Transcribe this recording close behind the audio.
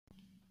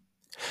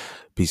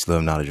Peace,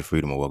 love, knowledge, and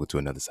freedom, and welcome to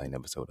another exciting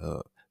episode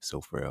of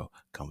Frail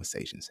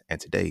Conversations.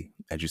 And today,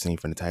 as you've seen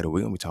from the title,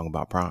 we're going to be talking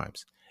about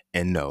primes.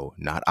 And no,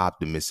 not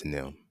Optimus and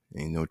them,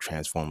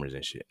 Transformers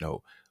and shit.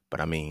 No, but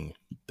I mean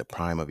the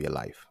prime of your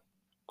life,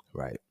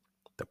 right?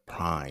 The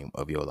prime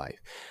of your life.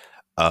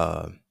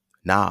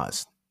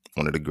 Nas,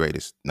 one of the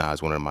greatest.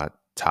 Nas, one of my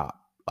top,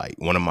 like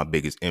one of my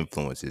biggest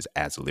influences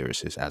as a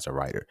lyricist, as a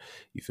writer.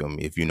 You feel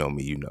me? If you know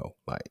me, you know.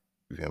 Like,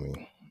 you feel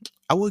me?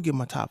 I will give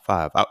my top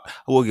five. I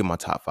will give my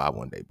top five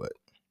one day, but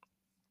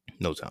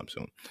no time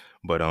soon.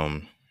 But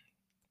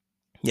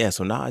yeah,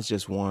 so Nas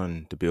just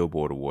won the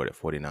Billboard Award at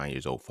 49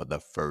 years old for the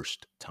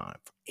first time.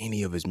 For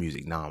any of his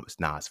music,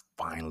 Nas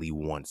finally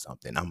won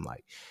something. I'm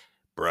like,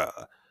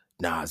 bruh,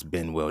 Nas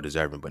been well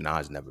deserving, but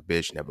Nas never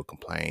bitched, never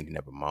complained, he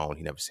never moaned,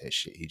 he never said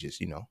shit. He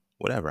just,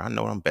 whatever. I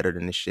know I'm better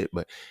than this shit,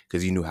 but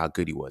because he knew how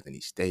good he was, and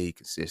he stayed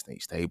consistent, he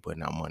stayed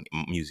putting out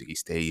music, he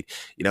stayed,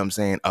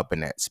 up in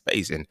that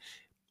space. And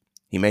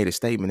he made a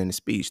statement in the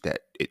speech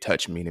that it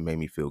touched me and it made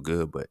me feel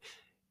good. But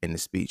in the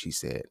speech, he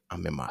said,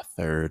 I'm in my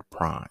third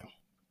prime.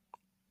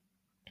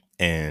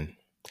 And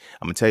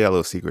I'm going to tell you a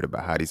little secret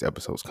about how these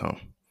episodes come.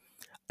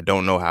 I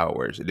don't know how it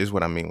works. This is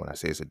what I mean when I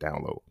say it's a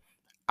download.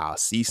 I'll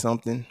see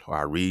something or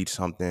I read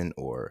something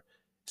or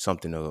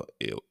something,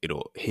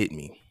 it'll hit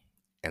me.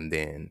 And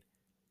then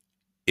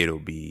it'll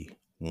be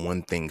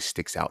one thing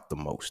sticks out the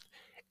most.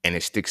 And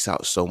it sticks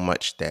out so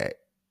much that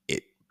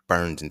it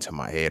burns into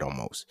my head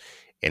almost.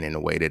 And in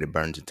the way that it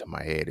burns into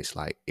my head, it's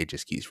like it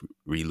just keeps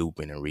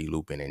relooping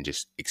and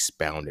just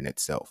expounding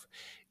itself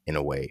in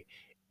a way.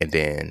 And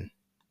then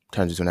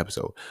turns into an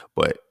episode.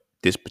 But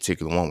this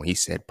particular one, when he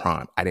said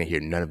prime, I didn't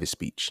hear none of his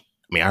speech.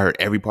 I mean, I heard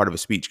every part of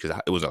his speech because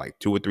it was like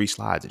 2 or 3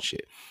 slides and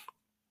shit.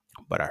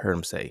 But I heard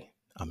him say,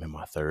 I'm in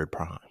my third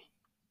prime.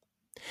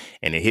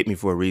 And it hit me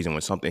for a reason.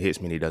 When something hits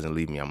me and it doesn't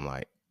leave me, I'm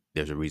like,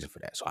 there's a reason for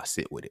that. So I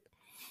sit with it.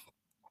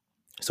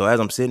 So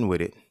as I'm sitting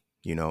with it,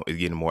 it's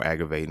getting more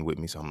aggravating with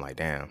me. So I'm like,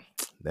 damn,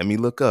 let me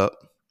look up.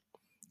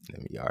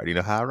 You already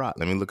know how I rock.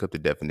 Let me look up the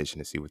definition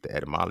and see what the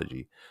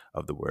etymology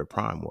of the word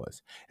prime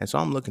was. And so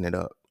I'm looking it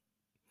up.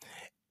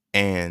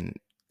 And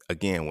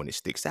again, when it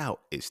sticks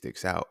out, it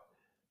sticks out.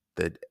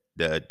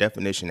 The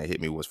definition that hit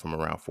me was from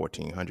around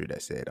 1400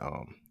 that said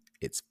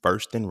it's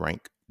first in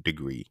rank,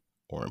 degree,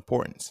 or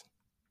importance.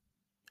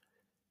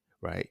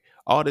 Right?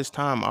 All this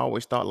time, I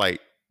always thought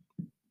like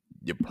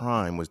your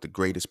prime was the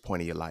greatest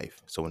point of your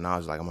life. So when I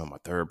was like, I'm on my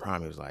third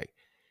prime, it was like,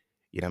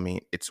 you know what I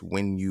mean? It's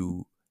when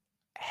you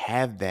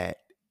have that,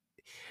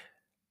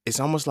 it's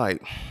almost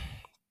like,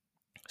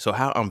 so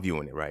how I'm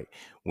viewing it, right?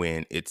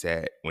 When it's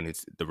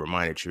the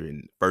reminder that you're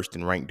in first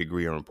in rank,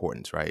 degree, or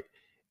importance, right?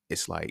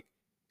 It's like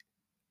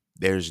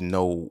there's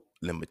no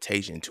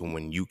limitation to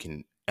when you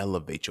can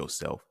elevate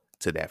yourself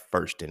to that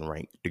first in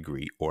rank,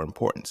 degree, or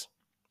importance,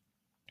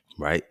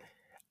 right?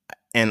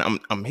 And I'm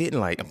thinking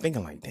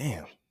like,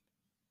 damn,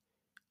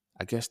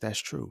 I guess that's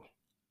true.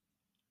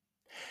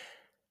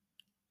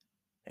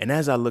 And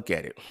as I look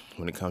at it,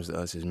 when it comes to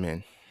us as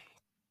men,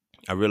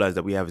 I realize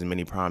that we have as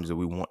many primes as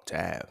we want to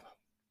have.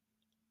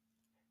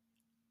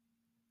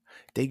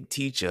 They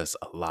teach us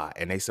a lot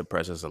and they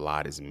suppress us a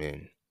lot as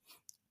men.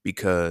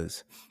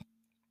 Because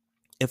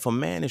if a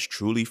man is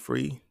truly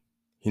free,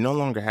 he no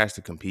longer has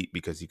to compete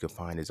because he can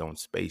find his own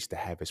space to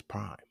have his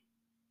prime.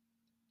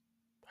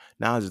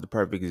 Nas is the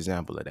perfect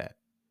example of that.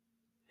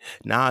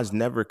 Nas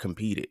never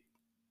competed.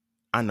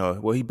 I know,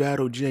 well, he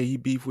battled Jay, he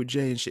beefed with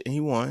Jay and shit, and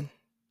he won.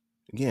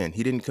 Again,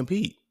 he didn't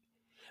compete.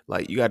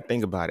 Like, you got to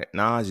think about it.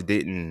 Nas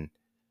didn't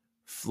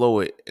flow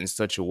it in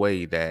such a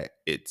way that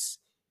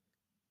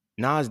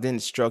Nas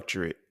didn't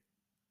structure it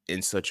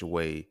in such a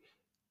way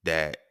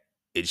that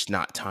it's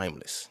not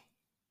timeless.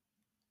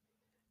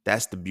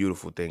 That's the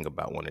beautiful thing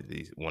about one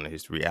of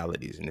his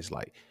realities. And it's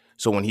like,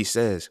 so when he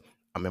says,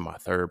 I'm in my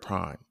third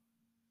prime,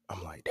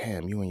 I'm like,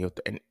 damn, you in your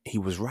and he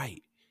was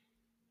right.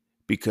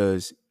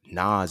 Because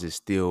Nas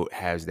still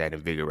has that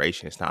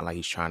invigoration. It's not like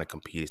he's trying to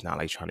compete. It's not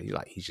like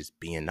he's just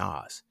being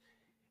Nas.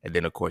 And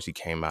then of course he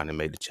came out and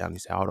made the challenge. He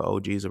said, all the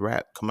OGs of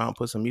rap, come out and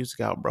put some music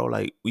out, bro.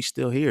 Like, we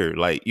still here.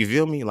 Like, you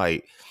feel me?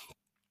 Like,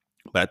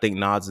 but I think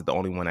Nas is the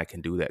only one that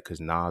can do that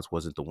because Nas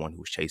wasn't the one who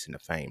was chasing the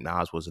fame.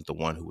 Nas wasn't the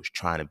one who was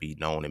trying to be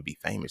known and be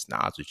famous.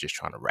 Nas was just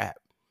trying to rap.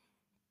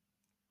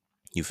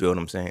 You feel what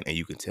I'm saying? And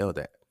you can tell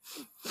that.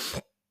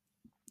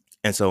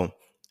 And so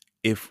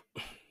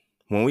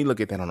when we look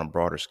at that on a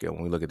broader scale,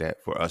 when we look at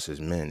that for us as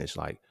men, it's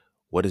like,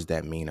 what does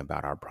that mean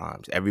about our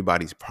primes?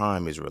 Everybody's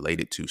prime is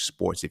related to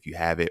sports if you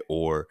have it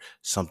or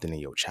something in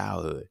your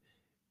childhood.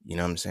 You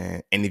know what I'm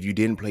saying? And if you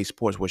didn't play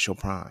sports, what's your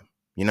prime?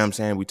 You know what I'm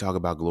saying? We talk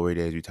about glory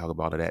days. We talk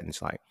about all of that. And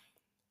it's like,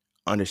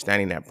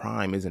 understanding that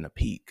prime isn't a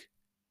peak.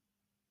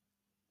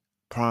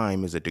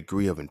 Prime is a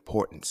degree of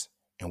importance,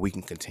 and we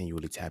can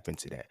continually tap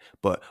into that.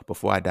 But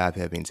before I dive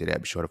heavy into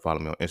that, be sure to follow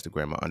me on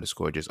Instagram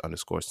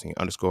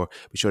 _scene_.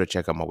 Be sure to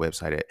check out my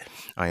website at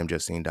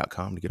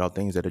IamJustSeen.com to get all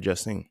things that are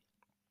just seen.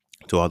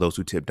 To all those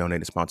who tip, donate,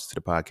 and sponsor to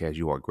the podcast,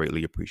 you are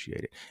greatly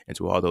appreciated. And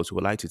to all those who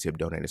would like to tip,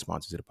 donate, and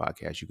sponsor to the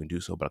podcast, you can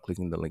do so by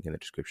clicking the link in the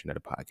description of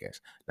the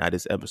podcast. Not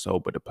this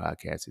episode, but the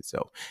podcast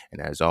itself.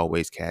 And as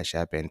always, Cash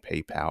App and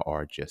PayPal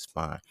are just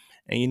fine.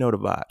 And you know the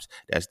vibes.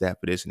 That's that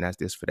for this, and that's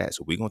this for that.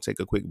 So we're going to take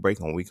a quick break.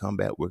 And when we come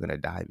back, we're going to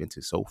dive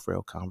into So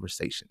Frail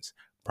Conversations.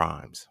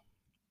 Primes.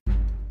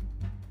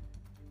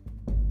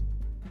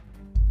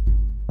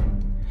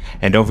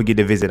 And don't forget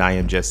to visit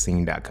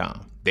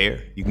IamJustSeen.com.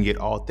 There, you can get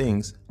all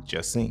things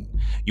Just Seen.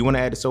 You want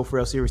to add the So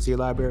Frail series to your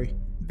library?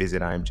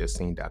 Visit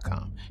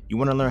IamJustSeen.com. You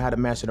want to learn how to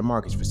master the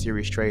markets for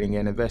serious trading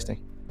and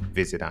investing?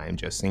 Visit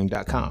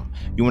IamJustSeen.com.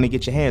 You want to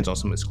get your hands on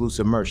some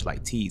exclusive merch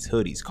like tees,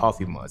 hoodies,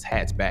 coffee mugs,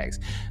 hats, bags?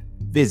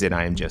 Visit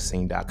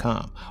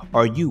IamJustSeen.com.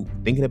 Are you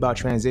thinking about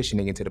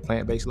transitioning into the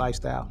plant-based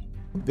lifestyle?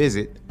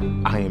 Visit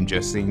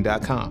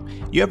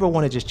IamJustSeen.com. You ever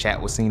want to just chat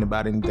with Seen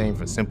about anything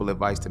from simple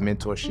advice to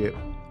mentorship?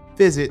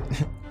 Visit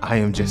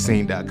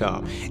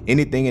IamJustSeen.com.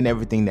 Anything and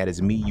everything that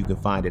is me, you can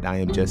find at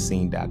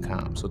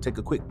IamJustSeen.com. So take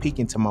a quick peek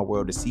into my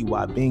world to see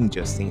why being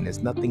just seen is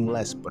nothing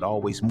less but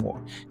always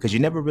more. Because you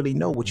never really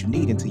know what you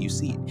need until you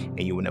see it,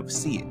 and you will never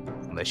see it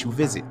unless you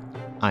visit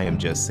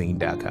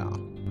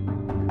IamJustSeen.com.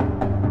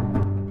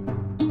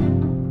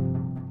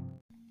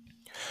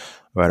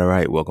 All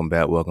right. Welcome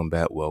back.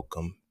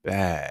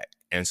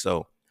 And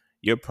so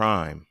your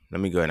prime,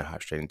 let me go ahead and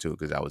hop straight into it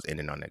because I was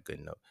ending on that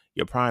good note.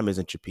 Your prime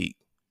isn't your peak.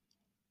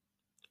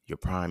 Your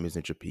prime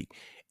isn't your peak.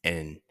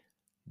 And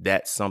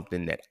that's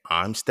something that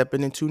I'm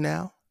stepping into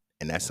now.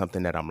 And that's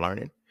something that I'm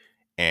learning.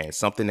 And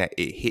something that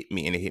it hit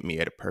me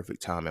at a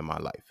perfect time in my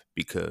life.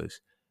 Because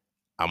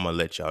I'm going to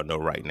let y'all know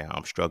right now,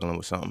 I'm struggling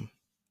with something.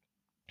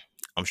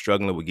 I'm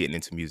struggling with getting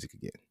into music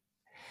again.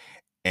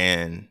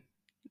 And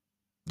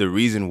the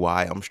reason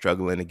why I'm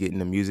struggling to get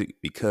into music,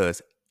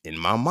 because in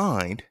my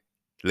mind,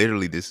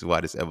 literally, this is why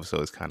this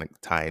episode is kind of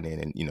tying in.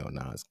 And,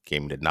 Nas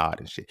gave me the nod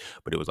and shit.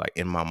 But it was like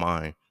in my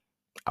mind,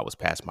 I was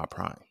past my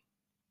prime.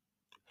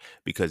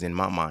 Because in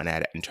my mind, I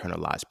had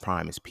internalized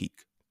prime as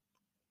peak.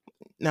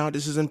 Now,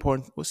 this is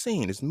important. We're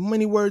seeing as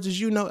many words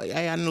as you know. I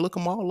didn't look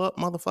them all up,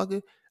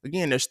 motherfucker.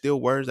 Again, there's still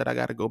words that I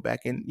got to go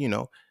back and,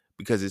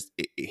 because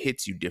it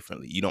hits you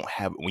differently. You don't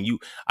have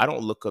I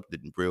don't look up the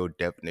real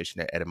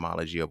definition and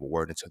etymology of a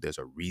word until there's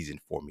a reason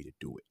for me to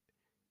do it.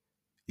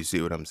 You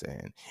see what I'm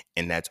saying?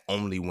 And that's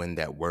only when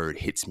that word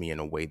hits me in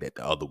a way that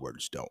the other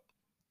words don't.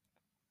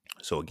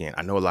 So again,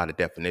 I know a lot of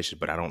definitions,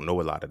 but I don't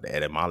know a lot of the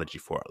etymology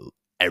for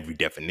every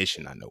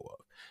definition I know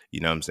of.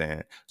 You know what I'm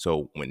saying?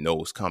 So when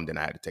those come, then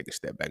I had to take a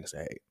step back and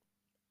say,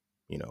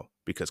 hey,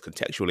 because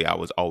contextually I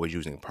was always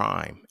using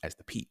prime as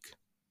the peak.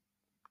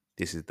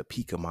 This is the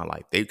peak of my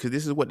life. Because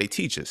this is what they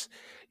teach us.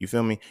 You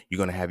feel me? You're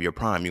going to have your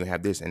prime. You're going to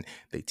have this. And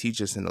they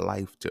teach us in the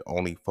life to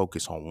only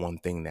focus on one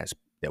thing that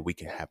we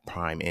can have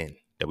prime in,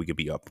 that we can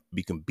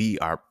be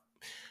our,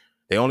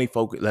 they only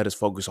let us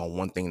focus on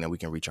one thing that we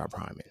can reach our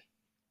prime in.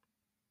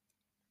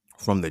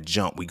 From the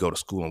jump, we go to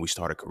school and we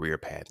start a career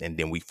path, and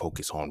then we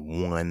focus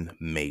on one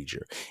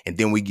major. And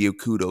then we give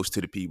kudos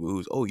to the people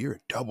who's, oh, you're a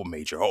double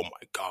major. Oh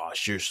my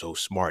gosh, you're so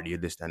smart. You're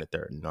this, that, and the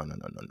third. No.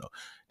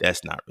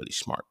 That's not really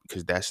smart,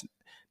 because that's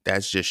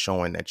just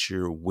showing that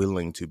you're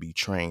willing to be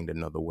trained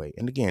another way.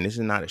 And again, this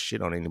is not a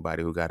shit on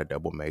anybody who got a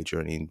double major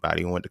and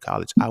anybody who went to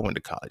college. I went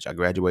to college. I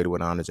graduated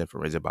with honors in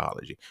forensic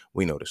biology.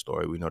 We know the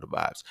story. We know the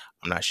vibes.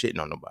 I'm not shitting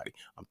on nobody.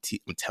 I'm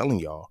telling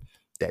y'all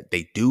that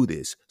they do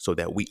this so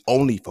that we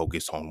only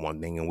focus on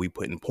one thing and we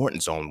put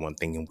importance on one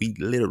thing, and we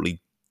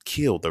literally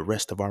kill the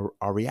rest of our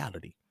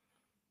reality.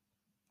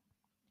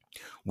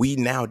 We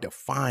now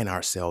define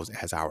ourselves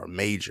as our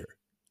major.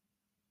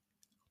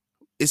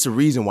 It's a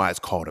reason why it's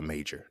called a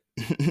major.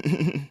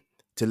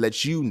 To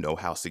let you know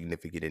how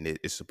significant it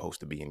is supposed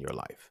to be in your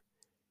life.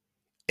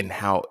 And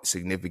how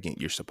significant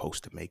you're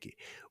supposed to make it.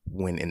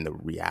 When in the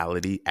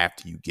reality,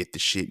 after you get the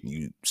shit and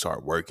you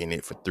start working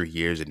it for 3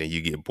 years and then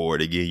you get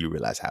bored again, you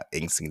realize how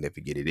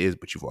insignificant it is,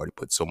 but you've already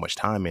put so much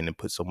time in and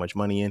put so much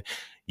money in,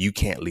 you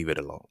can't leave it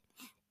alone.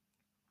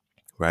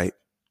 Right?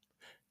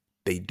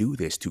 They do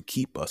this to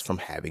keep us from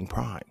having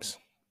primes.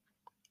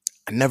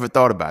 I never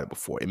thought about it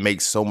before. It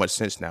makes so much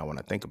sense now when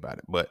I think about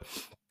it. But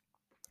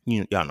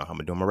y'all know how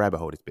I'm doing my rabbit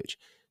hole this bitch.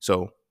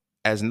 So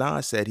as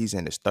Nas said, he's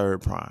in his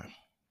third prime.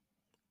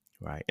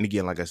 Right. And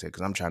again, like I said,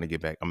 because I'm trying to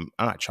get back, I'm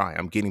not trying,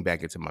 I'm getting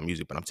back into my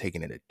music, but I'm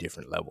taking it at a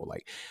different level.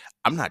 Like,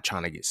 I'm not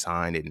trying to get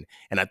signed.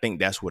 And I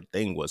think that's what the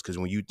thing was. Because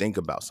when you think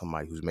about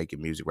somebody who's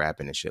making music,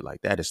 rapping and shit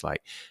like that, it's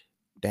like,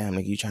 damn,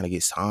 nigga, you trying to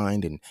get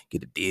signed and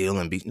get a deal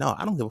and be, no,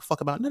 I don't give a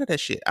fuck about none of that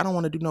shit. I don't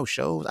want to do no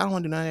shows. I don't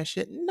want to do none of that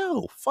shit.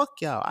 No,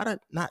 fuck y'all.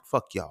 Not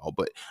fuck y'all,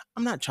 but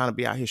I'm not trying to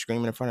be out here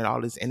screaming in front of all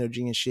this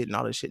energy and shit and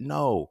all this shit.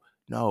 No,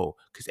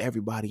 because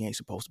everybody ain't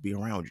supposed to be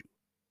around you.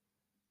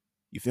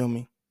 You feel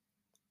me?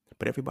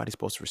 But everybody's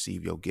supposed to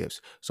receive your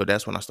gifts. So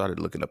that's when I started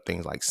looking up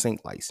things like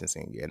sync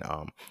licensing. And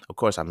of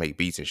course, I make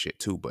beats and shit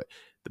too. But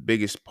the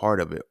biggest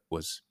part of it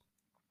was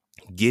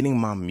getting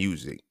my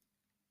music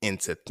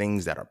into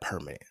things that are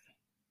permanent.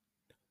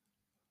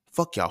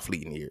 Fuck y'all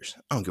fleeting years.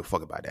 I don't give a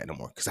fuck about that no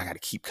more because I got to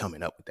keep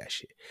coming up with that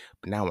shit.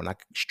 But now when I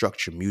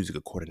structure music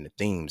according to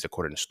themes,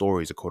 according to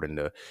stories, according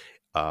to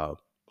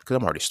because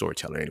I'm already a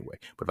storyteller anyway.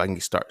 But if I can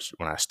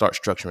when I start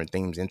structuring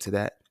themes into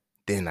that,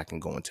 then I can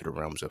go into the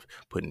realms of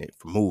putting it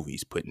for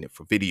movies, putting it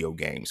for video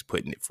games,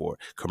 putting it for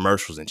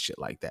commercials and shit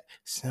like that.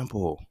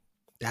 Simple.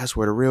 That's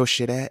where the real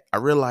shit at. I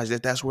realize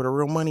that that's where the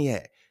real money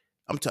at.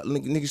 I'm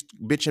telling niggas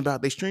bitching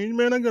about their streams.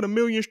 Man, I got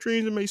 1,000,000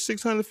 streams and made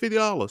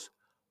 $650.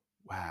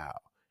 Wow.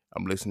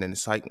 I'm listening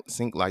to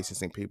sync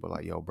licensing people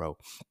like, yo, bro,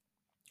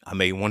 I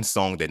made one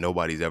song that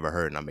nobody's ever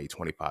heard and I made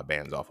 25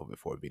 bands off of it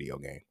for a video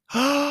game.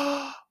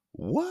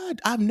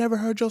 What? I've never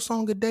heard your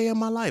song a day in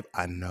my life.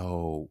 I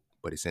know,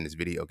 but it's in this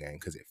video game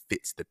because it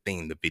fits the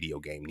thing the video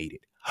game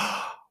needed.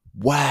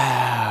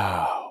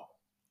 Wow.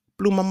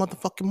 Blew my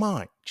motherfucking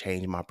mind.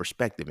 Changed my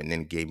perspective and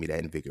then gave me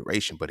that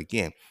invigoration. But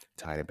again,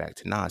 tying it back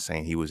to Nas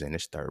saying he was in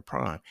his third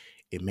prime,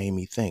 it made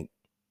me think,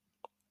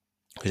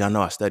 because I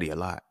know I study a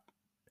lot.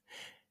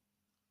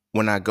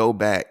 When I go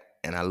back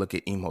and I look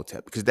at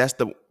Imhotep, because that's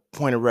the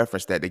point of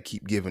reference that they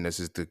keep giving us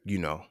is the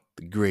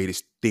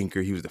greatest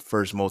thinker. He was the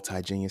first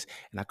multi-genius.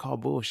 And I call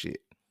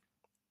bullshit.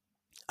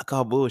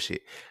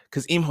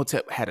 Because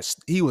Imhotep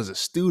he was a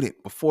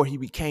student before he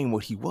became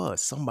what he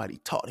was. Somebody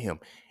taught him.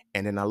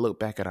 And then I look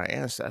back at our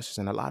ancestors,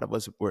 and a lot of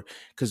us were,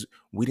 because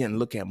we didn't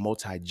look at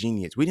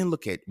multi-genius. We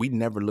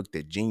never looked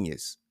at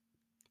genius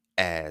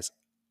as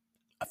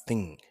a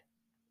thing,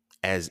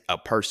 as a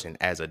person,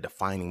 as a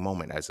defining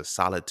moment, as a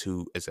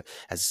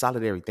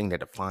solitary thing that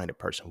defined a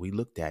person. We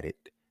looked at it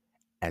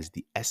as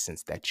the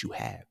essence that you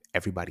have.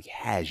 Everybody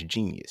has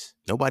genius.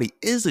 Nobody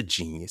is a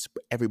genius,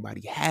 but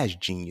everybody has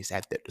genius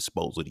at their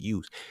disposal to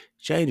use.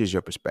 Changes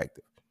your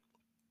perspective.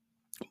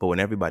 But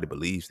when everybody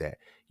believes that,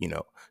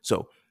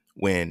 so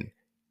when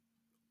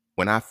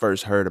I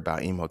first heard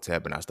about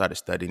Imhotep and I started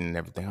studying and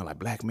everything, I'm like,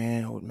 black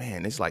man, oh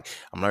man, it's like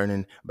I'm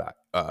learning about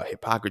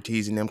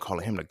Hippocrates and them,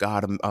 calling him the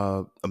god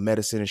of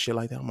medicine and shit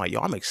like that. I'm like,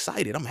 yo, I'm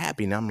excited. I'm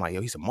happy. And I'm like,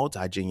 yo, he's a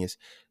multi-genius.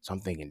 So I'm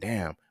thinking,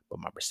 damn, but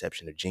my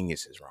perception of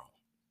genius is wrong.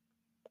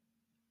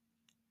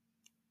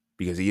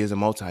 Because he is a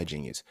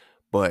multi-genius.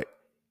 But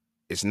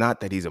it's not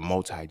that he's a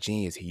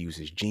multi-genius. He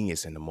uses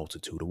genius in a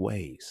multitude of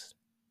ways.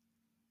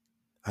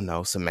 I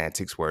know,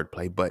 semantics,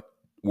 wordplay, but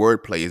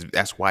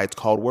that's why it's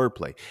called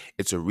wordplay.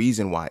 It's a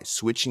reason why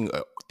switching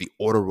the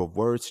order of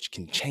words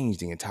can change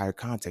the entire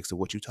context of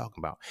what you're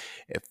talking about.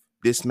 If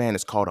this man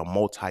is called a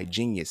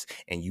multi-genius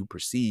and you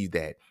perceive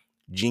that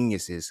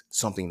genius is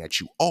something that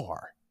you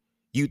are,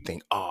 you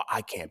think, oh,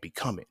 I can't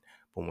become it.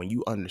 But when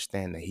you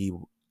understand that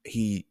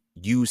he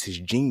used his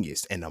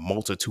genius in a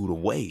multitude of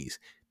ways,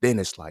 then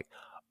it's like,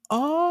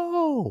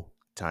 oh,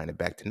 tying it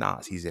back to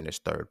Nas, he's in his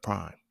third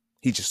prime.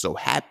 He just so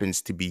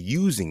happens to be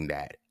using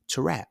that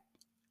to rap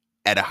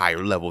at a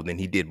higher level than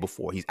he did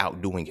before. He's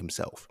outdoing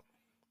himself.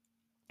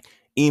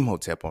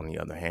 Imhotep, on the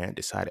other hand,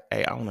 decided,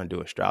 hey, I want to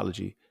do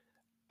astrology.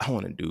 I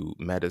want to do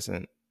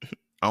medicine.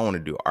 I want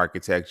to do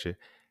architecture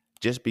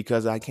just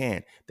because I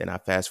can. Then I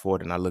fast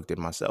forward and I looked at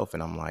myself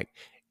and I'm like,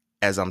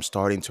 as I'm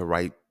starting to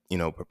write,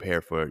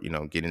 prepare for,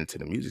 getting into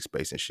the music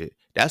space and shit.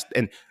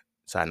 And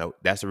side note,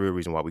 that's the real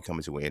reason why we come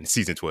into in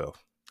season 12.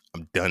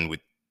 I'm done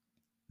with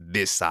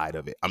this side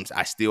of it.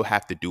 I still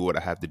have to do what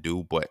I have to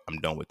do, but I'm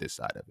done with this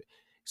side of it.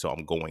 So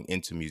I'm going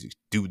into music,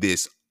 do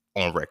this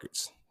on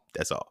records.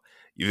 That's all.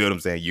 You feel what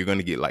I'm saying? You're going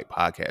to get like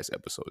podcast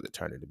episodes that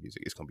turn into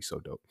music. It's going to be so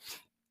dope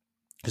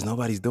because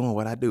nobody's doing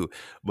what I do.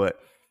 But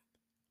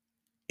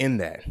in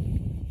that,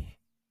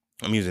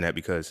 I'm using that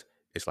because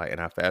it's like,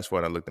 and I fast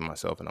forward, I looked at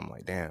myself and I'm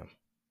like, damn,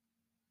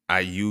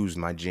 I used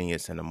my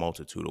genius in a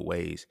multitude of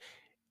ways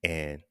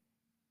and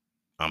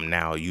I'm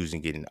now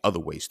using it in other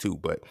ways too.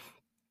 But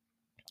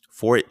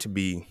for it to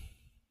be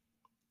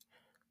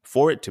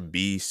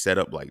set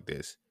up like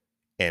this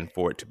and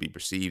for it to be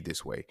perceived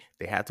this way,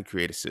 they have to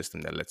create a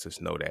system that lets us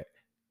know that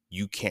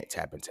you can't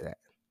tap into that.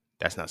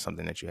 That's not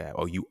something that you have.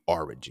 Oh, you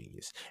are a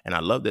genius. And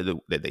I love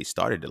that they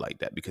started it like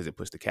that because it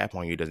puts the cap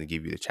on you. It doesn't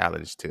give you the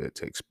challenge to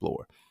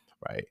explore,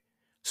 right?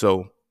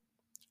 So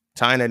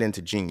tying that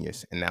into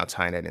genius and now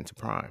tying that into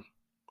prime,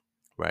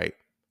 right?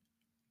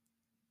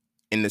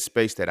 In the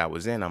space that I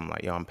was in, I'm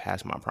like, yo, I'm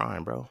past my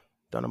prime, bro.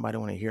 Don't nobody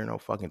want to hear no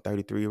fucking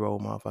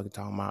 33-year-old motherfucker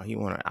talking about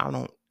I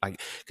don't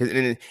like, because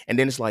and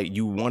then it's like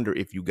you wonder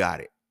if you got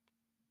it.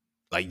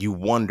 Like you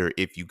wonder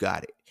if you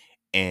got it.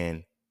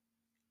 And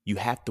you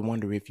have to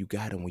wonder if you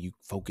got it when you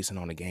focusing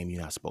on a game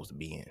you're not supposed to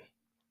be in.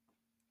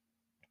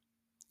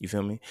 You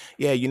feel me?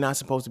 Yeah, you're not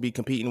supposed to be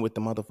competing with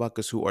the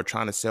motherfuckers who are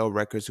trying to sell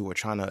records, who are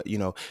trying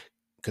to,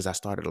 because I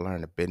started to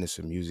learn the business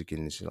of music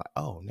and it's like,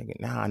 oh, nigga,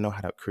 now I know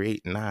how to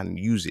create and now I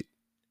use it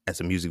as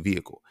a music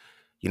vehicle.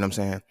 You know what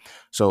I'm saying?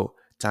 So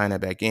tying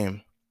that back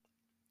in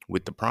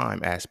with the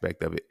prime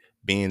aspect of it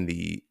being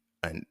the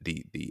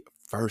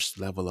first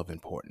level of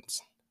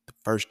importance, the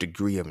first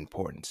degree of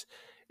importance.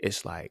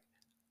 It's like,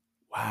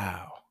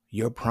 wow,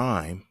 your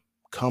prime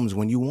comes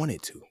when you want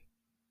it to.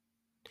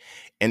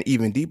 And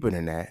even deeper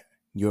than that,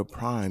 your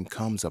prime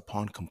comes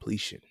upon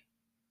completion.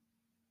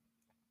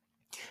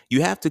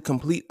 You have to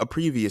complete a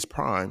previous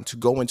prime to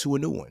go into a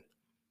new one.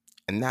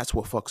 And that's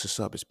what fucks us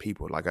up as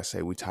people. Like I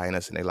say, we tying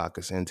us and they lock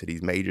us into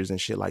these majors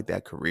and shit like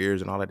that,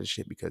 careers and all of this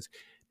shit, because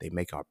they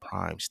make our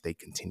prime stay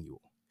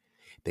continual.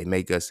 They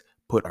make us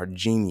put our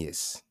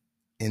genius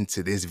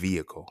into this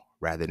vehicle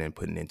rather than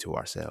putting it into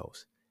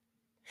ourselves.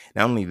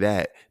 Not only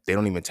that, they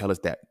don't even tell us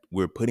that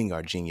we're putting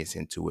our genius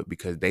into it,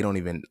 because they don't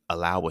even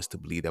allow us to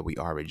believe that we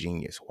are a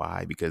genius.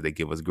 Why? Because they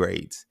give us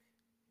grades.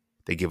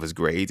 They give us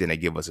grades and they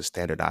give us a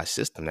standardized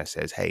system that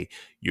says, hey,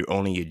 you're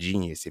only a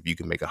genius if you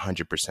can make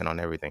 100% on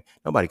everything.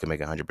 Nobody can make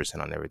 100%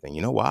 on everything.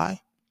 You know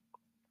why?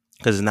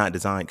 Because it's not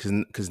designed,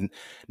 because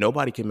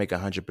nobody can make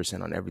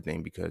 100% on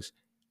everything, because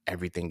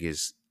everything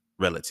is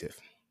relative.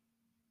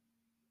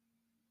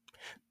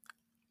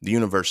 The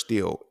universe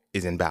still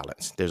is in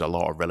balance. There's a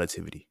law of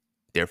relativity.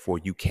 Therefore,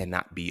 you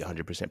cannot be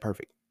 100%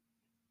 perfect.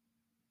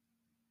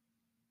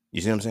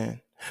 You see what I'm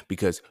saying?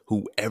 Because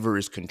whoever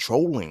is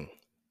controlling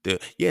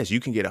yes,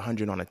 you can get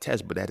 100 on a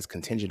test, but that is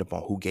contingent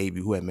upon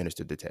who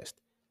administered the test.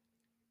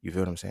 You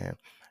feel what I'm saying?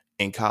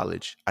 In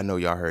college, I know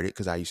y'all heard it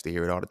because I used to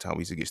hear it all the time.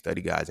 We used to get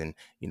study guides, and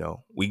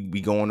we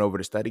be going over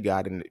the study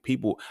guide, and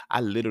people,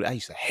 I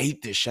used to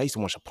hate this shit. I used to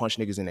want to punch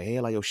niggas in the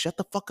head, like, yo, shut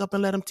the fuck up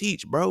and let them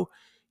teach, bro.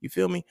 You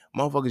feel me?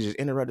 Motherfuckers just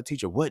interrupt the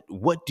teacher. What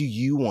do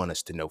you want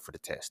us to know for the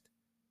test?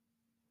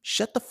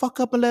 Shut the fuck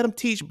up and let them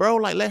teach, bro.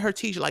 Like, let her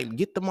teach. Like,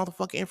 get the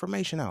motherfucking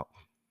information out.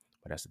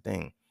 But that's the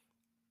thing.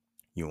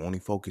 You only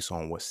focus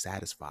on what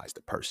satisfies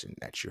the person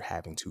that you're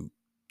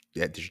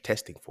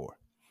testing for.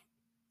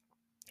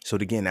 So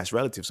again, that's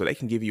relative. So they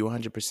can give you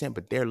 100%,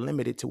 but they're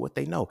limited to what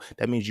they know.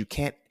 That means you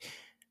cannot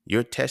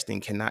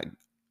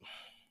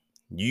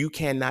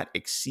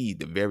exceed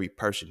the very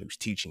person who's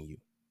teaching you.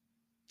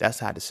 That's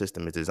how the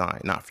system is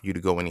designed, not for you to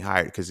go any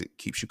higher, because it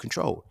keeps you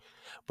controlled,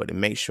 but it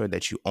makes sure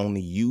that you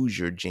only use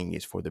your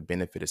genius for the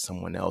benefit of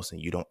someone else,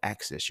 and you don't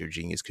access your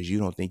genius because you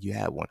don't think you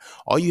have one.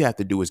 All you have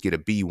to do is get a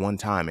B one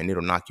time, and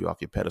it'll knock you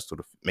off your pedestal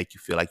to make you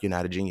feel like you're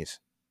not a genius.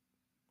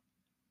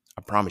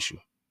 I promise you.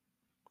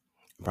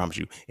 I promise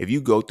you. If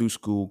you go through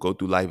school, go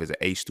through life as an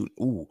A student,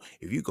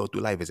 if you go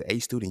through life as an A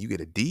student, you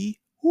get a D,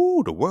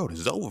 the world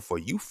is over for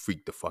you.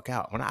 Freak the fuck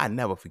out. When I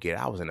never forget,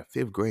 I was in the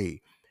 5th grade,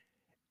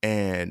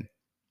 and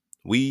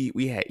we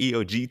had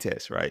EOG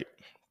tests, right?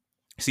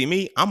 See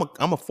me, I'm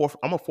a fourth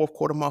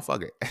quarter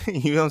motherfucker.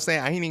 You know what I'm saying?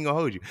 I ain't even gonna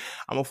hold you.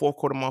 I'm a fourth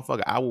quarter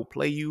motherfucker. I will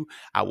play you.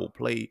 I will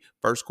play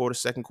first quarter,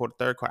 second quarter,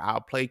 third quarter.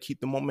 I'll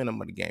keep the momentum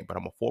of the game, but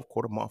I'm a fourth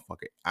quarter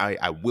motherfucker.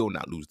 I will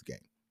not lose the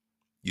game.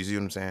 You see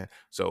what I'm saying?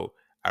 So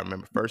I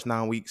remember first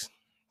 9 weeks.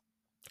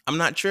 I'm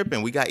not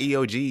tripping. We got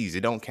EOGs.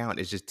 It don't count.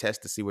 It's just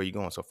tests to see where you're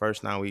going. So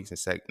first 9 weeks and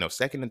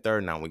second and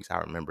third 9 weeks, I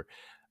remember.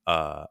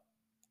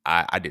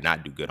 I did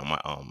not do good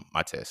on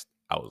my test.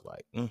 I was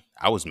like,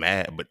 I was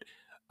mad, but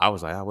I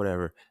was like,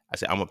 whatever. I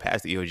said, I'm gonna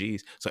pass the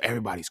EOGs. So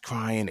everybody's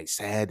crying, they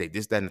sad, they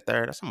this, that, and the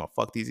third. I said, I'm gonna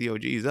fuck these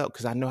EOGs up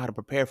because I know how to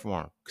prepare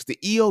for them. Because the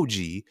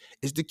EOG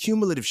is the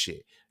cumulative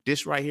shit.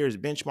 This right here is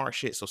benchmark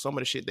shit. So some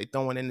of the shit they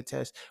throwing in the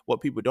test, what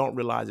people don't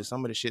realize is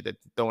some of the shit that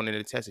they're throwing in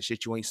the test is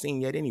shit you ain't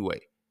seen yet anyway.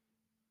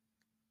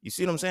 You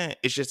see what I'm saying?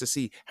 It's just to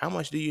see how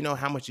much do you know,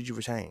 how much did you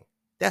retain?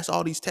 That's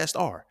all these tests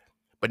are.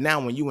 But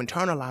now when you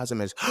internalize them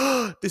as,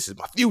 this is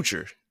my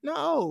future.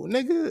 No,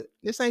 nigga,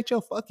 this ain't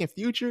your fucking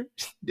future.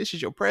 This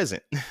is your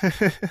present.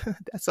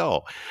 That's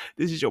all.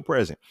 This is your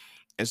present.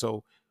 And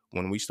so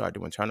when we start to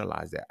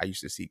internalize that, I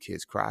used to see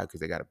kids cry because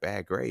they got a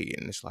bad grade.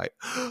 And it's like,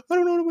 I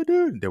don't know what I'm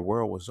doing. Their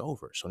world was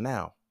over. So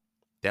now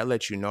that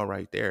lets you know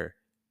right there,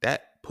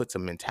 that puts a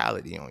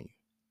mentality on you.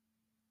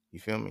 You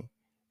feel me?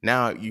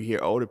 Now you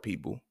hear older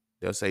people,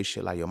 they'll say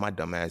shit like, yo, my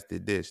dumb ass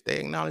did this. They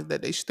acknowledge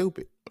that they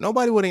stupid.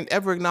 Nobody would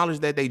ever acknowledge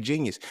that they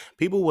genius.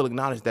 People will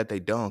acknowledge that they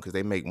dumb because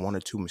they make one or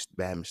two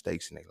bad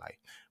mistakes in their life.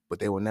 But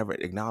they will never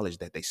acknowledge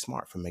that they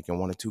smart for making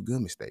one or two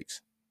good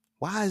mistakes.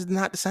 Why is it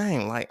not the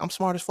same? Like, I'm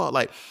smart as fuck.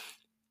 Like,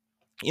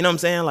 you know what I'm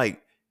saying?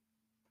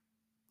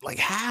 Like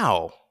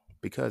how?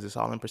 Because it's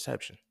all in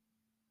perception.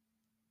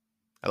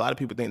 A lot of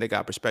people think they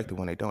got perspective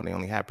when they don't. They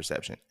only have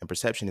perception. And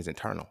perception is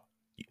internal.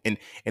 And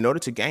in order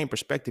to gain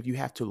perspective, you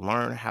have to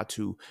learn how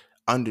to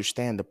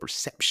understand the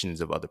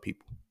perceptions of other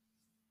people.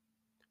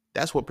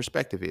 That's what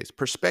perspective is.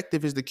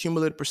 Perspective is the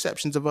cumulative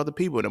perceptions of other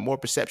people. The more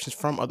perceptions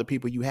from other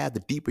people you have,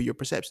 the deeper your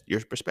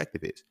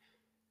perspective is.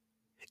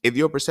 If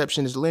your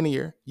perception is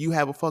linear, you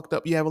have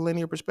a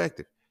linear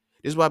perspective.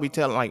 This is why I be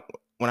telling, like,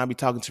 when I be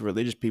talking to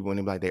religious people and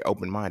they be like, they're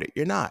open-minded.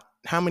 You're not.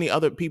 How many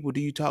other people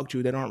do you talk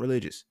to that aren't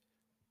religious?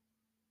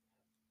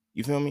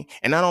 You feel me?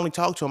 And not only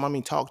talk to them, I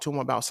mean talk to them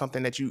about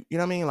something that you know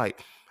what I mean?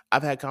 Like,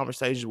 I've had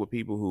conversations with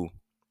people who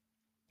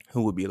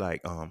would be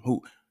like,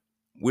 who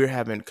we're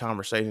having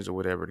conversations or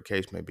whatever the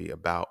case may be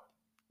about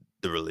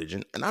the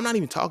religion. And I'm not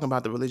even talking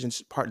about the religion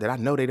part that I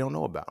know they don't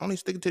know about. I'm only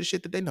sticking to the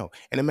shit that they know.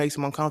 And it makes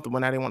them uncomfortable.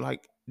 Now they want,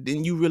 like,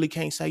 then you really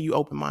can't say you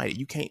open-minded.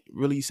 You can't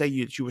really say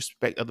you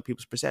respect other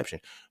people's perception.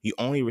 You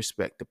only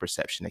respect the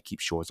perception that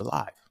keeps yours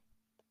alive.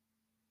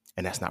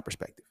 And that's not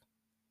perspective.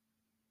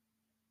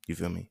 You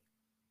feel me?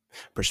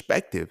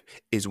 Perspective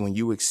is when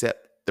you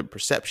accept the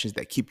perceptions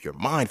that keep your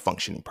mind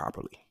functioning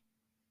properly.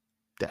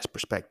 That's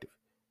perspective.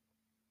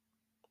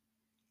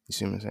 You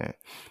see what I'm saying?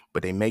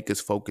 But they make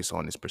us focus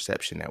on this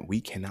perception that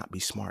we cannot be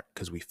smart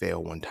because we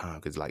failed one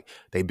time. Because like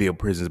they build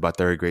prisons by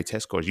third grade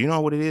test scores. You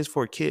know what it is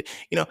for a kid?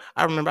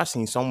 I remember I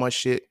seen so much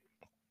shit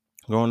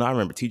growing up. I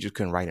remember teachers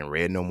couldn't write in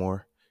red no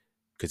more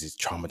because it's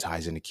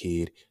traumatizing the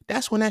kid.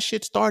 That's when that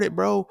shit started,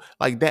 bro.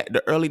 Like that,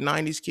 the early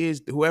 90s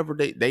kids, whoever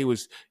they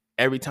was,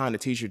 every time the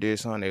teacher did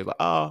something, they was like,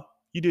 oh,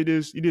 you did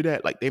this, you did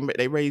that. Like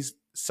they raised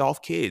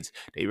soft kids.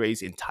 They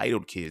raised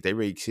entitled kids. They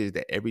raised kids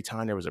that every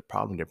time there was a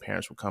problem, their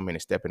parents would come in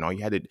and step in.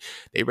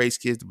 They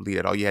raised kids to believe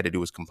that all you had to do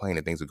was complain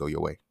and things would go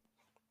your way.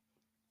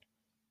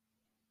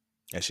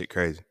 That shit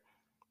crazy.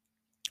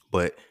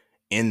 But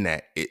in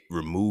that, it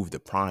removed the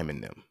prime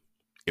in them.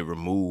 It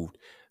removed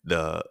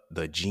the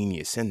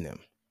genius in them.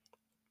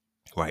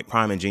 Right,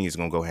 prime and genius is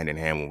gonna go hand in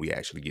hand when we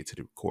actually get to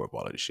the core of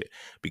all of this shit,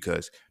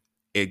 because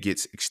it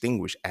gets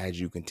extinguished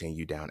as you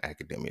continue down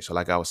academia. So,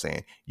 like I was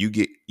saying, you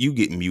get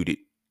muted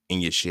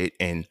in your shit,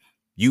 and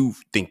you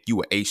think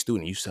you an A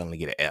student, you suddenly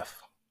get an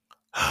F.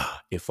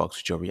 It fucks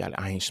with your reality.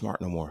 I ain't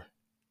smart no more.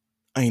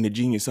 I ain't a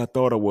genius I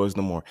thought I was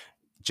no more.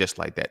 Just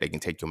like that, they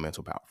can take your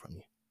mental power from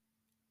you.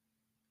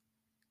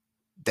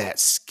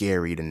 That's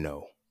scary to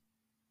know.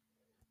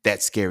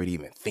 That's scary to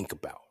even think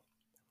about.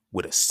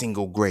 With a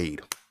single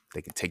grade,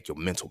 they can take your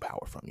mental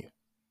power from you,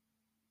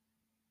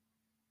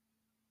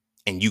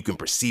 and you can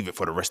perceive it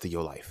for the rest of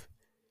your life.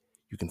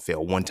 You can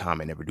fail one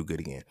time and never do good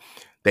again.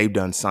 They've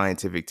done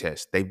scientific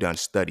tests. They've done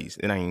studies.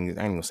 And I ain't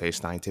gonna say it's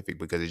scientific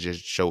because it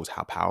just shows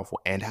how powerful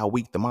and how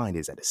weak the mind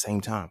is at the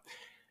same time.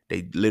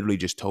 They literally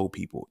just told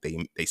people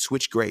they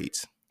switched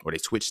grades or they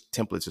switched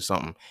templates or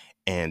something.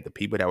 And the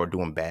people that were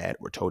doing bad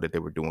were told that they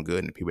were doing good.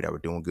 And the people that were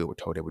doing good were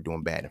told they were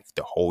doing bad. And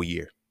the whole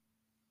year,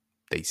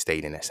 they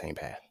stayed in that same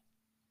path.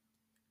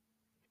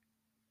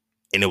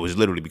 And it was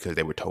literally because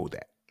they were told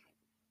that.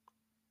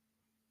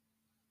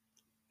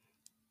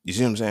 You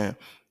see what I'm saying?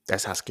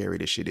 That's how scary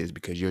this shit is,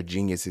 because your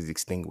genius is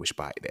extinguished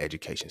by the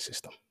education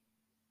system.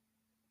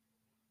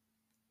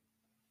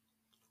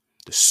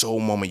 The sole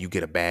moment you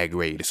get a bad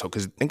grade. So,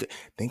 because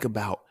think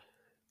about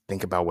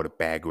what a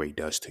bad grade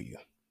does to you.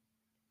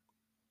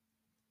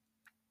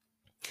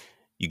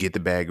 You get the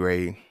bad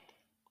grade.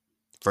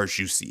 First,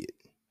 you see it.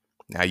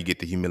 Now you get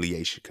the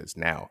humiliation, because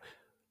now,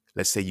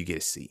 let's say you get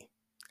a C.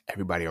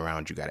 Everybody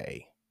around you got an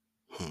A.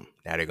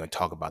 Now they're gonna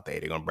talk about the A.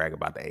 They're gonna brag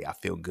about the A. I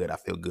feel good. I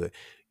feel good.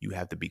 You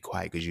have to be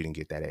quiet because you didn't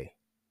get that A.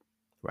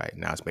 Right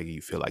now, it's making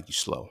you feel like you're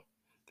slow.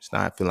 It's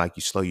not feeling like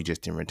you're slow. You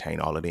just didn't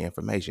retain all of the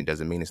information.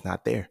 Doesn't mean it's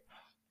not there.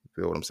 You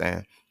feel what I'm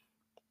saying?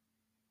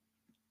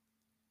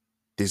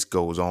 This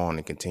goes on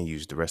and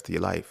continues the rest of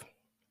your life.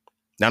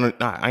 Now,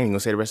 I ain't gonna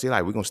say the rest of your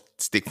life. We're gonna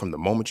stick from the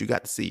moment you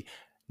got to see.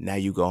 Now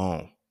you go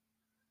home.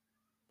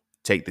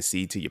 Take the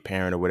seed to your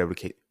parent or whatever the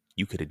case.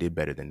 You could have did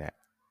better than that.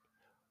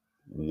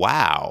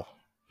 Wow.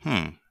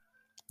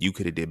 You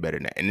could have did better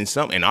than that.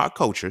 And in our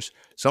cultures,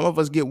 some of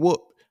us get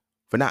whooped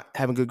for not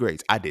having good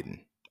grades. I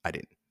didn't.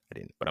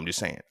 But I'm just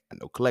saying, I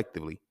know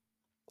collectively,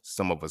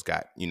 some of us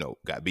got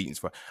beatings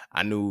for.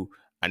 I knew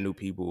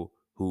people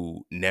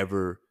who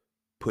never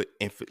put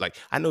like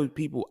I knew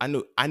people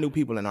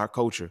in our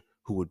culture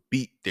who would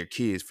beat their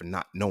kids for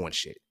not knowing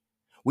shit.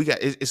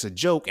 It's a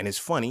joke and it's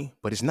funny,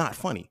 but it's not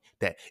funny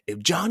that if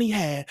Johnny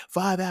had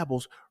 5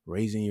 apples,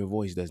 raising your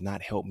voice does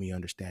not help me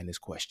understand this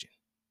question.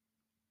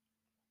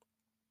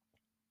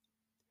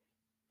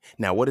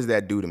 Now, what does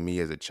that do to me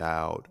as a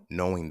child,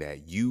 knowing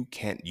that you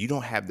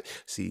don't have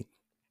see,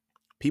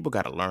 people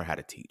got to learn how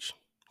to teach.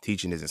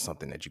 Teaching isn't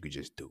something that you could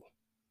just do.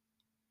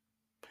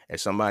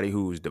 As somebody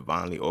who's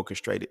divinely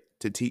orchestrated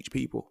to teach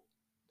people,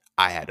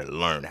 I had to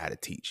learn how to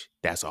teach.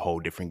 That's a whole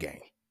different game.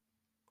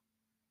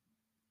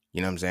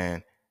 You know what I'm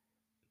saying?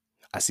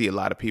 I see a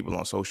lot of people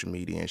on social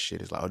media and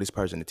shit. It's like, oh, this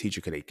person a teacher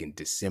because they can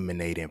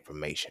disseminate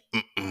information.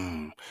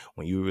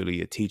 When you're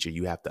really a teacher,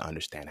 you have to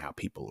understand how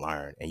people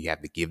learn, and you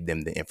have to give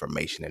them the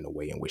information in the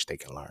way in which they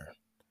can learn.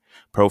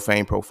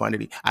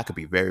 Profanity. I could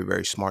be very,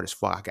 very smart as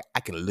fuck. I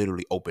can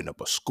literally open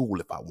up a school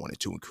if I wanted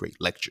to and create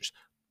lectures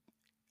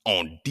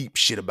on deep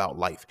shit about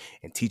life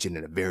and teach it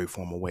in a very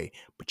formal way,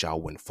 but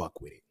y'all wouldn't fuck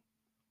with it.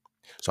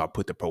 So I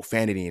put the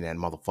profanity in that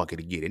motherfucker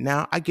to get it.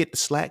 Now, I get the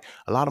slack.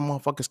 A lot of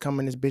motherfuckers come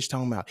in this bitch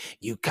talking about,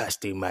 you cuss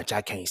too much.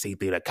 I can't see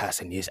through the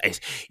cussing.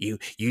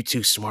 You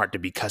too smart to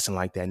be cussing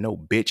like that. No,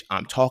 bitch,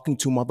 I'm talking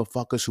to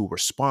motherfuckers who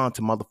respond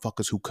to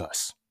motherfuckers who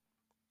cuss.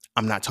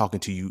 I'm not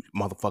talking to you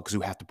motherfuckers who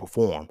have to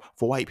perform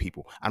for white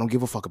people. I don't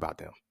give a fuck about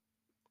them.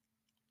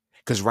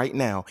 Because right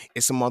now,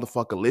 it's a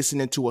motherfucker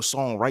listening to a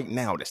song right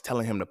now that's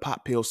telling him to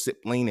pop pills, sip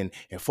lean,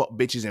 and fuck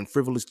bitches and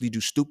frivolously do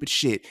stupid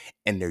shit.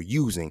 And they're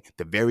using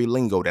the very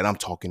lingo that I'm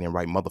talking in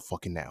right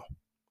motherfucking now.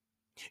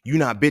 You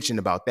not bitching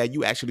about that.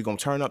 You actually gonna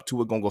turn up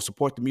to it, gonna go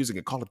support the music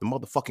and call it the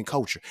motherfucking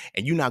culture.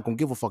 And you not gonna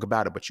give a fuck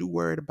about it. But you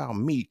worried about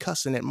me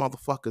cussing at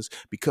motherfuckers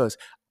because,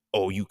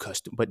 oh, you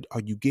cussed. But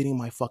are you getting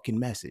my fucking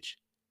message?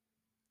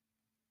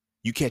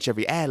 You catch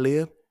every ad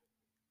lib.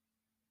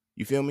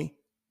 You feel me?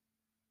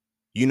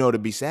 You know to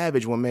be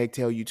savage when Meg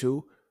tell you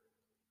to.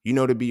 You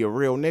know to be a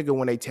real nigga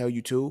when they tell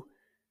you to.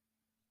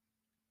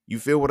 You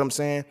feel what I'm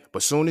saying?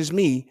 But soon as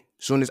me,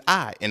 Soon as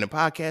I, in the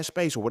podcast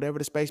space or whatever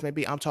the space may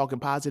be, I'm talking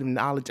positive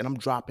knowledge and I'm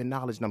dropping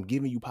knowledge and I'm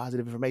giving you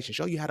positive information,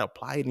 show you how to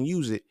apply it and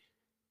use it,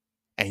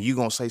 and you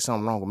gonna say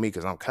something wrong with me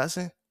because I'm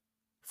cussing?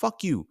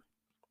 Fuck you.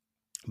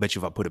 Bet you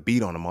if I put a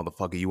beat on a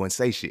motherfucker, you wouldn't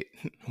say shit.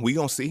 We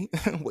gonna see.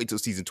 Wait till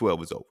season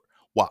 12 is over.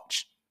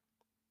 Watch.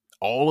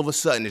 All of a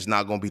sudden, it's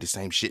not gonna be the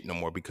same shit no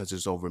more because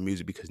it's over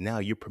music, because now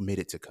you're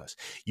permitted to cuss.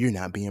 You're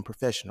not being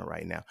professional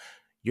right now.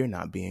 You're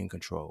not being in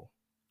control.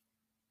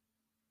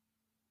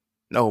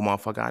 No,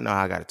 motherfucker, I know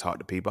how I gotta talk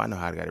to people. I know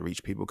how I gotta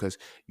reach people, because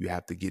you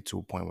have to get to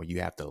a point where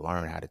you have to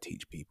learn how to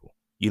teach people.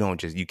 You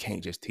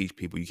can't just teach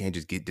people. You can't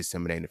just get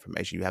disseminated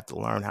information. You have to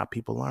learn how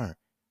people learn.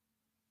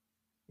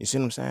 You see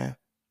what I'm saying?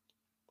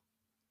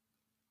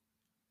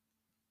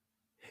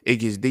 It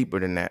gets deeper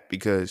than that,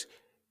 because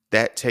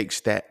that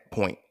takes that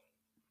point.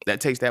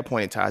 That takes that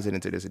point and ties it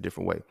into this a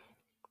different way.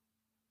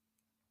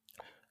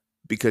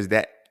 Because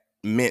that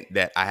meant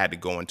that I had to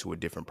go into a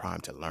different prime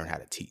to learn how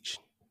to teach.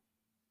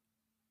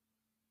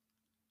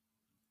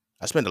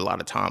 I spent a lot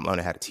of time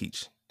learning how to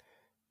teach.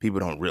 People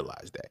don't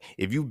realize that.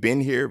 If you've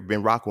been here,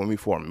 been rocking with me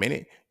for a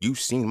minute, you've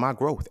seen my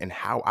growth and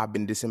how I've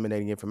been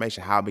disseminating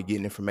information, how I've been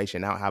getting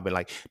information out, how I've been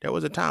like, there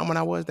was a time when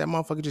I was that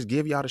motherfucker just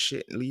give y'all the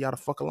shit and leave y'all the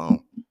fuck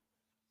alone.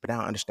 But now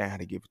I understand how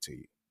to give it to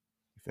you.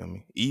 You feel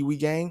me? Iwi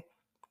gang,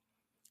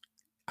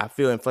 I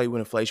feel Inflate with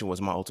Inflation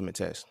was my ultimate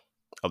test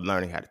of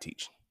learning how to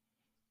teach.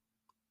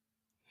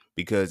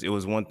 Because it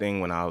was one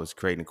thing when I was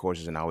creating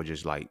courses and I was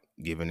just like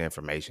giving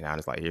information. I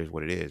was like, here's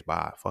what it is.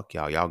 Bye. Fuck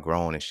y'all. Y'all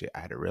grown and shit. I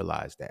had to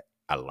realize that.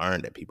 I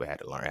learned that people had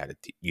to learn how to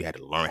you had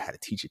to learn how to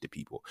teach it to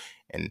people.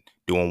 And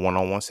doing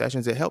one-on-one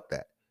sessions, it helped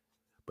that.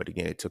 But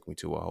again, it took me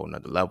to a whole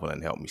nother level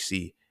and helped me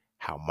see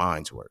how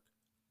minds work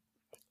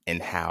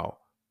and how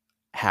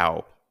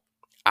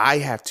I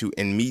have to,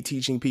 in me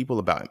teaching people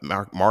about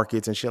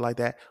markets and shit like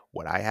that,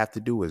 what I have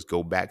to do is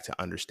go back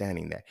to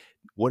understanding that.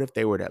 What if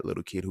they were that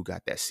little kid who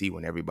got that C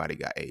when everybody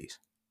got A's?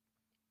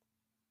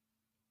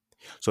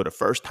 So the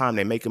first time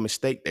they make a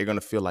mistake, they're going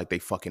to feel like they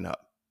fucking up.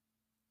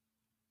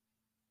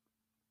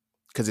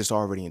 Because it's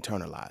already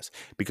internalized.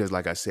 Because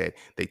like I said,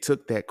 they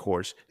took that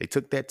course, they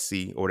took that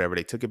C or whatever,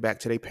 they took it back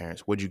to their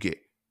parents. What'd you get?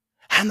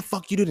 How the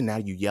fuck you did it? Now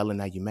you yelling,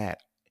 now you mad.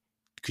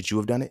 Could you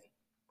have done it?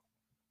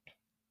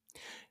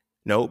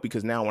 No,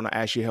 because now when I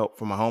ask you help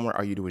for my homework,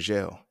 all you do is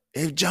yell.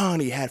 If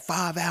Johnny had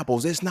 5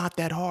 apples, it's not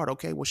that hard.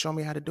 Okay, well, show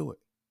me how to do it.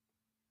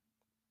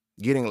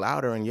 Getting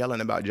louder and yelling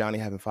about Johnny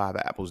having 5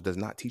 apples does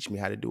not teach me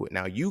how to do it.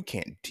 Now, you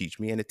can't teach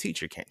me, and the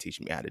teacher can't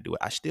teach me how to do it.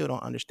 I still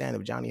don't understand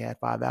if Johnny had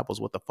 5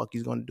 apples, what the fuck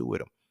he's going to do with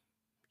them.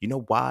 You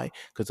know why?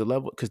 Because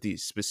the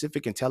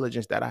specific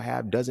intelligence that I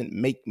have doesn't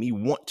make me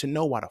want to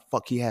know why the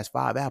fuck he has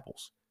 5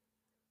 apples.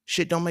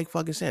 Shit don't make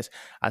fucking sense.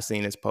 I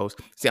seen this post.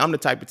 See, I'm the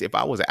type of, if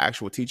I was an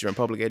actual teacher in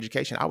public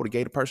education, I would have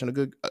gave the person a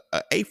good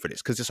A for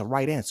this, because it's a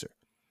right answer.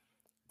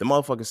 The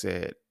motherfucker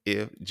said,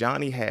 if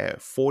Johnny had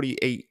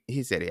 48,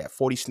 he said he had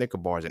 40 Snicker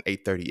bars and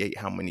 838,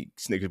 how many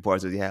Snicker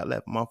bars does he have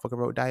left? Motherfucker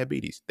wrote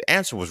diabetes. The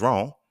answer was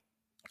wrong,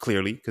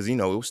 clearly, because it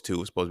was 2. It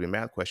was supposed to be a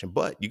math question.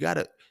 But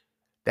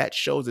that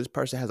shows this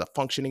person has a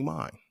functioning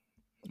mind.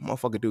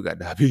 Motherfucker do got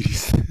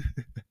diabetes.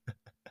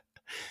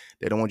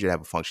 They don't want you to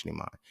have a functioning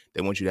mind.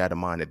 They want you to have the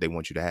mind that they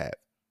want you to have.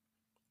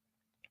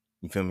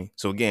 You feel me?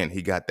 So again,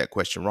 he got that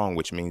question wrong,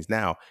 which means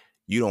now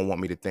you don't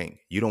want me to think.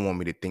 You don't want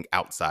me to think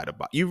outside the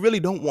box. You really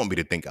don't want me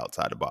to think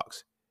outside the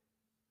box.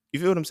 You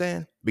feel what I'm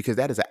saying? Because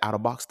that is an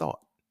out-of-box thought.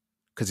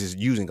 Because it's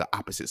using the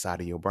opposite side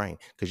of your brain.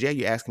 Because yeah,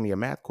 you're asking me a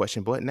math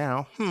question, but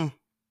now,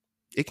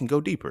 it can go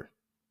deeper.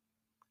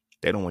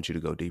 They don't want you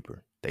to go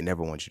deeper. They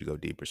never want you to go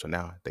deeper. So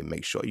now they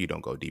make sure you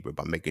don't go deeper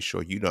by making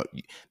sure that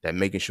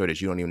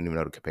you don't even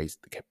know the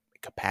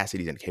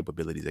capacities and the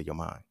capabilities of your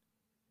mind.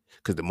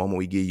 Because the moment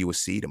we give you a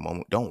C,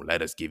 don't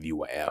let us give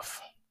you a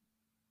F.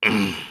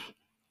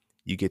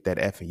 You get that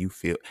F and you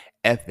feel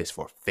F is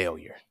for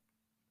failure.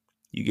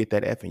 You get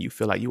that F and you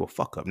feel like you a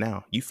fuck up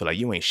now. You feel like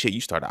you ain't shit.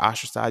 You start to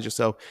ostracize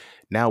yourself.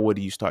 Now what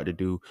do you start to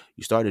do?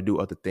 You start to do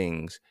other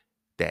things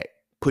that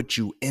put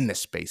you in the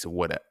space of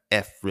what a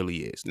F really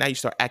is. Now you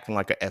start acting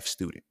like a F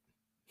student.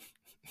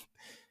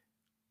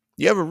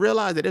 You ever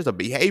realize that there's a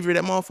behavior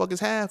that motherfuckers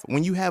have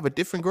when you have a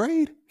different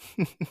grade?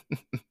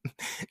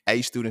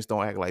 A students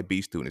don't act like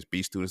B students.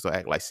 B students don't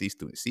act like C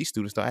students. C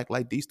students don't act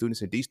like D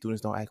students. And D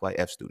students don't act like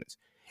F students.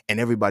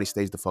 And everybody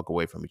stays the fuck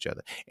away from each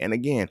other. And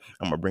again,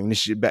 I'm going to bring this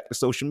shit back to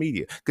social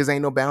media, because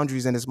ain't no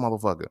boundaries in this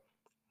motherfucker.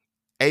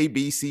 A,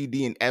 B, C,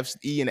 D, and F,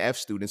 E, and F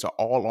students are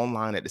all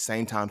online at the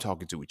same time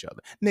talking to each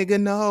other. Nigga,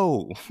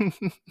 no.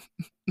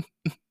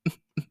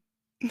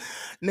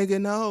 Nigga,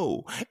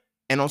 no.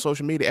 And on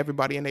social media,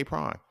 everybody in their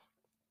prime.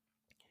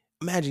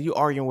 Imagine you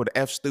arguing with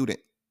an F student.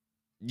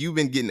 You've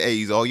been getting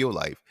A's all your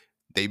life.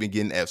 They've been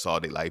getting F's all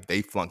their life.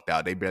 They flunked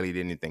out. They barely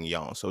did anything.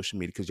 Y'all on social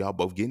media because y'all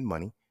both getting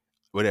money,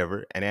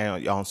 whatever. And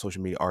then y'all on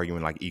social media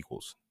arguing like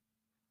equals.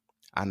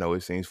 I know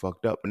it seems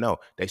fucked up, but no,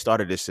 they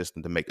started this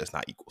system to make us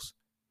not equals.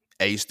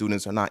 A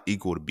students are not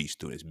equal to B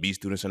students. B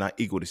students are not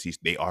equal to C.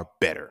 They are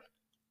better.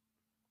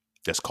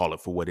 Let's call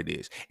it for what it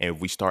is. And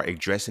if we start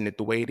addressing it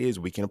the way it is,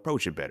 we can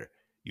approach it better.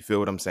 You feel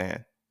what I'm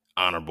saying?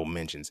 honorable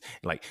mentions.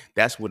 Like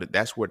that's what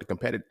the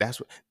competitive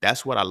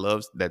that's what I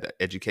love that the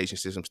education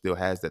system still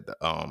has, that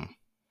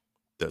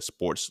the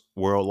sports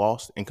world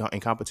lost in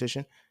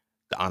competition.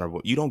 The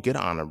honorable, you don't get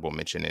an honorable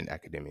mention in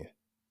academia.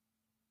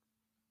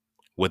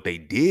 What they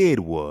did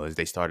was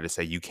they started to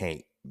say you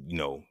can't,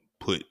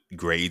 put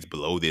grades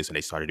below this, and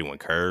they started doing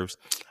curves.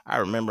 I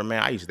remember,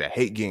 man, I used to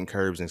hate getting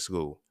curves in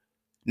school.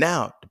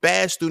 Now, the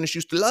bad students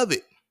used to love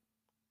it.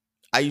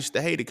 I used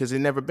to hate it because it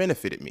never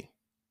benefited me.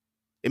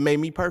 It made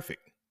me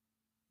perfect,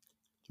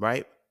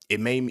 right? It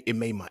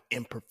made my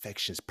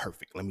imperfections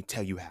perfect. Let me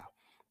tell you how.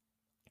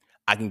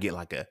 I can get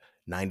like a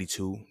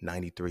 92,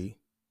 93.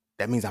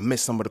 That means I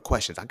missed some of the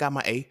questions. I got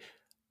my A,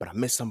 but I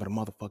missed some of the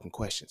motherfucking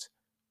questions,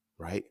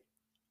 right?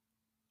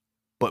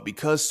 But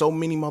because so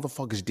many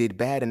motherfuckers did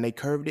bad and they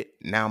curved it,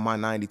 now my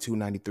 92,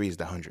 93 is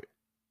the 100.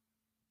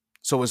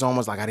 So it's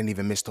almost like I didn't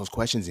even miss those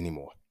questions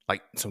anymore.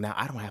 Like, so now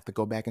I don't have to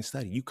go back and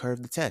study. You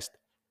curved the test.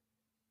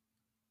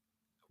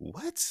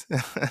 What?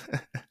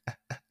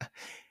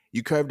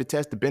 You curved the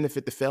test to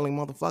benefit the failing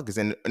motherfuckers.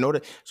 And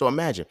so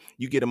imagine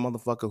you get a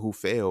motherfucker who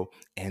failed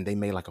and they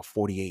made like a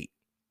 48.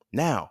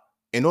 Now,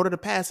 in order to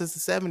pass, it's a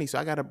 70. So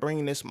I got to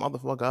bring this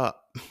motherfucker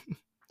up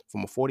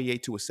from a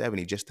 48 to a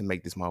 70 just to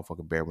make this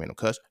motherfucker bare minimum.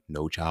 Cause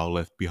no child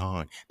left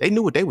behind. They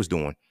knew what they was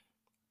doing.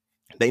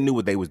 They knew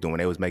what they was doing.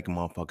 They was making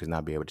motherfuckers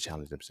not be able to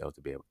challenge themselves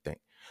to be able to think.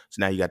 So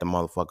now you got the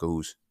motherfucker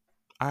who's,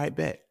 all right,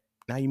 bet.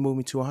 Now you move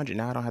me to 100.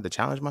 Now I don't have to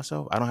challenge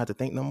myself. I don't have to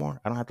think no more.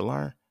 I don't have to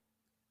learn.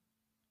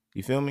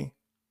 You feel me?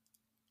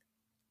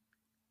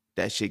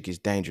 That shit gets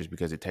dangerous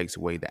because it takes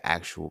away the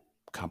actual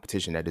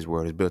competition that this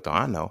world is built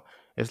on. I know.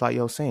 It's like,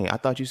 yo, saying, I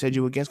thought you said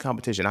you were against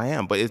competition. I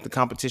am. But if the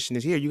competition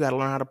is here, you got to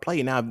learn how to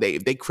play. Now,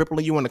 if they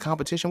crippling you in the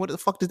competition, what the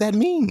fuck does that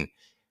mean?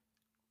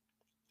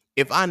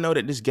 If I know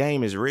that this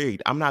game is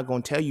rigged, I'm not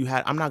going to tell you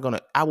how.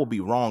 I will be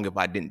wrong if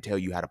I didn't tell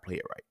you how to play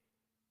it right.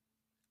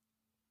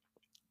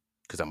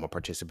 Because I'm a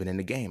participant in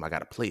the game. I got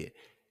to play it.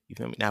 You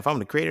feel me? Now, if I'm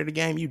the creator of the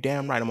game, you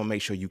damn right I'm going to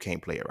make sure you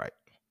can't play it right.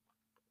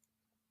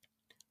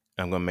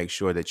 I'm going to make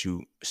sure that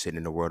you sit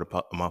in the world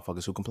of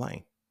motherfuckers who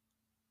complain.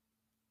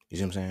 You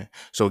see what I'm saying?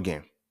 So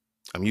again,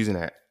 I'm using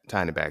that,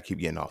 tying it back, keep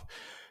getting off.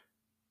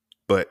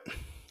 But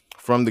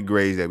from the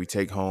grades that we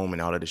take home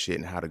and all of the shit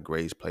and how the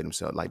grades play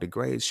themselves, like the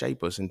grades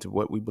shape us into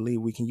what we believe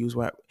we can use.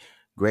 What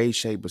grades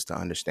shape us to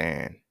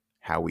understand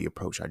how we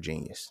approach our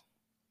genius.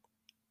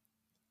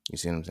 You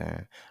see what I'm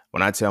saying?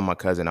 When I tell my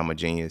cousin I'm a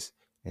genius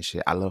and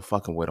shit, I love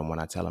fucking with him when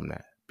I tell him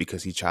that,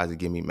 because he tries to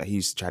give me, he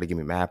used to try to give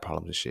me mad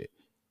problems and shit.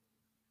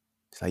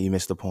 It's like, you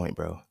missed the point,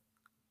 bro.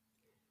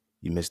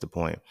 You missed the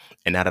point.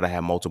 And now that I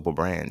have multiple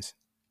brands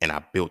and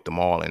I built them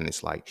all, and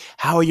it's like,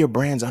 how are your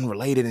brands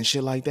unrelated and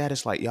shit like that?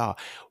 It's like, y'all,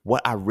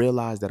 what I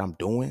realized that I'm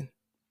doing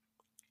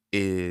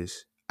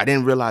is, I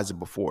didn't realize it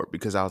before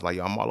because I was like,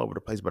 yo, I'm all over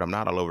the place, but I'm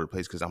not all over the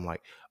place because I'm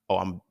like, oh,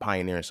 I'm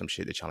pioneering some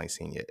shit that y'all ain't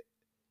seen yet.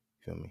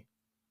 You feel me?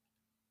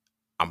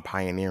 I'm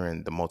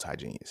pioneering the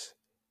multi-genius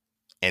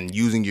and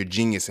using your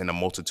genius in a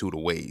multitude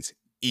of ways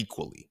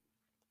equally.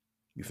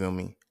 You feel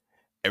me?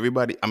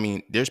 Everybody, I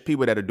mean, there's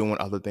people that are doing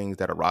other things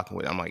that are rocking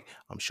with it. I'm like,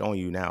 I'm showing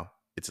you now.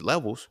 It's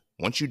levels.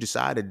 Once you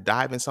decide to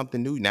dive in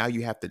something new, now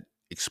you have to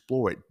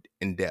explore it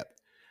in depth.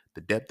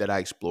 The depth that I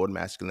explored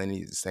masculinity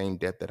is the same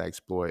depth that I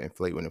explored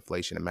inflate with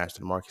inflation and master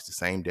the market. It's the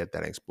same depth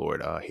that I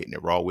explored hitting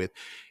it raw with.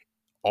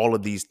 All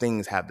of these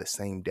things have the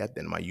same depth,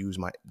 and I use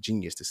my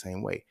genius the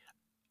same way.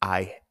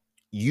 I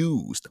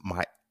used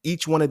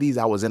each one of these,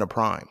 I was in a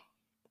prime,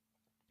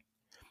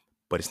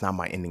 but it's not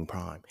my ending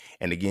prime.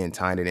 And again,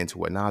 tying it into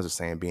what Nas was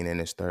saying, being in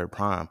his third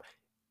prime,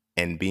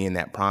 and being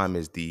that prime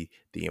is the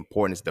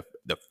importance,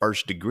 the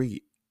first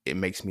degree. It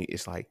makes me,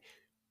 it's like,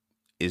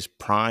 is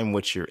prime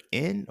what you're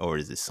in, or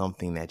is it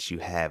something that you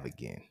have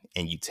again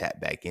and you tap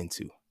back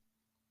into?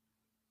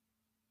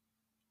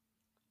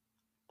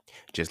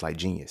 Just like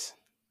genius.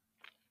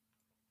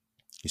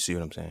 You see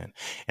what I'm saying?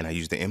 And I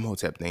use the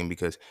Imhotep thing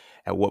because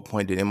at what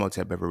point did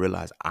Imhotep ever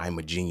realize I'm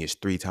a genius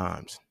 3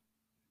 times?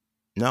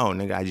 No,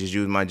 nigga, I just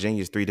use my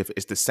genius 3 different.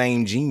 It's the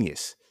same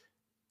genius.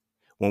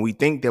 When we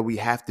think that we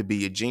have to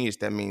be a genius,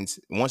 that means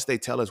once they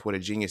tell us what a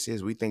genius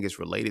is, we think it's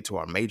related to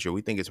our major.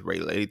 We think it's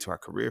related to our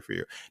career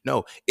field.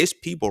 No, it's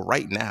people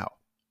right now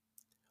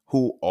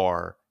who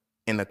are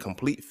in a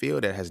complete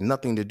field that has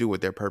nothing to do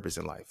with their purpose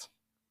in life.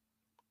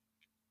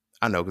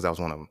 I know, because I was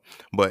one of them.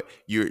 But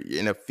you're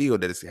in a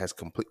field that has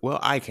complete. Well,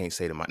 I can't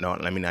say no,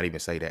 let me not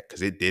even say that,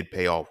 because it did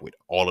pay off with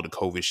all of the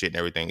COVID shit and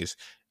everything.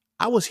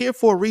 I was here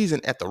for a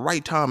reason at the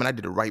right time, and I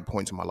did the right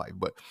points in my life.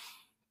 But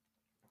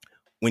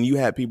when you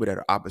have people that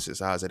are opposite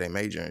sides of their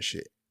major and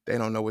shit, they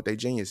don't know what their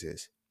genius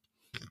is.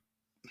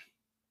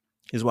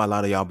 This is why a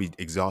lot of y'all be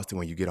exhausted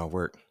when you get off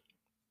work,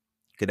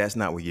 because that's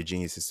not where your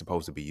genius is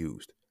supposed to be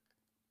used.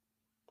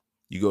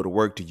 You go to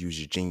work to use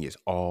your genius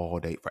all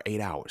day for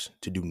 8 hours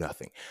to do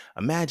nothing.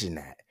 Imagine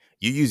that.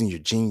 You're using your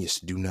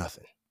genius to do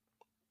nothing.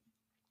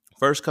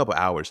 First couple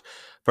hours,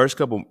 first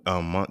couple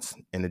months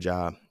in the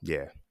job,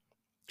 yeah.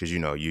 Because,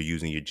 you're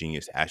using your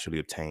genius to actually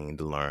obtain,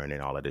 to learn,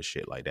 and all of this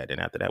shit like that.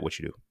 And after that, what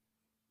you do?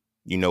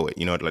 You know it.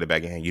 You know it, let it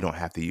back in hand. You don't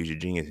have to use your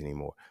genius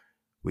anymore.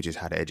 which is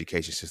how the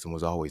education system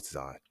was always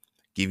designed.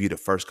 Give you the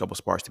first couple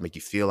sparks to make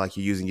you feel like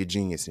you're using your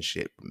genius and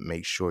shit, but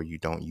make sure you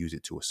don't use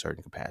it to a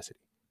certain capacity.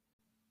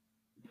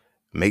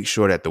 Make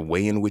sure that the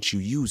way in which you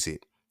use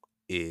it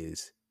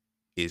is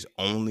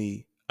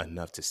only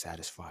enough to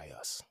satisfy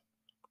us.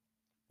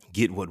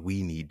 Get what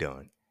we need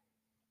done.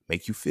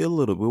 Make you feel a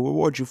little, we'll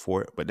reward you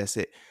for it, but that's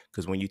it.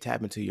 Because when you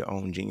tap into your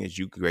own genius,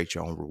 you create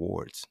your own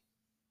rewards.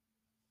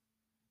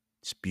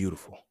 It's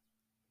beautiful.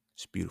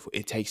 It's beautiful.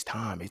 It takes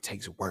time. It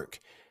takes work.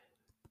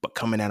 But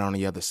coming out on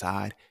the other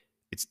side,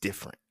 it's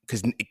different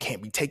because it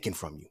can't be taken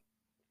from you.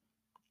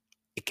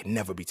 It can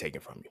never be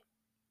taken from you.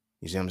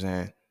 You see what I'm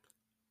saying?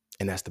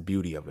 And that's the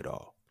beauty of it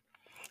all.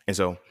 And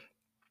so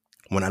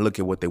when I look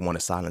at what they want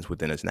to silence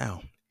within us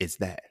now, it's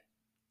that.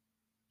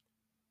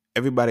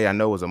 Everybody I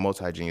know was a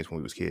multi-genius when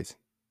we was kids.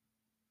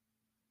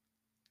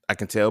 I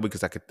can tell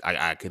because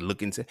I could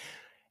look into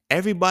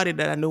everybody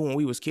that I knew when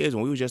we was kids,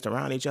 when we was just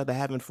around each other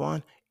having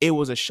fun. It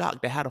was a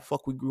shock that how the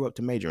fuck we grew up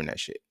to major in that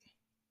shit.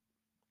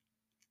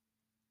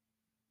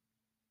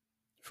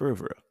 For real,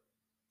 for real.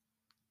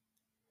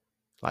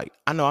 Like,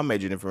 I know I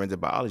majored in forensic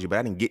biology, but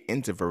I didn't get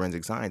into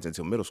forensic science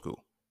until middle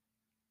school.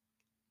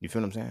 You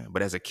feel what I'm saying?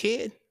 But as a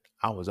kid,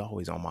 I was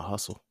always on my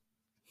hustle.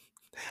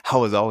 I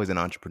was always an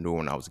entrepreneur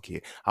when I was a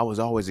kid. I was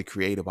always a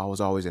creative. I was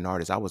always an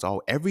artist.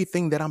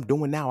 Everything that I'm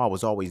doing now, I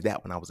was always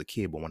that when I was a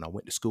kid. But when I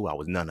went to school, I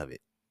was none of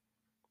it.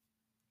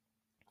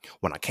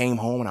 When I came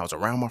home and I was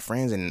around my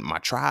friends and my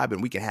tribe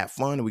and we could have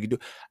fun and we could do,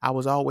 I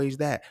was always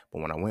that.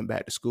 But when I went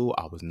back to school,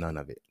 I was none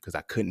of it because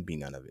I couldn't be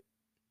none of it.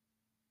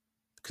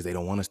 Because they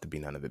don't want us to be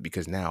none of it.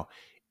 Because now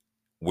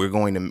we're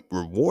going to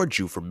reward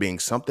you for being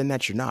something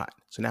that you're not.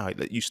 So now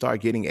you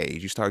start getting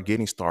A's, you start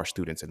getting star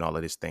students and all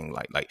of this thing.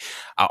 Like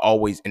I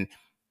always, and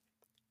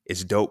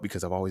it's dope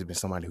because I've always been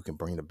somebody who can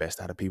bring the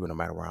best out of people no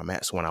matter where I'm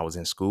at. So when I was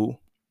in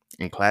school,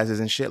 in classes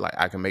and shit, like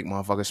I can make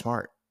motherfuckers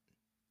smart.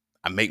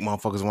 I make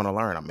motherfuckers want to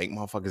learn. I make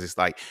motherfuckers, it's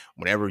like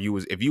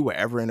if you were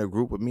ever in a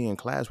group with me in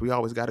class, we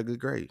always got a good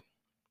grade.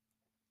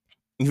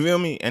 You feel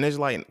me? And it's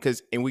like,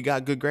 and we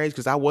got good grades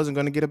because I wasn't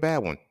going to get a bad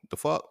one. The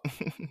fuck?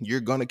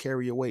 You're going to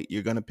carry your weight.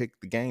 You're going to pick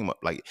the game up.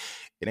 Like,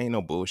 it ain't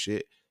no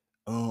bullshit.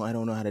 Oh, I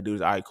don't know how to do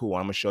this. All right, cool.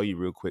 I'm going to show you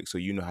real quick so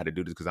you know how to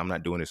do this because I'm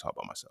not doing this all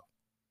by myself.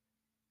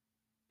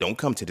 Don't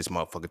come to this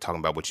motherfucker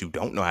talking about what you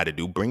don't know how to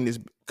do.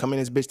 Come in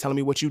this bitch telling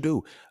me what you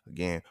do.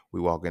 Again, we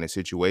walk in a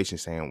situation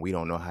saying we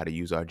don't know how to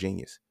use our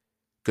genius.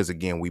 Because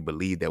again, we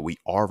believe that we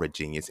are a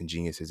genius and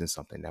genius isn't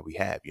something that we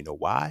have. You know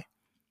why?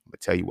 I'm going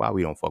to tell you why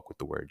we don't fuck with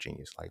the word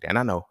genius like that. And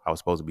I know I was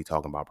supposed to be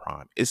talking about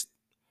prime. It's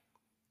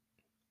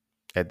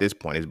at this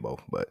point, it's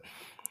both. But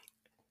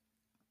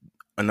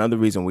another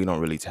reason we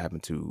don't really tap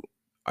into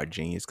our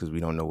genius because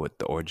we don't know what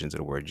the origins of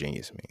the word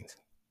genius means.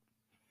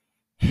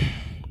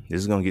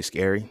 This is going to get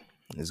scary.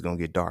 This is going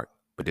to get dark.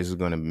 But this is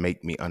going to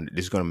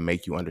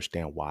make you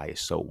understand why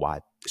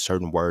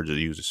certain words are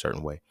used a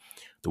certain way.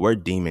 The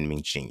word demon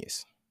means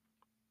genius.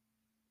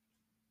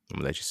 I'm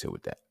going to let you sit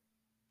with that.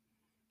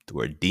 The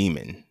word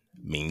demon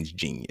means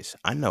genius.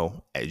 I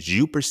know as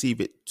you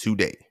perceive it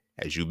today,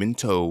 as you've been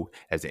told,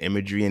 as the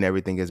imagery and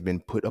everything has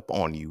been put up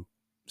on you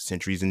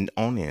centuries and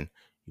on in,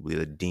 you believe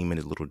a demon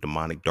is a little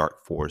demonic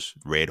dark force,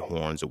 red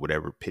horns or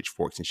whatever,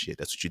 pitchforks and shit.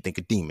 That's what you think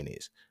a demon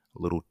is.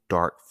 A little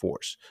dark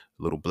force,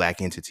 a little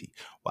black entity.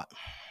 Why?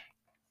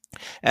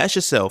 Ask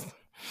yourself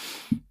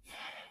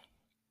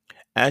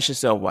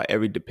why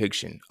every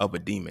depiction of a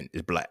demon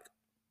is black.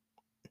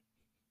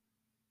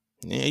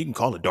 Yeah, you can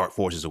call it dark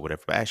forces or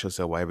whatever, but ask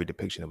yourself why every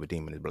depiction of a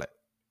demon is black.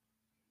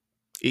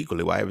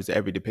 Equally, why is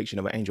every depiction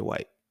of an angel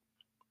white?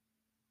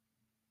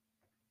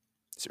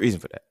 It's a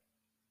reason for that.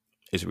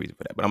 But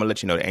I'm going to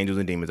let you know the angels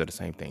and demons are the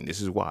same thing. This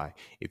is why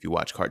if you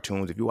watch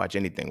cartoons, if you watch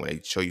anything, when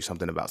they show you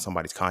something about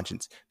somebody's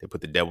conscience, they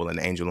put the devil and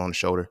the angel on the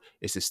shoulder.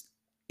 It's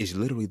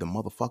literally the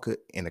motherfucker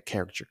in a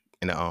caricature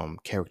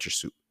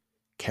suit.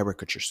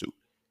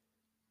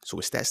 So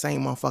it's that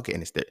same motherfucker,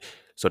 and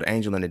so the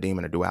angel and the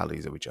demon are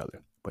dualities of each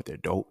other, but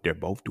they're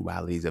both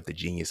dualities of the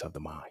genius of the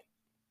mind.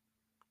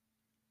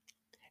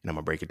 And I'm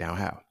gonna break it down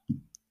how.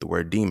 The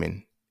word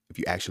demon, if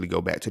you actually go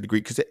back to the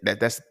Greek, because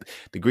that's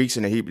the Greeks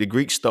and the Hebrew. The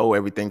Greeks stole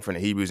everything from the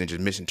Hebrews and just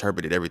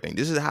misinterpreted everything.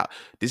 This is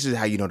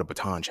how you know the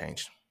baton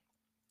changed.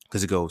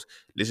 Because it goes,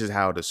 this is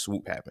how the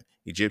swoop happened.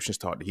 Egyptians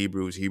taught the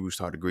Hebrews, Hebrews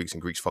taught the Greeks,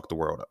 and Greeks fucked the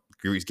world up.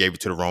 Greeks gave it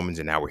to the Romans,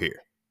 and now we're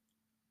here.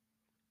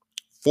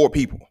 4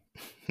 people,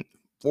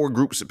 4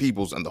 groups of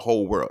peoples in the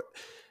whole world,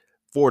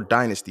 4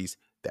 dynasties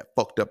that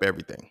fucked up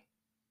everything.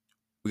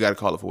 We got to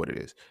call it for what it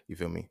is. You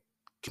feel me?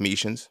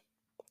 Cometians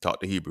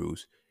taught the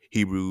Hebrews.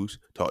 Hebrews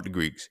taught the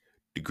Greeks.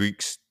 The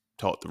Greeks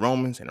taught the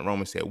Romans, and the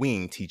Romans said, we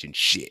ain't teaching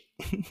shit.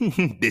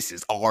 This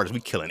is ours. We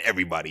killing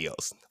everybody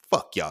else.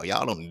 Fuck y'all.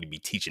 Y'all don't need to be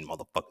teaching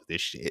motherfuckers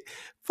this shit.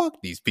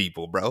 Fuck these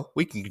people, bro.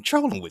 We can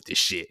control them with this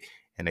shit.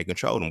 And they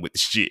control them with the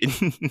shit.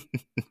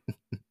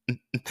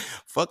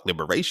 Fuck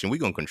liberation. We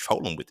gonna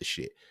control them with the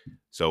shit.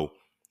 So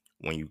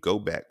when you go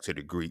back to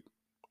the Greek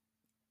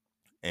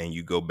and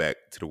you go back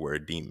to the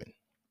word demon,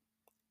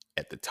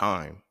 at the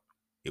time,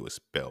 it was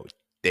spelled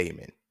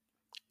daemon.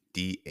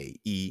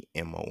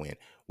 Daemon,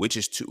 which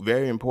is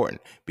very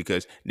important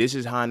because this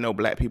is how I know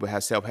black people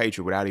have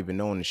self-hatred without even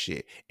knowing the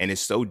shit. And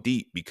it's so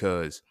deep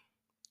because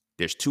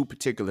there's two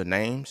particular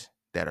names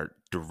that are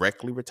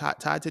directly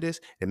tied to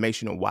this that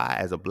makes you know why,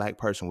 as a black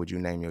person, would you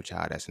name your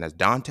child as. And that's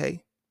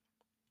Dante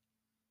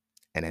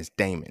and that's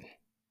Damon.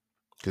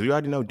 Because we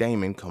already know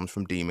Damon comes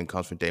from demon,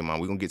 comes from Damon.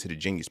 We're going to get to the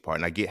genius part,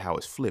 and I get how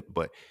it's flipped.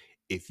 But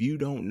if you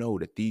don't know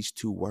that these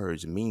two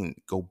words mean,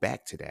 go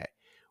back to that.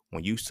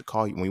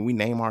 When we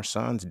name our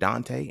sons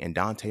Dante, and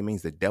Dante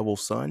means the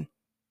devil's son,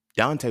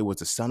 Dante was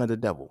the son of the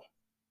devil.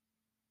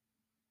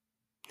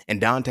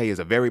 And Dante is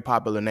a very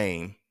popular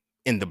name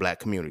in the black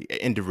community,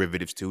 in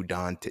derivatives too.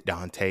 Dante,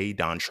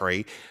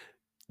 Dontre.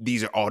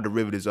 These are all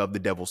derivatives of the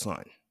devil's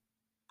son.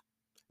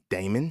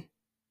 Damon.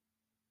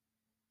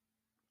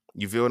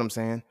 You feel what I'm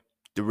saying?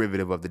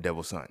 Derivative of the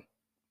devil's son.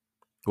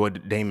 Well,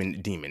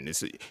 demon.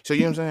 So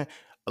you know what I'm saying?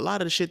 A lot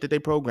of the shit that they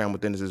program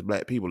within us as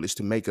black people is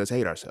to make us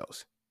hate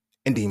ourselves.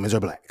 And demons are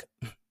black.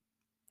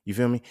 You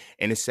feel me?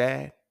 And it's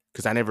sad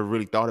because I never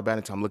really thought about it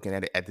until I'm looking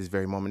at it at this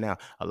very moment now.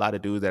 A lot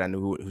of dudes that I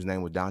knew whose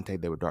name was Dante,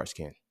 they were dark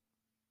skinned.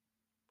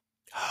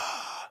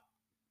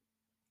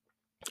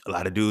 A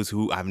lot of dudes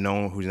who I've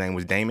known whose name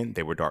was Damon,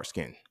 they were dark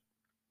skinned.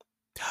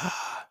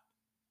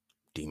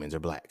 Demons are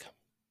black.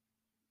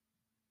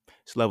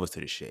 It's levels to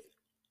this shit.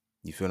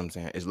 You feel what I'm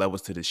saying? It's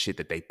levels to the shit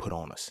that they put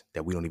on us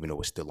that we don't even know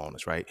is still on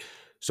us, right?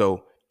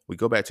 So we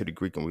go back to the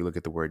Greek and we look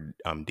at the word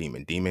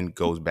demon. Demon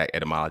goes back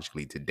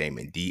etymologically to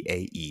daemon,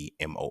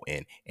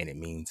 Daemon, and it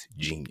means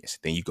genius.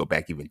 Then you go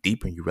back even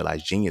deeper and you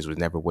realize genius was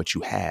never what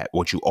you have.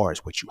 What you are is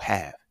what you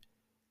have.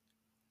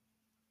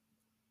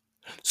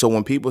 So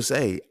when people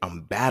say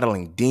I'm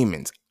battling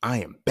demons,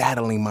 I am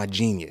battling my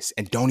genius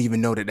and don't even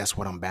know that that's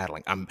what I'm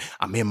battling. I'm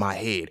in my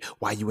head.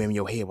 Why you in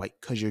your head? Why?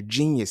 Because your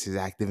genius is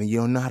active and you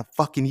don't know how to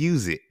fucking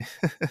use it.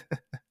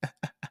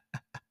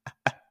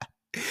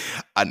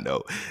 I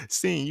know.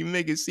 See, you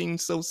make it seem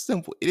so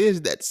simple. It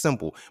is that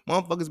simple.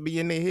 Motherfuckers be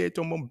in their head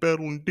talking about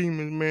battling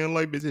demons, man.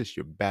 Like this.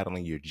 You're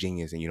battling your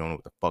genius and you don't know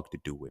what the fuck to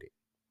do with it.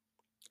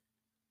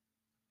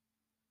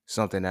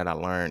 Something that I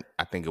learned,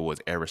 I think it was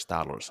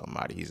Aristotle or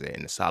somebody. He said,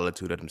 in the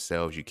solitude of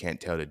themselves, you can't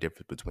tell the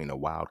difference between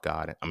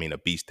a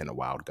beast and a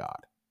wild god.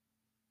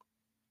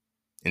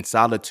 In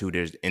solitude,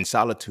 there's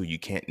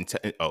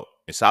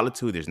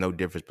no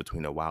difference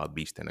between a wild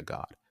beast and a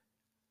god.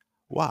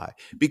 Why?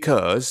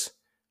 Because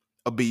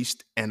a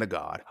beast and a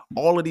god,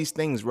 all of these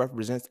things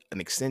represent an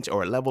extension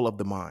or a level of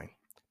the mind.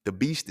 The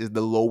beast is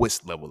the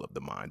lowest level of the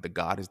mind. The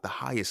god is the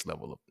highest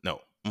level of,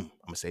 I'm going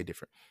to say it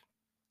different.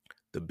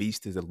 The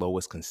beast is the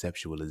lowest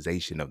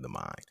conceptualization of the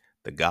mind.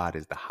 The God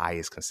is the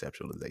highest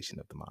conceptualization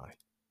of the mind.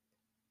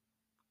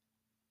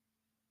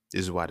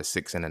 This is why the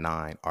 6 and the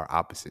 9 are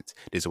opposites.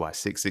 This is why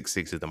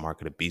 666 is the mark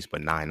of the beast,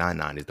 but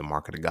 999 is the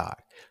mark of the God.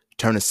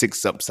 Turn a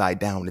 6 upside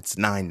down, it's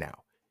 9 now.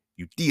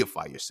 You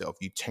deify yourself.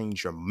 You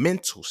change your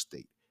mental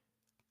state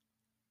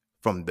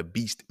from the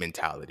beast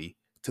mentality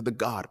to the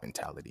God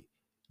mentality.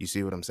 You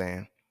see what I'm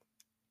saying?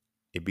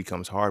 It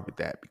becomes hard with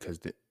that because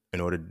in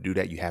order to do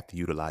that, you have to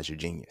utilize your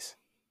genius.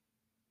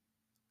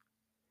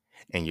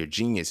 And your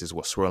genius is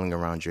what's swirling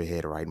around your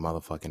head right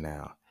motherfucking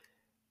now.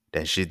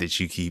 That shit that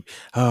you keep,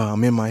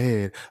 I'm in my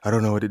head. I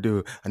don't know what to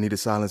do. I need to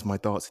silence my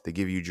thoughts. They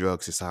give you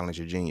drugs to silence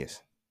your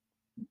genius.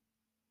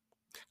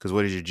 Because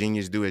what does your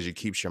genius do? Is it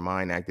keeps your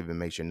mind active and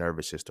makes your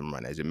nervous system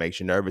run. As it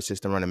makes your nervous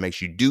system run, it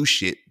makes you do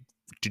shit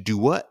to do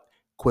what?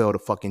 Quell the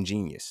fucking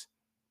genius.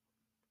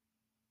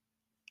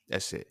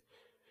 That's it.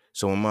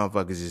 So when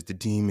motherfuckers is the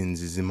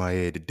demons is in my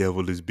head, the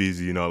devil is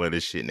busy and all of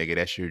this shit, nigga,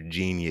 that's your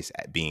genius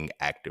at being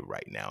active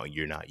right now. And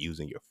you're not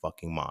using your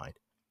fucking mind.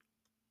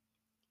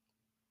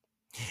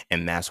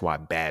 And that's why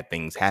bad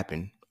things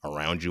happen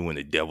around you when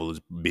the devil is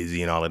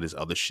busy and all of this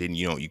other shit. And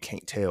you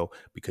can't tell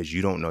because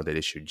you don't know that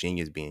it's your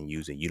genius being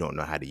used and you don't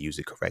know how to use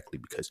it correctly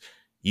because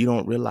you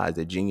don't realize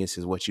that genius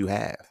is what you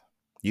have.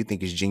 You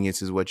think it's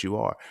genius is what you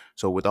are.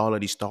 So with all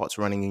of these thoughts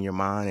running in your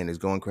mind and it's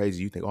going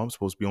crazy, you think, I'm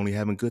supposed to be only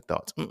having good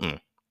thoughts.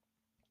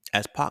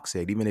 As Pac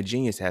said, even a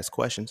genius has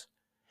questions.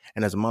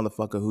 And as a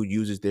motherfucker who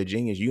uses their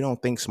genius, you don't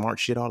think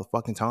smart shit all the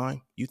fucking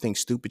time. You think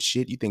stupid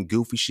shit. You think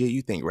goofy shit.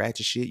 You think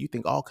ratchet shit. You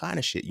think all kind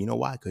of shit. You know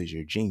why? Because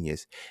your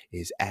genius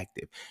is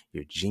active.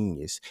 Your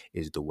genius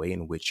is the way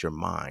in which your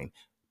mind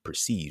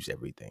perceives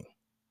everything.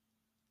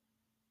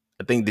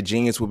 I think the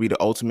genius will be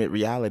the ultimate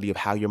reality of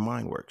how your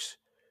mind works.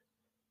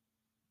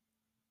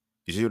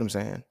 You see what I'm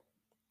saying?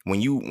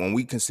 When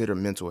we consider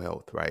mental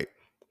health, right?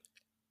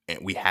 And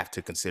we have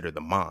to consider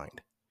the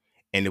mind.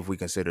 And if we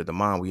consider the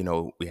mind, we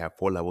know we have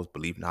 4 levels: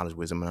 belief, knowledge,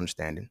 wisdom, and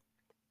understanding.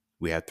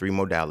 We have 3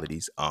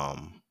 modalities: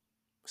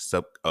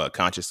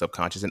 conscious,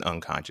 subconscious, and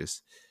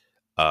unconscious.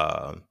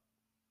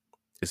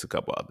 It's a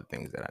couple other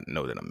things that I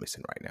know that I'm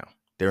missing right now.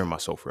 They're in my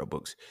Soul Frail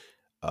books,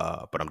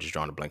 but I'm just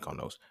drawing a blank on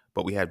those.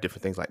 But we have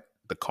different things like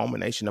the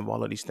culmination of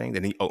all of these things,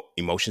 and then,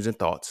 emotions and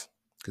thoughts,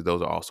 because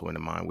those are also in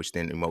the mind, which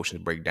then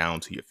emotions break down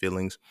to your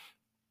feelings.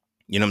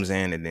 You know what I'm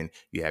saying? And then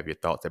you have your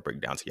thoughts that break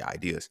down to your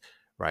ideas,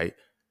 right?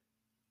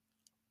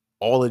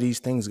 All of these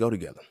things go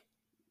together.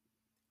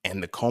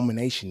 And the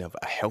culmination of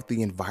a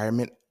healthy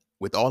environment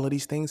with all of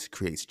these things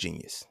creates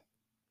genius.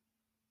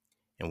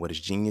 And what does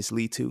genius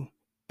lead to?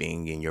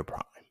 Being in your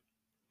prime.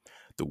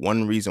 The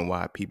one reason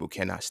why people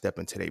cannot step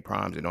into their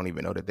primes and don't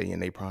even know that they in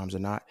their primes or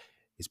not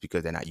is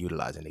because they're not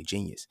utilizing their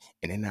genius.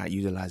 And they're not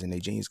utilizing their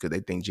genius because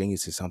they think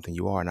genius is something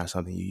you are, not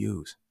something you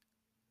use.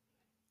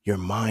 Your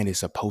mind is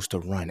supposed to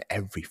run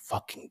every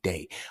fucking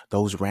day.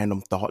 Those random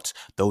thoughts,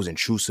 those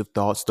intrusive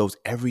thoughts,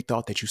 every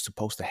thought that you're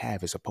supposed to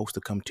have is supposed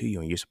to come to you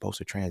and you're supposed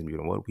to transmute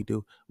them. What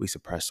do? We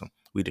suppress them.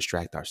 We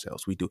distract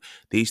ourselves. We do.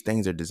 These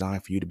things are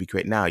designed for you to be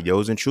creative. Now,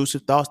 those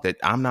intrusive thoughts that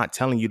I'm not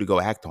telling you to go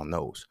act on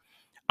those.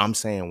 I'm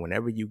saying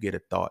whenever you get a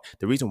thought,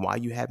 the reason why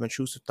you have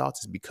intrusive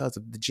thoughts is because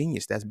of the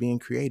genius that's being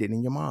created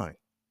in your mind.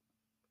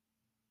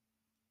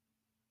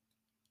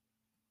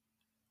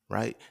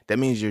 Right? That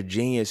means your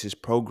genius is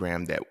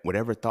programmed that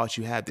whatever thoughts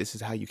you have, this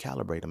is how you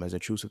calibrate them as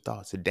intrusive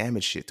thoughts, to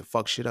damage shit, to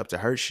fuck shit up, to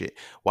hurt shit.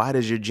 Why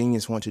does your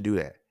genius want to do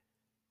that?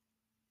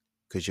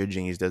 Because your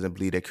genius doesn't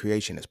believe that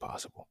creation is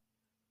possible.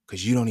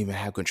 Because you don't even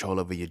have control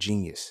over your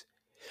genius.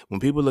 When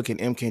people look at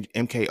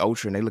MK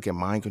Ultra and they look at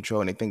mind control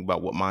and they think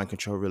about what mind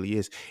control really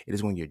is, it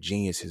is when your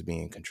genius is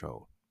being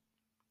controlled.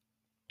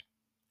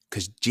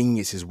 Because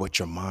genius is what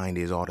your mind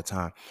is all the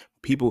time.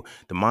 The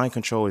mind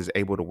control is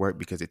able to work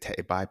because it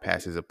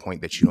bypasses a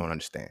point that you don't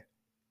understand.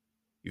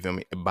 You feel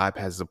me? It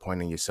bypasses a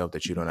point in yourself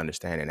that you don't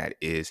understand, and that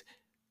is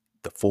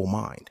the full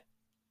mind.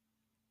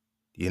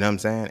 You know what I'm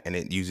saying? And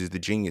it uses the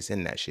genius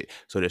in that shit.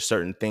 So there's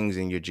certain things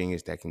in your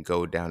genius that can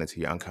go down into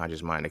your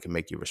unconscious mind that can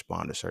make you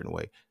respond a certain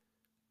way.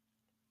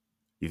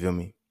 You feel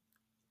me?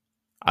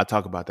 I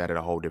talk about that at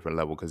a whole different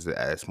level because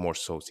it's more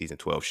so season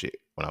 12 shit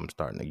when I'm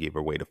starting to give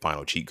away the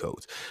final cheat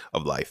codes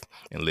of life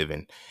and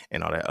living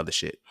and all that other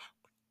shit.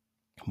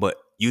 But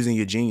using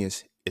your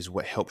genius is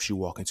what helps you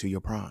walk into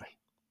your prime.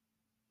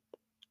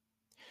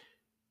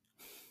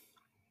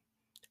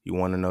 You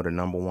want to know the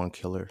number one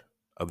killer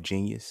of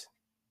genius?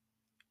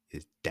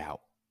 Is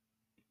doubt.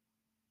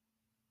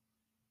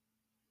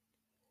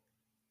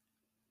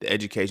 The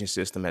education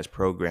system has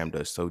programmed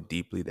us so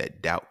deeply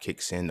that doubt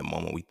kicks in the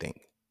moment we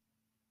think.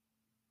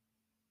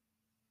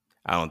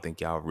 I don't think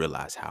y'all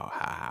realize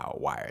how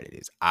wired it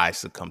is. I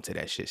succumb to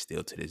that shit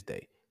still to this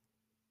day.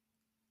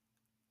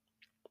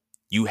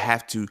 You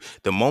have to,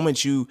 the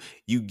moment you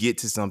get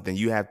to something,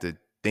 you have to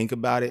think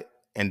about it.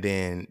 And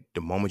then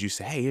the moment you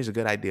say, hey, here's a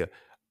good idea,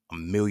 a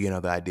million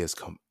other ideas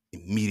come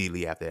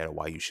immediately after that of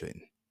why you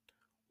shouldn't.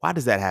 Why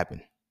does that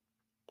happen?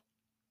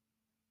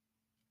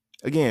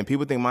 Again,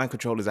 people think mind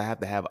control is I'm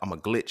a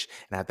glitch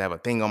and I have to have a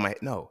thing on my head.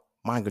 No,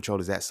 mind control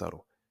is that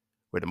subtle.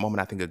 Where the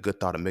moment I think a good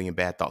thought, a million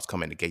bad thoughts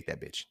come in to negate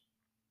that bitch.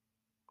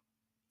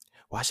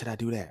 Why should I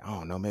do that? I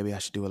don't know. Maybe I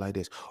should do it like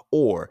this.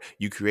 Or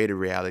you create a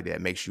reality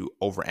that makes you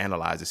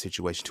overanalyze the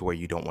situation to where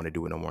you don't want to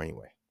do it no more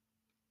anyway.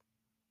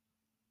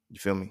 You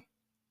feel me?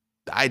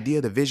 The idea,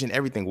 the vision,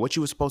 everything, what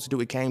you were supposed to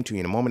do, it came to you.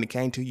 And the moment it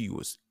came to you, you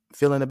was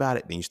feeling about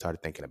it, then you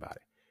started thinking about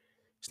it.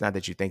 It's not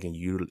that you're thinking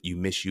you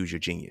misuse your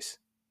genius.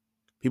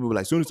 People be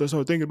like, as soon as I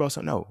start thinking about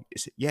something, no.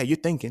 Yeah, you're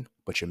thinking,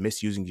 but you're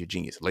misusing your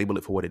genius. Label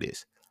it for what it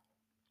is.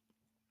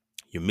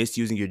 You're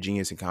misusing your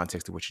genius in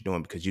context of what you're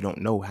doing because you don't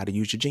know how to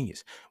use your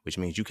genius, which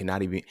means you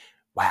can't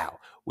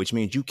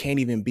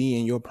even be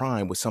in your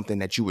prime with something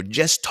that you were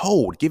just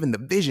told, given the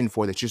vision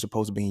for that you're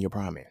supposed to be in your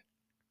prime in.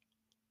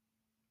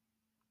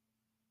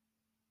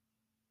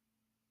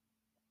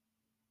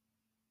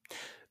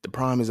 The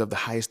prime is of the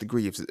highest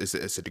degree.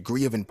 It's a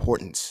degree of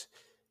importance.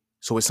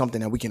 So it's something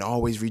that we can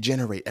always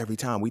regenerate every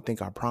time. We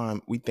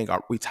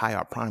tie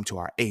our prime to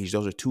our age.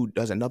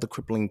 There's another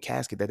crippling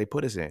casket that they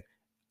put us in.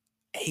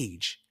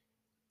 Age.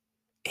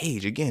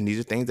 Again, these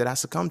are things that I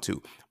succumb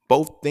to.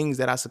 Both things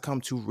that I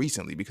succumbed to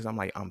recently because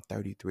I'm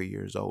 33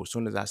 years old. As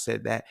soon as I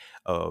said that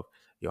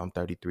I'm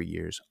 33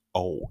 years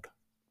old.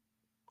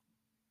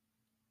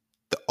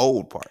 The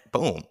old part,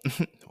 boom.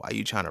 Why are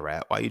you trying to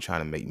rap? Why are you trying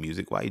to make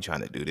music? Why are you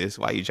trying to do this?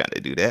 Why are you trying to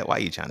do that? Why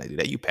are you trying to do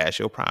that? You pass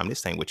your prime.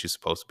 This ain't what you're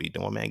supposed to be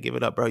doing, man. Give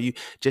it up, bro. Look,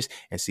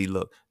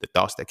 the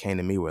thoughts that came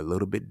to me were a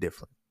little bit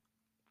different,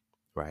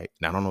 right?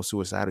 Now, I don't know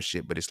suicidal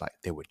shit, but it's like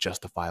they were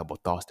justifiable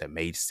thoughts that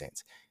made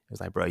sense. It's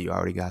like, bro, you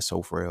already got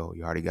So Frail.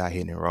 You already got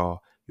Hitting It Raw.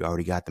 You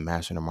already got the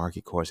Master in the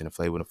Market course and the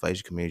Flavor with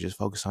Inflation community. Just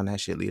focus on that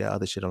shit. Leave that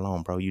other shit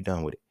alone, bro. You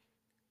done with it.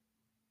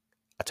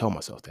 I told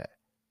myself that.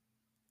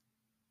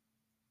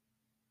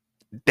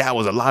 That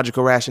was a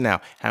logical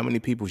rationale. How many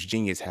people's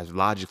genius has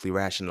logically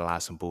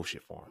rationalized some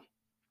bullshit for them?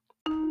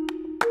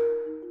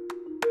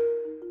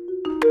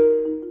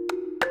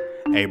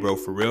 Hey, bro,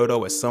 for real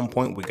though, at some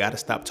point we gotta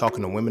stop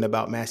talking to women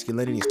about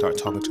masculinity and start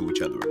talking to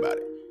each other about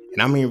it.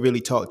 And I mean really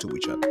talk to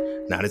each other.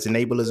 Not as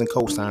enablers and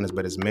co-signers,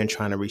 but as men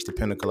trying to reach the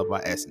pinnacle of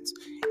our essence.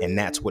 And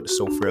that's what the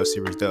So Frail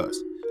series does.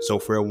 So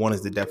Frail 1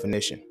 is the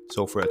definition.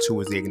 So Frail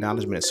 2 is the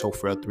acknowledgement. And So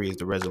Frail 3 is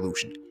the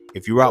resolution.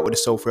 If you rock with the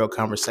So Frail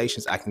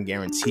conversations, I can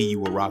guarantee you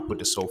will rock with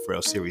the So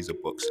Frail series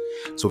of books.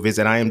 So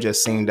visit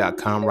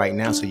IamJustSaying.com right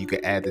now so you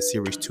can add the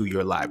series to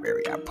your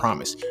library. I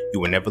promise you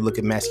will never look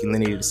at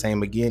masculinity the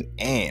same again,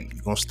 and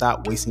you're going to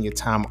stop wasting your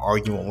time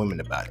arguing with women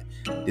about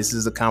it. This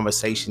is a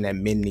conversation that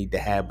men need to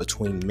have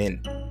between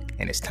men.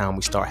 And it's time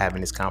we start having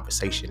this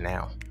conversation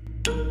now.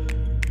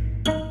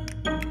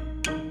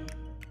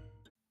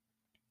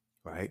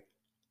 Right?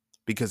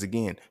 Because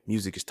again,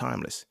 music is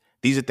timeless.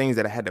 These are things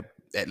that I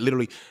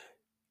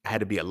had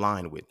to be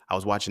aligned with. I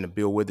was watching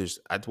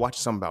I watched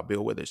something about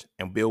Bill Withers,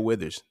 and Bill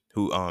Withers,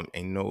 who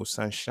ain't no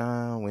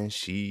sunshine when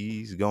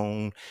she's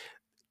gone.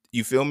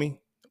 You feel me?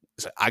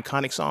 It's an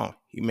iconic song.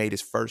 He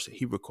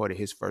recorded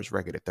his first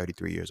record at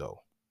 33 years old.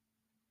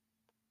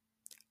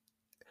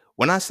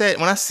 When I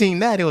seen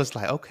that, it was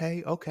like,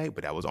 okay.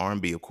 But that was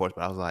R&B, of course.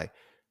 But I was like,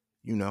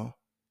 you know,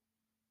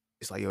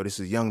 it's like, yo, this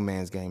is a young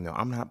man's game though.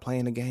 I'm not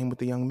playing the game with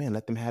the young men.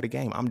 Let them have the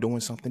game. I'm doing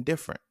something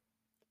different.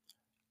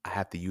 I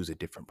have to use a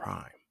different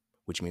prime,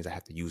 which means I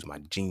have to use my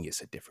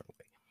genius a different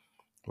way.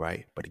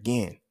 Right. But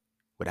again,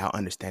 without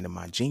understanding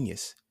my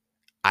genius,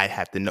 I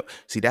have to know.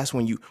 See, that's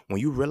when you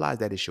realize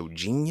that it's your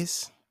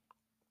genius.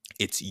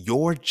 It's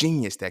your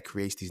genius that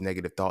creates these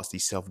negative thoughts,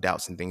 these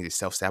self-doubts and things, this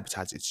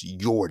self-sabotage. It's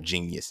your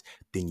genius.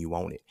 Then you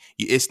own it.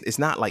 It's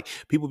not like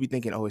people be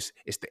thinking, oh, it's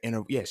the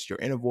inner, yes, your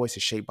inner voice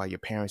is shaped by your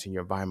parents and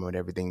your environment and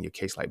everything in your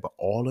case, like, but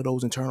all of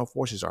those internal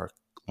forces are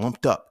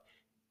lumped up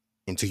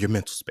into your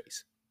mental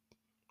space.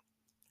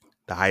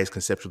 The highest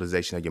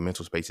conceptualization of your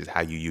mental space is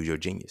how you use your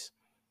genius.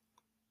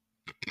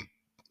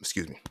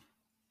 Excuse me.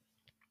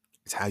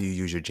 It's how you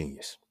use your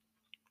genius.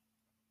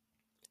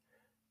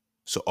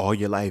 So all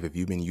your life, if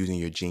you've been using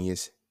your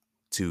genius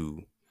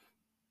to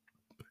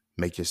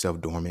make yourself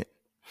dormant,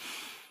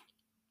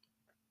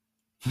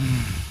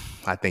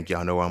 I think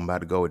y'all know where I'm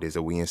about to go with this.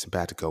 Are we in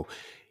simpatico?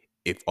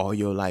 If all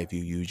your life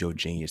you use your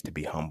genius to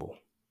be humble.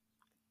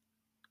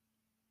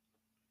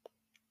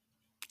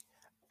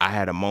 I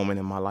had a moment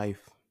in my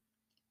life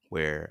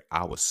where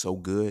I was so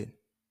good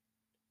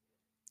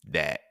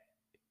that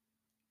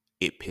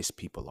it pissed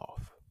people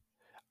off.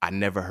 I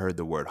never heard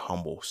the word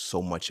humble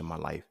so much in my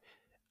life.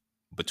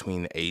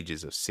 Between the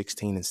ages of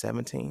 16 and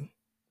 17,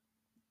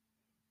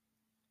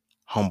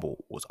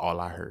 humble was all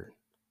I heard.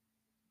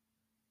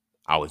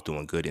 I was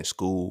doing good in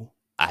school.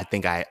 I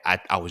think I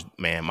was,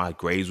 man, my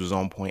grades was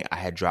on point. I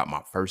had dropped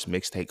my first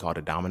mixtape called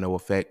The Domino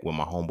Effect with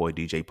my homeboy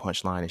DJ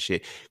Punchline and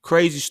shit.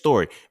 Crazy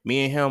story.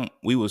 Me and him,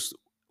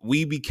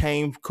 we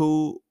became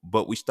cool,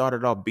 but we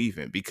started off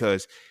beefing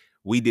because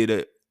we did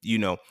if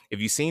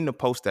you seen the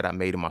post that I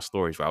made in my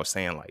stories where I was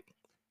saying like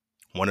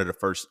one of the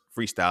first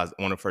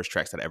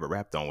tracks that I ever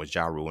rapped on was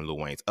Ja Rule and Lil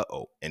Wayne's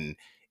Uh-Oh. And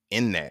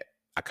in that,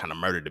 I kind of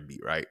murdered the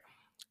beat, right?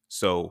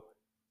 So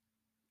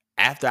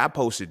after I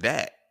posted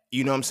that,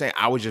 you know what I'm saying?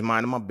 I was just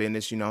minding my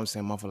business, you know what I'm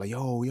saying? Motherfucker like,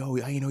 yo,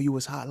 I didn't know you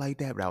was hot like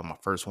that. But that was my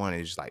first one.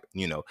 And it's just like,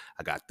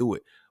 I got through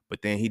it.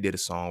 But then he did a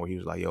song where he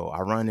was like, yo, I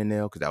run in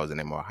there because that was the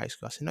name of our high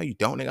school. I said, no, you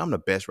don't, nigga. I'm the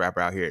best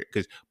rapper out here.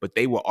 But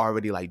they were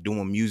already like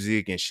doing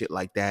music and shit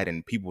like that.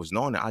 And people was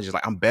knowing it. I was just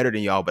like, I'm better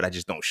than y'all, but I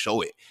just don't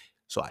show it.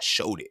 So I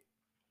showed it.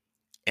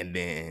 And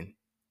then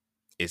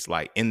it's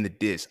like in the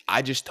diss,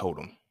 I just told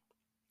him,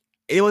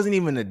 it wasn't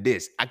even a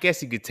diss. I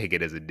guess you could take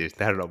it as a diss.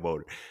 I don't know about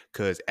it.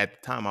 Because at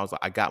the time, I was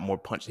like, I got more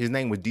punch. His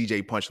name was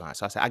DJ Punchline.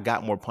 So I said, I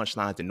got more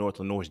punchlines than North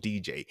Lenore's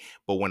DJ.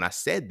 But when I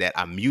said that,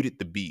 I muted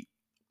the beat.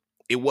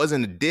 It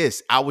wasn't a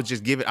diss. I was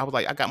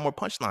like, I got more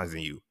punchlines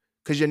than you.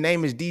 Because your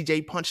name is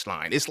DJ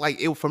Punchline. It's like,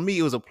 for me,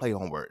 it was a play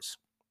on words.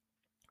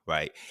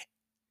 Right?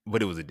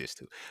 But it was a diss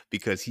too.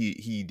 Because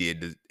he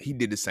did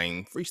the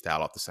same freestyle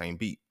off the same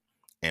beat.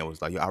 And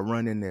was like, yo, I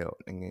run in there,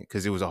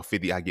 because it was all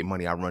 50, I get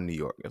money, I run New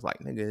York. It's like,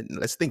 nigga,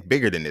 let's think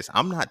bigger than this.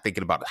 I'm not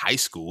thinking about high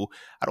school.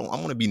 I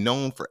want to be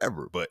known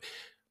forever. But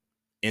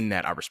in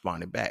that, I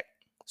responded back.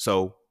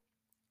 So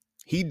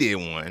he did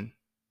one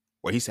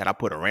where he said, I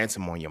put a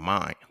ransom on your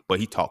mind, but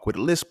he talked with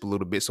a lisp a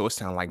little bit, so it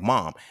sounded like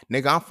mom.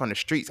 Nigga, I'm from the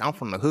streets. I'm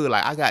from the hood.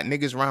 Like, I got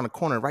niggas around the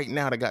corner right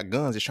now that got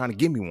guns that's trying to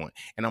give me one.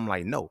 And I'm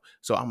like, no.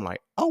 So I'm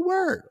like, oh,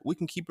 word, we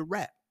can keep it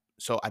rap.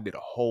 So I did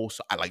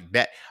I like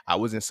that. I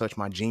was in such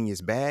my genius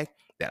bag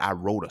that I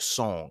wrote a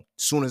song.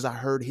 As soon as I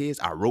heard his,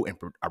 I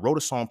wrote a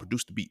song,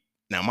 produced the beat.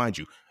 Now, mind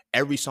you,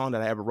 every song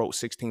that I ever wrote,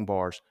 16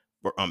 bars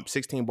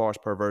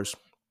per verse,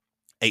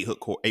 8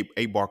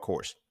 bar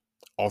chorus,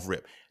 off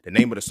rip. The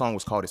name of the song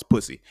was called It's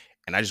Pussy.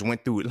 And I just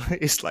went through it.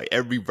 It's like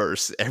every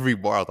verse, every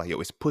bar, I was like, yo,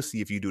 it's pussy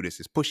if you do this.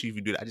 It's pushy if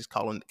you do that. I just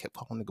kept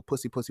calling nigga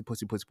pussy, pussy,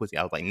 pussy, pussy, pussy.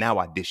 I was like, now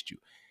I dissed you.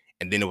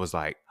 And then it was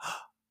like,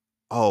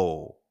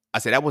 oh. I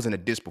said, that wasn't a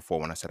diss before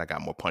when I said I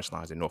got more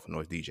punchlines than North and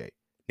North DJ.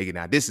 Nigga,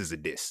 now this is a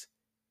diss.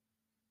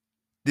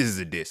 This is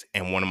a diss.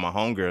 And one of my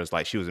homegirls,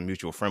 like, she was a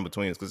mutual friend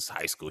between us because it's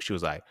high school. She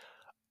was like,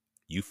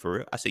 you for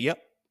real? I said, yep.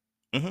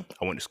 I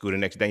went to school the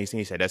next day.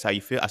 He said, that's how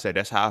you feel? I said,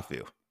 that's how I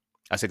feel.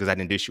 I said, because I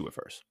didn't diss you at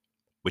first.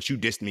 But you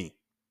dissed me.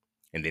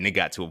 And then it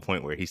got to a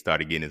point where he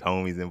started getting his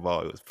homies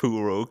involved. It was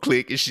Puro,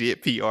 Click and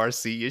shit,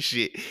 PRC and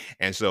shit.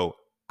 And so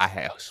I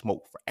had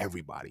smoke for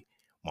everybody.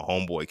 My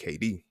homeboy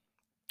KD,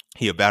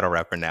 he a battle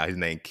rapper now. His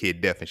name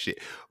Kid Def and shit.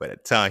 But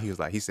at the time,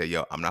 he said,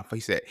 yo, I'm not, he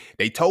said,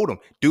 they told him,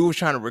 dude was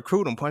trying to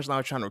recruit him. Punchline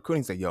was trying to recruit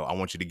him. He said, yo, I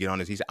want you to get on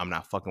this. He said, I'm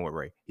not fucking with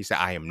Ray. He said,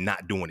 I am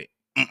not doing it.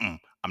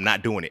 I'm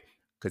not doing it.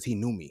 Because he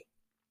knew me.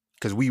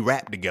 Because we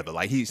rapped together.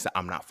 Like, he said,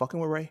 I'm not fucking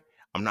with Ray.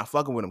 I'm not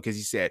fucking with him. Because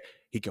he said,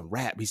 he can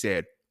rap. He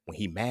said, when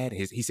he mad,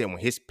 he said when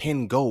his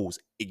pen goes,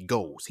 it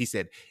goes. He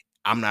said,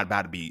 I'm not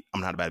about to be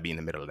in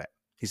the middle of that.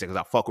 He said, because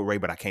I fuck with Ray,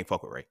 but I can't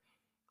fuck with Ray.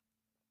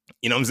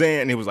 You know what I'm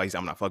saying? And it was like,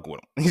 I'm not fucking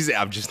with him. He said,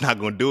 I'm just not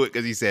gonna do it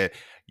because he said,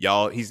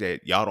 y'all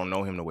don't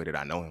know him the way that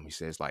I know him. He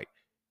says, like,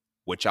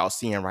 what y'all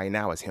seeing right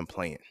now is him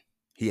playing.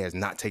 He has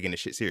not taken the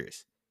shit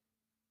serious.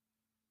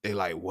 They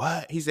like,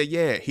 what? He said,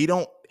 yeah, he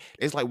don't.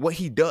 It's like what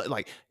he does,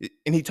 like,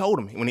 and he told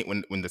him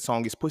when the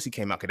song "His Pussy"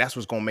 came out, because that's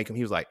what's gonna make him.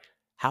 He was like,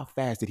 how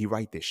fast did he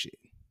write this shit?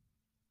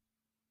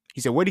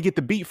 He said, where'd he get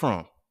the beat from?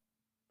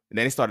 And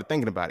then they started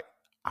thinking about it.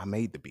 I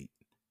made the beat.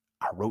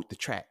 I wrote the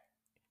track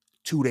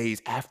 2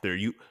 days after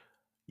you.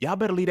 Y'all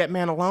better leave that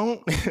man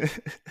alone.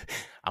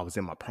 I was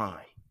in my prime.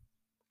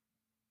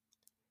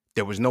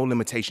 There was no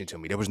limitation to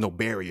me. There was no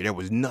barrier. There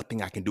was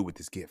nothing I can do with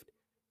this gift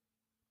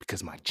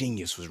because my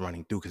genius was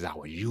running through because I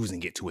was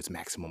using it to its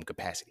maximum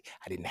capacity.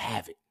 I didn't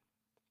have it.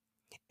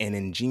 And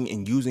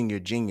in using your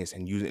genius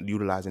and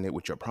utilizing it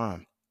with your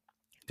prime,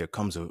 there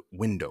comes a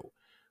window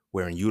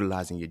where in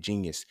utilizing your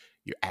genius,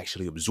 you're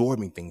actually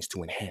absorbing things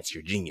to enhance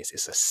your genius.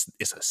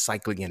 It's a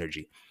cyclic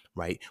energy,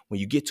 right? When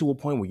you get to a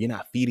point where you're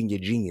not feeding your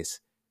genius,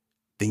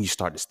 then you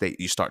start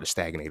to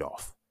stagnate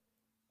off,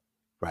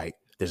 right?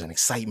 There's an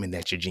excitement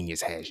that your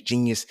genius has.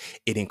 Genius,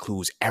 it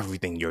includes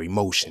everything: your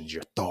emotions,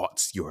 your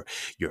thoughts, your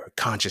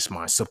conscious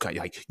mind, subconscious.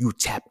 Like, you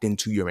tapped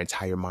into your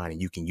entire mind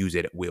and you can use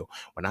it at will.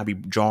 When I be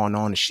drawing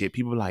on the shit,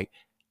 people are like,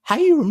 how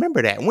do you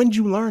remember that? When did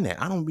you learn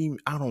that? I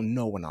don't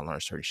know when I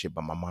learned certain shit,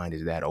 but my mind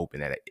is that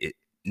open that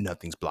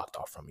nothing's blocked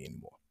off from me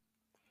anymore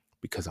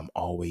because I'm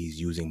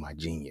always using my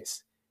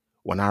genius.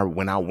 When I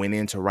went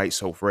in to write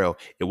So Frail,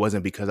 it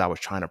wasn't because I was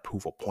trying to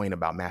prove a point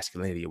about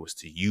masculinity. It was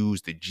to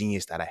use the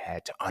genius that I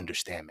had to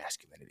understand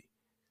masculinity.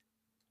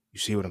 You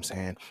see what I'm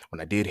saying?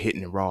 When I did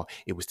Hitting It Raw,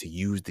 it was to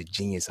use the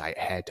genius I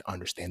had to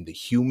understand the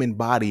human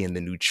body and the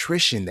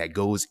nutrition that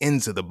goes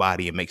into the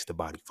body and makes the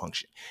body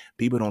function.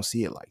 People don't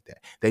see it like that.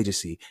 They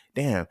just see,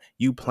 damn,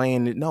 you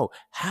playing it. No,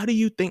 how do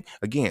you think?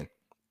 Again,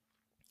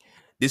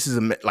 this is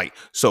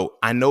so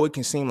I know it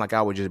can seem like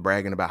I was just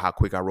bragging about how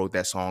quick I wrote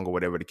that song or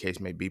whatever the case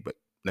may be, but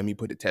let me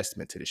put a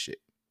testament to this shit.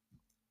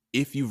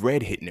 If you've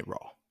read Hitting It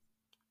Raw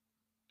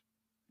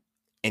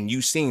and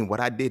you've seen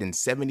what I did in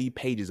 70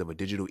 pages of a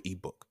digital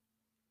ebook,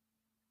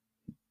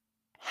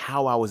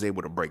 how I was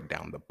able to break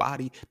down the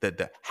body,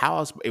 how I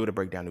was able to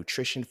break down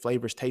nutrition,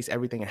 flavors, taste,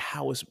 everything, and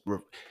how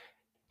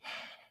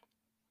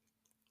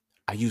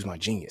I use my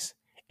genius.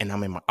 And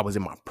I was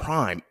in my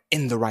prime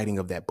in the writing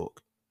of that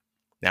book.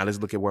 Now let's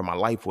look at where my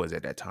life was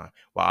at that time.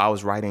 While I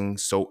was writing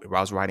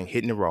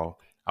Hitting It Raw,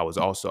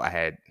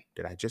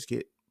 did I just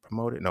get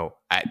promoted? No,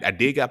 I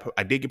did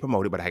get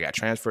promoted, but I got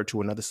transferred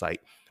to another site,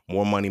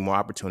 more money, more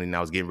opportunity, and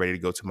I was getting ready to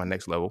go to my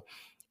next level.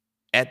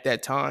 At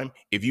that time,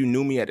 if you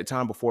knew me at the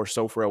time before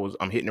So Frail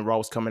Hitting It Raw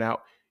was coming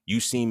out, you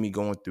seen me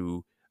going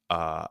through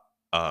I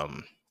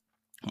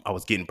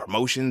was getting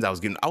promotions, I was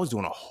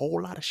doing a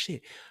whole lot of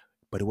shit,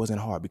 but it wasn't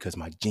hard because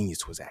my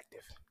genius was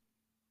active.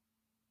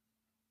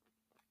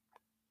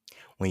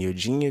 When your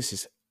genius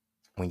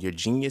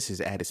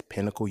is at its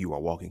pinnacle, you are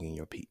walking in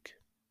your peak.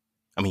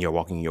 You're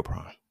walking in your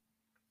prime.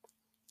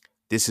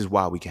 This is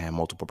why we can have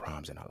multiple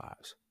primes in our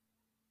lives.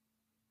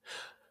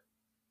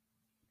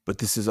 But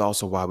this is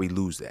also why we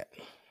lose that,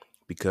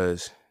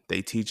 because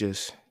they teach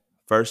us,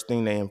 first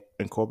thing they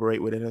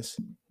incorporate within us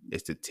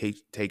is to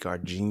take our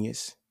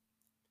genius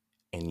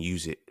and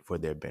use it for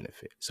their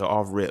benefit. So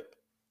off rip,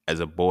 as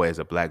a boy, as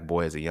a black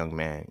boy, as a young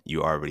man,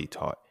 you already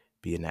taught,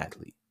 be an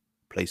athlete,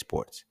 play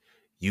sports,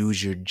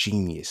 use your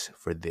genius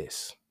for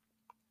this.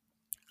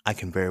 I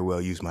can very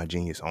well use my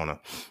genius on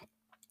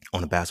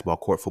a basketball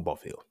court, football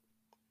field.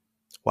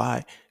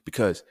 Why?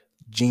 Because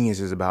genius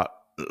is about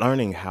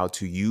learning how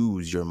to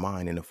use your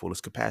mind in the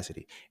fullest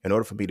capacity. In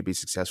order for me to be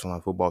successful on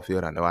a football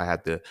field, I know I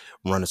have to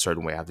run a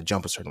certain way, I have to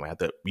jump a certain way, I have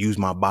to use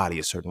my body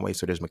a certain way.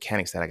 So there's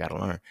mechanics that I got to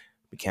learn,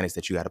 mechanics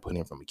that you got to put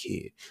in from a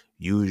kid.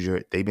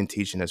 They've been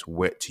teaching us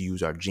what to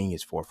use our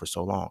genius for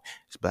so long.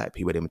 It's black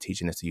people, they've been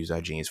teaching us to use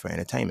our genius for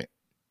entertainment.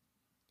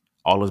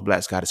 All those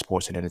blacks got is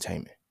sports and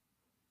entertainment.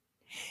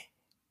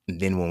 And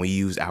then when we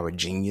use our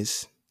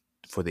genius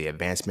for the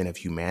advancement of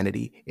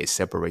humanity, it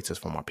separates us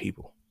from our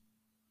people.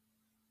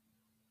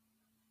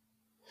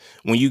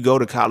 When you go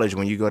to college,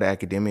 when you go to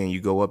academia and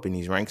you go up in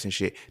these ranks and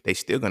shit, they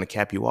still going to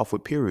cap you off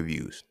with peer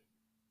reviews.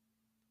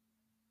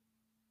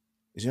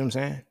 You see what I'm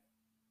saying?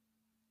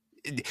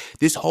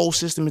 This whole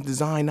system is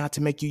designed not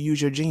to make you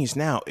use your genius.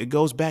 Now, it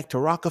goes back to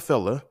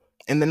Rockefeller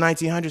in the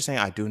 1900s saying,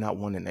 I do not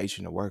want a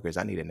nation of workers.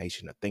 I need a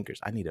nation of thinkers.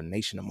 I need a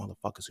nation of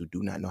motherfuckers who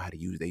do not know how to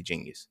use their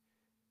genius.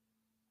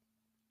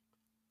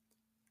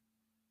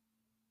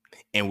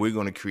 And we're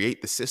going to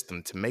create the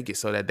system to make it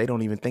so that they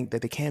don't even think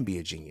that they can be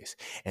a genius.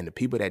 And the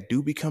people that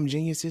do become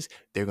geniuses,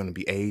 they're going to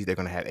be A's, they're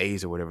going to have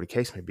A's or whatever the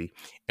case may be.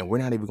 And we're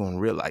not even going to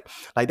realize.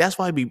 Like, that's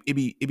why it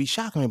be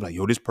shocking. Like,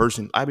 yo, this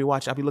person, I be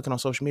looking on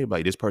social media,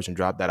 like, this person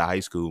dropped out of high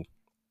school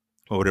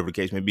or whatever the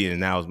case may be, and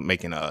now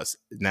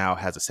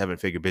has a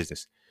 7-figure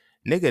business.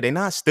 Nigga, they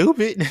not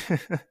stupid.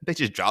 They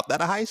just dropped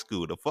out of high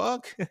school. The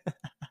fuck?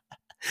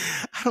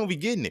 I don't be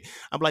getting it.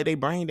 I'm like, they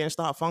brain didn't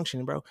start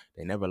functioning, bro.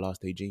 They never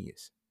lost their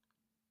genius.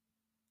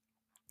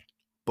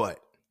 But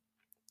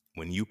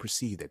when you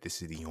perceive that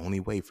this is the only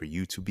way for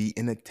you to be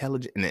an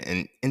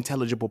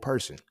intelligible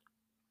person,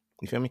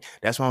 you feel me?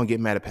 That's why I don't get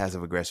mad at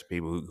passive aggressive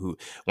people who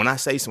when I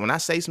say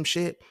some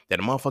shit that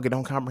a motherfucker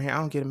don't comprehend, I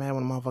don't get mad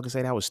when a motherfucker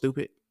say that was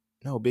stupid.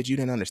 No, bitch, you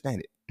didn't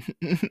understand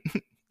it.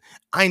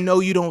 I know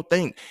you don't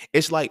think.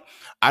 It's like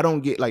I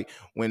don't get like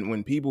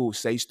when people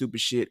say stupid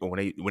shit or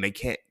when they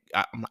can't.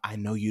 I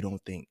know you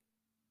don't think.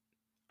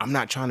 I'm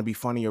not trying to be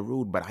funny or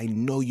rude, but I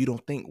know you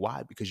don't think.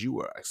 Why? Because you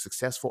were a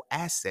successful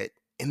asset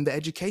in the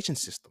education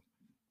system.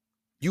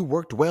 You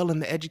worked well in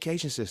the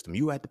education system.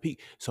 You were at the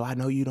peak. So I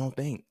know you don't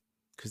think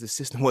because the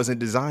system wasn't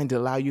designed to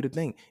allow you to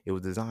think. It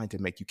was designed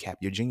to make you cap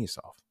your genius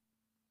off.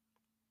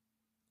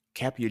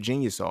 Cap your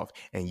genius off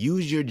and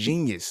use your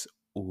genius.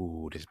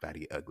 Ooh, this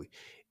body ugly.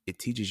 It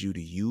teaches you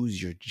to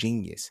use your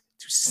genius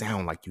to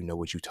sound like you know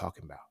what you're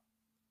talking about.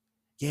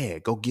 Yeah,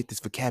 go get this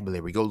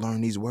vocabulary. Go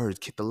learn these words.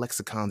 Get the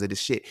lexicons of this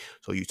shit.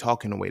 So you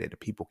talk in a way that the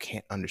people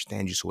can't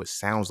understand you. So it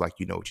sounds like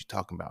you know what you're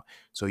talking about.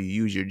 So you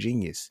use your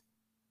genius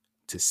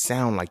to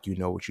sound like you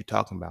know what you're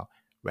talking about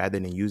rather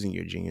than using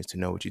your genius to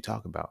know what you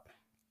talk about.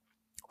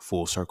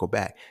 Full circle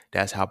back.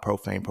 That's how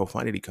profane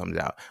profanity comes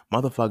out.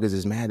 Motherfuckers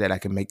is mad that I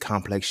can make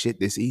complex shit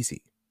this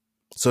easy.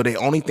 So the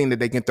only thing that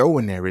they can throw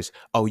in there is,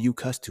 oh, you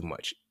cuss too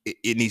much.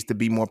 It needs to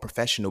be more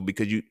professional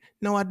because you,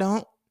 no, I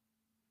don't.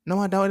 No,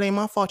 I don't. It ain't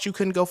my fault you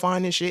couldn't go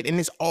find this shit and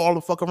it's all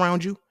the fuck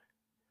around you.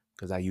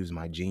 Because I use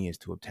my genius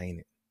to obtain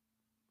it.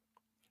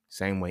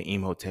 Same way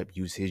Imhotep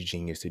used his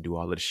genius to do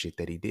all of the shit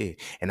that he did.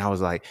 And I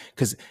was like,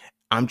 because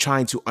I'm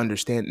trying to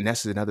understand, and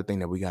that's another thing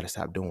that we got to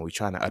stop doing. We're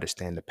trying to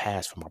understand the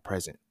past from our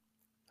present.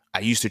 I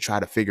used to try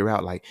to figure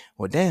out like,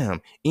 well,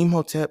 damn,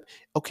 Imhotep,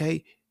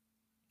 okay,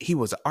 he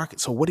was an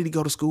architect. So what did he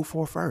go to school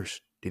for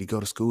first? Did he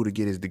go to school to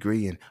get his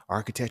degree in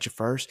architecture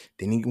first?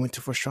 Then he went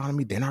to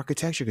astronomy, then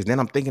architecture? Because then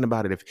I'm thinking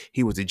about it. If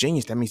he was a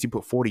genius, that means he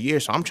put 40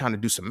 years. So I'm trying to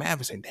do some math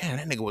and say, damn,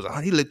 that nigga was,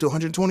 he lived to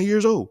 120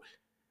 years old.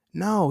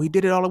 No, he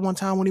did it all at one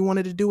time when he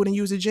wanted to do it and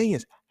use a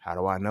genius. How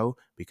do I know?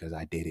 Because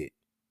I did it.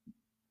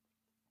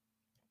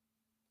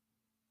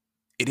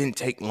 It didn't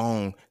take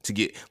long to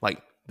get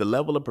like the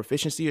level of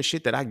proficiency or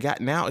shit that I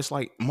got now. It's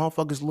like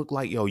motherfuckers look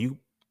like, yo,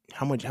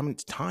 how much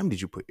time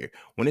did you put here?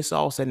 When it's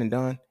all said and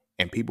done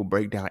and people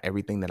break down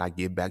everything that I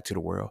give back to the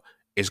world,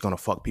 it's gonna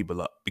fuck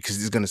people up because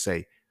it's gonna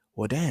say,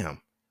 well,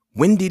 damn,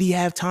 when did he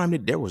have time?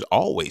 There was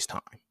always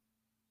time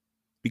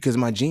because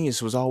my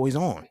genius was always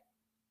on.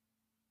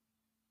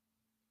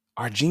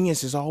 Our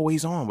genius is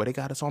always on, but they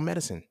got us on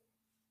medicine.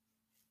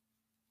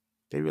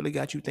 They really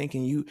got you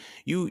thinking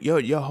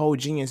your whole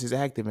genius is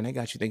active and they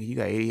got you thinking you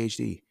got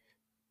ADHD.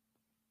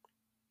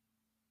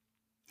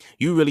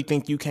 You really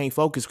think you can't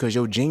focus because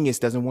your genius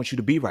doesn't want you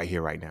to be right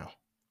here, right now.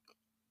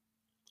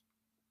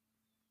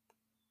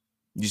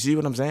 You see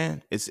what I'm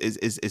saying? It's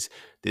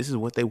this is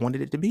what they wanted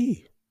it to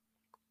be.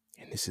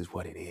 And this is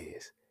what it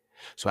is.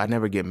 So I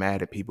never get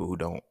mad at people who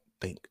don't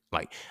think.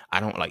 Like, I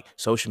don't like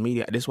social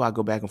media. This is why I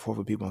go back and forth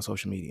with people on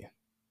social media.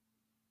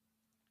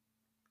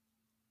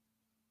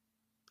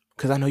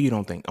 Because I know you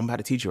don't think. I'm about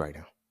to teach you right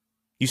now.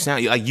 You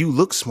sound like you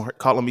look smart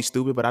calling me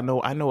stupid, but I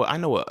know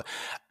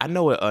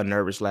a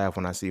nervous laugh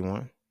when I see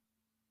one.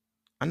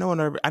 I know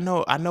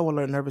a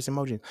nervous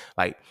emotion.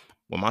 Like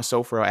when my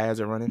Frail ads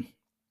are running,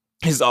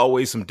 it's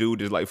always some dude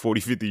that's like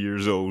 40, 50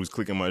 years old who's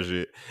clicking my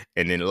shit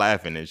and then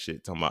laughing and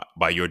shit, talking about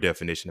by your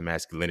definition of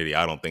masculinity.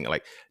 I don't think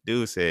like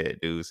dude said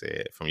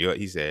from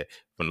the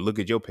look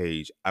at your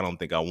page, I don't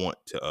think I want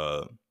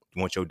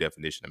your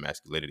definition of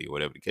masculinity or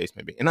whatever the case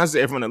may be. And I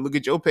said, from the look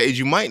at your page,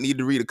 you might need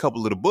to read a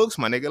couple of the books,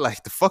 my nigga.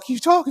 Like the fuck you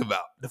talking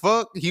about? The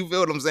fuck? You feel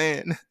what I'm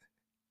saying?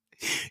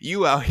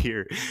 You out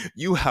here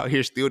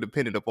still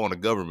dependent upon the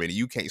government and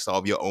you can't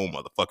solve your own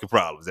motherfucking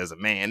problems as a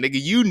man.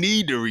 Nigga, you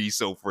need to read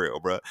so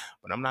frail, bro.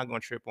 But I'm not going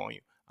to trip on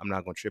you.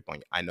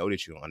 I know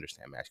that you don't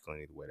understand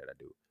masculinity the way that I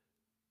do.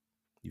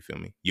 You feel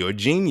me? Your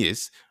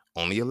genius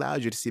only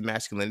allows you to see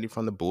masculinity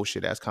from the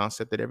bullshit ass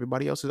concept that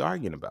everybody else is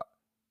arguing about.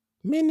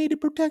 Men need to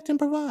protect and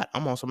provide.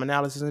 I'm on some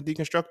analysis and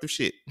deconstructive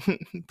shit.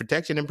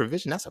 Protection and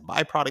provision, that's a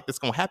byproduct that's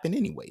going to happen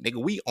anyway.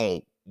 Nigga, we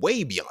on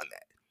way beyond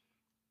that.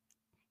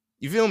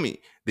 You feel me?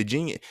 The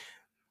genius.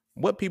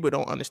 What people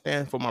don't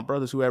understand for my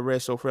brothers who have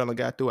read so frail and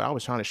got through it, I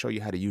was trying to show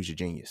you how to use your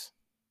genius.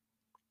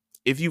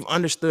 If you've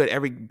understood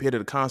every bit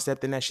of the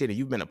concept in that shit and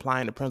you've been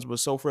applying the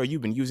principles so frail,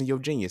 you've been using your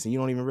genius and you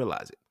don't even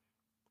realize it.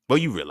 Well,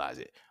 you realize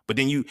it. But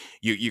then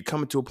you're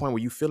coming to a point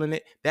where you feeling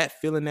it,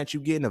 that feeling that you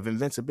getting of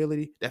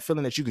invincibility, that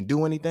feeling that you can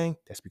do anything,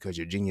 that's because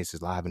your genius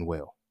is live and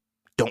well.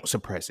 Don't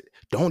suppress it.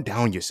 Don't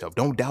down yourself.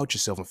 Don't doubt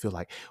yourself and feel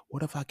like,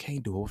 what if I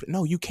can't do it?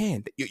 No, you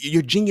can.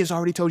 Your genius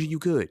already told you you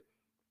could.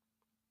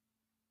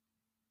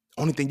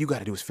 Only thing you got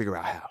to do is figure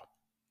out how.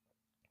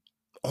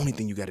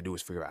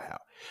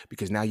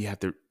 Because now you have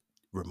to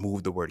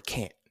remove the word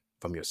can't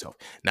from yourself.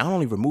 Not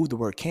only remove the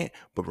word can't,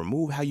 but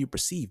remove how you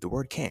perceive the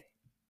word can't.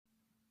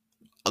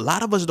 A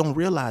lot of us don't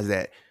realize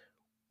that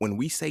when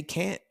we say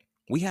can't,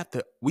 we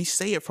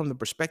say it from the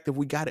perspective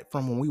we got it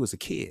from when we was a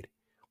kid.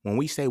 When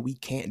we say we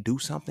can't do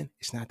something,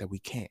 it's not that we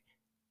can't.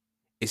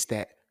 It's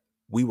that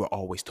we were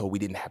always told we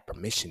didn't have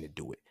permission to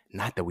do it,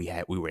 not that we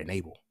were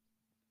enabled.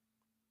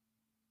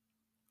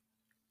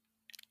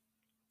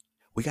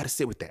 We got to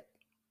sit with that.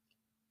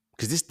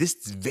 Because this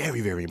is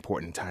very, very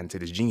important time to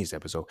this genius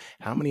episode.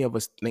 How many of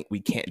us think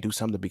we can't do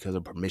something because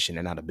of permission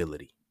and not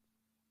ability?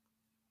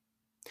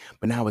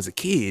 But now as a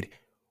kid,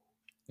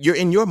 you're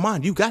in your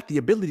mind, you got the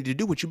ability to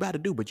do what you about to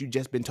do, but you've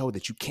just been told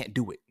that you can't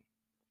do it.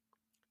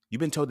 You've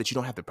been told that you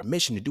don't have the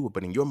permission to do it,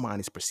 but in your mind,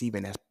 it's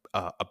perceiving as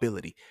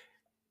ability.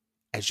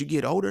 As you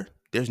get older,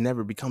 there's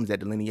never becomes that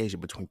delineation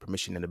between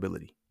permission and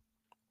ability.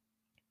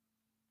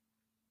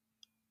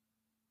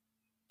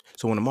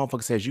 So when a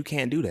motherfucker says you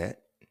can't do that,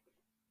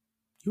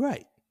 you're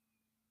right.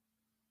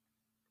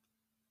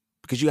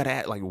 Because you got to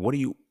act like, what do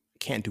you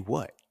can't do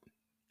what?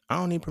 I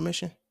don't need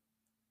permission.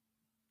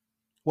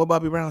 What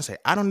Bobby Brown said,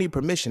 I don't need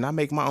permission. I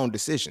make my own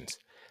decisions.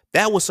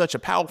 That was such a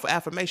powerful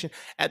affirmation.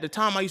 At the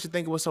time, I used to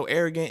think it was so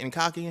arrogant and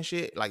cocky and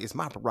shit. Like, it's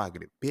my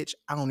prerogative, bitch.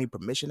 I don't need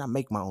permission. I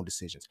make my own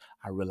decisions.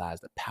 I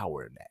realized the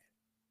power in that.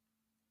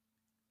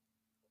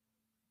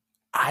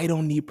 I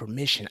don't need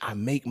permission. I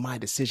make my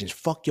decisions.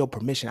 Fuck your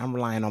permission. I'm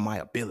relying on my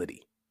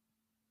ability.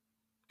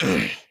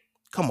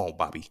 Come on,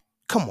 Bobby.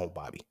 Come on,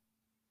 Bobby.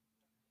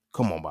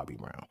 Come on, Bobby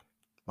Brown.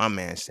 My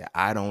man said,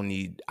 I don't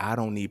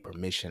need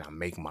permission. I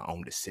make my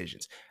own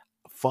decisions.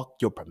 Fuck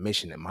your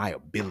permission, and my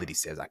ability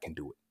says I can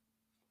do it.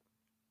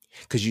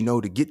 Because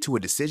to get to a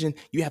decision,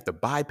 you have to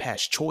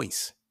bypass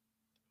choice.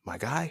 My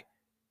guy,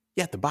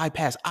 you have to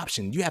bypass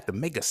option. You have to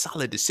make a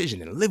solid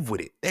decision and live with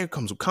it. There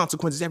comes with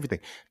consequences, everything.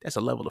 That's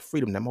a level of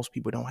freedom that most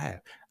people don't have.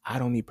 I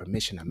don't need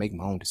permission. I make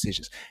my own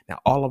decisions. Now,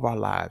 all of our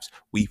lives,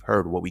 we've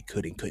heard what we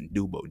could and couldn't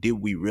do, but did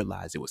we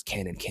realize it was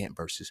can and can't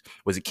versus,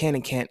 was it can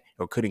and can't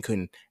or could and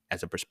couldn't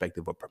as a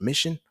perspective of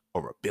permission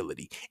or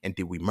ability? And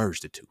did we merge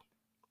the two?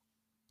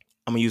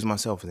 I'm going to use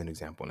myself as an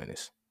example in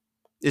this.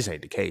 This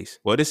ain't the case.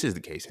 Well, this is the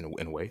case in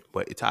a way,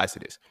 but it ties to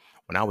this.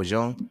 When I was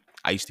young,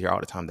 I used to hear all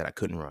the time that I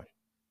couldn't run.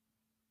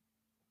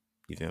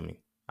 You feel me?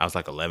 I was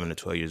like 11 or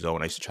 12 years old,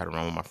 and I used to try to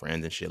run with my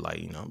friends and shit, like,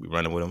 be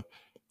running with them,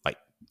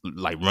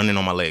 like running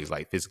on my legs,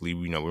 like physically,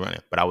 we're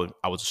running. But I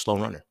was a slow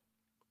runner.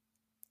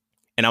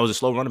 And I was a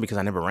slow runner because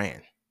I never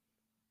ran.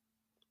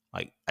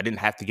 Like, I didn't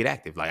have to get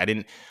active. Like, I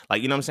didn't,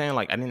 like, you know what I'm saying?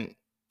 Like,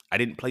 I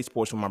didn't play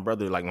sports with my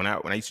brother. Like, when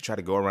I used to try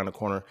to go around the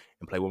corner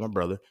and play with my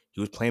brother, he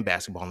was playing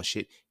basketball and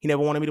shit. He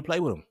never wanted me to play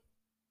with him.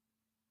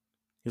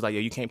 He was like, yo,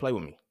 you can't play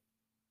with me.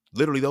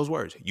 Literally those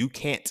words. You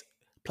can't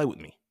play with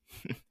me.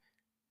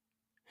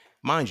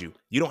 Mind you,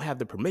 you don't have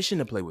the permission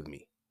to play with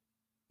me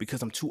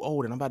because I'm too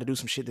old and I'm about to do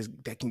some shit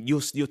that can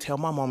you'll tell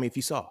my mommy if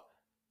you saw.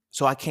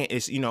 So I can't,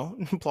 it's,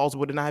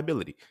 plausible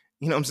deniability.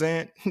 You know what I'm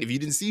saying? If you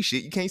didn't see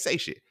shit, you can't say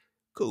shit.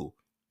 Cool.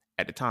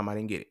 At the time, I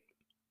didn't get it.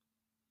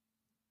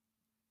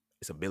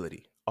 It's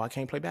ability. Oh, I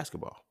can't play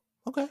basketball.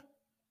 Okay.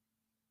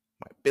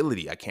 My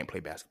ability, I can't play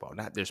basketball.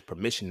 There's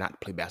permission not to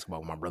play basketball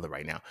with my brother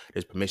right now.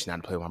 There's permission not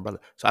to play with my brother.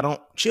 So I don't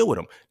chill with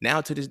him.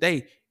 Now to this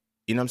day,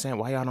 you know what I'm saying?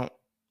 Why y'all don't,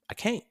 I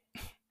can't.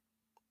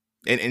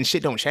 And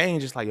shit don't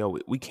change. It's like, yo,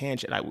 we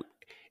can't. Like,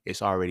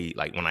 it's already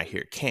like when I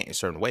hear can't in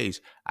certain ways,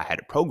 I had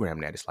to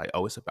program that. It's like,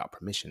 oh, it's about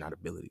permission, not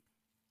ability.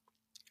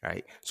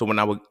 Right. So when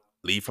I would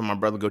leave from my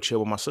brother, go chill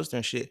with my sister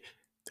and shit,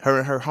 her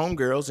and her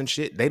homegirls and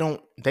shit, they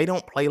don't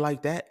play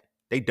like that.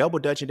 They double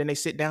dutch and then they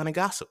sit down and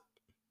gossip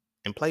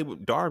and play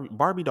with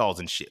Barbie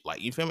dolls and shit.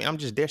 Like, you feel me? I'm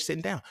just there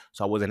sitting down.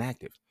 So I wasn't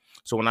active.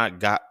 So when I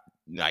got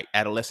like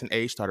adolescent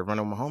age, started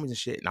running with my homies and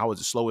shit, and I was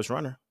the slowest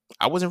runner,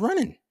 I wasn't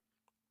running.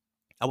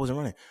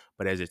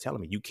 But as they're telling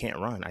me, you can't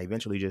run, I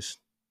eventually just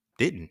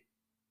didn't.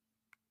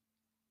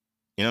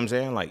 You know what I'm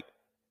saying? Like,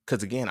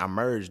 because again, I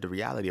merged the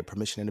reality of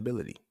permission and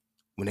ability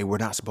when they were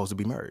not supposed to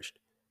be merged.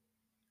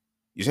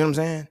 You see what I'm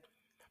saying?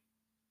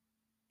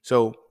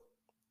 So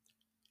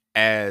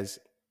as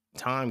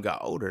time got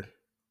older,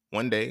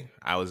 one day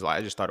I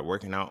just started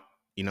working out,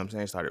 you know what I'm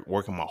saying? Started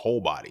working my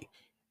whole body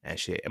and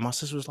shit. And my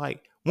sister was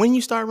like, when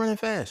you start running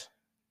fast?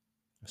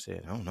 I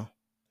said, I don't know.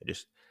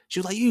 She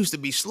was like, you used to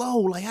be slow.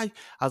 Like, I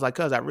was like,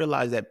 cuz I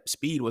realized that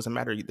speed was a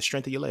matter of the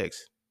strength of your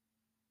legs.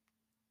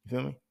 You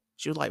feel me?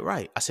 She was like,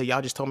 right. I said,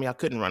 y'all just told me I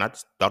couldn't run. I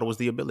just thought it was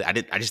the ability.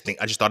 I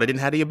just thought I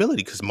didn't have the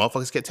ability because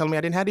motherfuckers kept telling me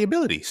I didn't have the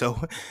ability. So, you know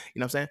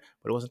what I'm saying?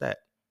 But it wasn't that.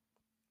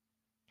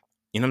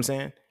 You know what I'm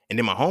saying? And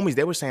then my homies,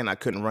 they were saying I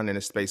couldn't run in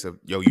the space of,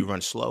 yo, you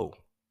run slow.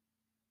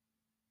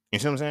 You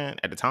see what I'm saying?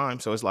 At the time.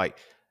 So it's like,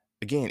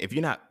 again, if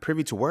you're not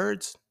privy to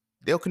words,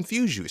 they'll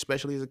confuse you,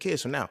 especially as a kid.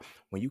 So now,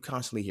 when you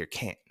constantly hear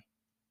can't,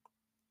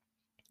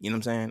 you know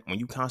what I'm saying? When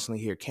you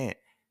constantly hear can't,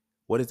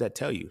 what does that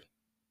tell you?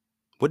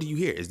 What do you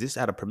hear? Is this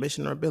out of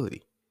permission or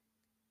ability?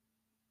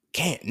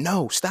 Can't.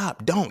 No,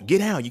 stop. Don't. Get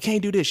down. You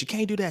can't do this. You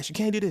can't do that. You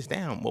can't do this.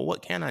 Down. Well,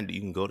 what can I do? You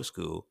can go to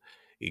school.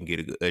 You can get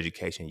a good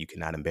education. You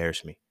cannot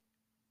embarrass me.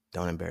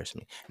 Don't embarrass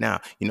me.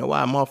 Now, you know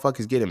why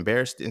motherfuckers get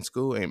embarrassed in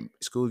school? And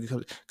school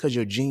because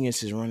your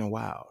genius is running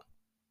wild.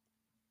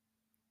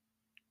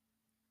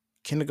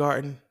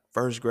 Kindergarten,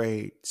 first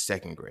grade,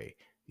 second grade.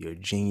 Your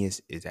genius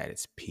is at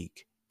its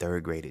peak.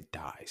 Third grade, it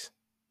dies.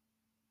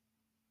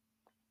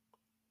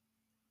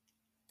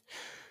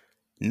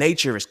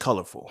 Nature is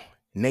colorful.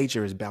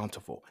 Nature is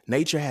bountiful.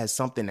 Nature has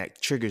something that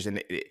triggers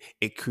and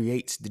it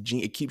creates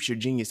it keeps your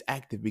genius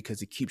active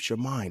because it keeps your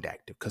mind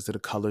active because of the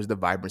colors, the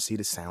vibrancy,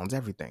 the sounds,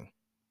 everything.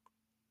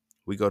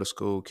 We go to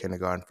school,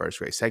 kindergarten, first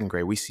grade, second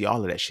grade. We see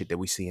all of that shit that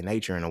we see in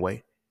nature in a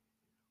way.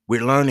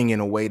 We're learning in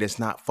a way that's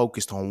not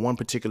focused on one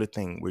particular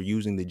thing. We're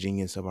using the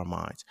genius of our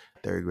minds.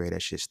 Third grade,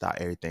 that shit stop.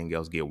 Everything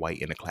else get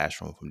white in the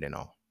classroom from then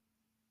on.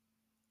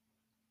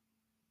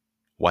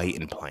 White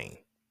and plain.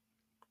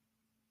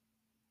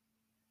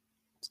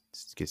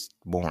 It gets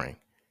boring.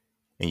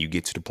 And you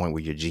get to the point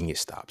where your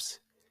genius stops.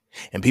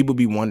 And people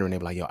be wondering, they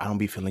be like, yo, I don't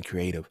be feeling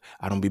creative.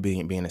 I don't be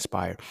being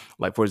inspired.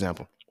 Like, for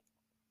example,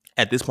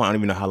 at this point, I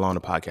don't even know how long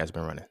the podcast has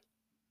been running.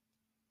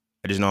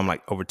 I just know I'm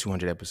like over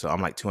 200 episodes.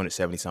 I'm like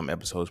 270 something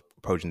episodes,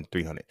 approaching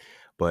 300.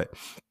 But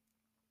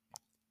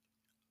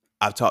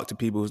I've talked to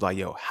people who's like,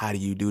 yo, how do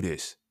you do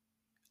this?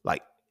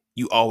 Like,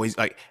 you always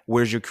like,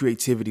 where's your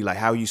creativity? Like,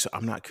 how are you? So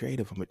I'm not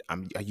creative.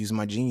 I use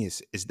my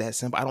genius. It's that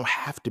simple. I don't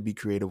have to be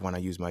creative when I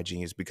use my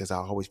genius because I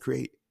always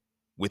create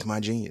with my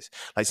genius.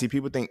 Like, see,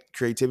 people think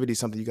creativity is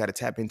something you got to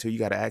tap into, you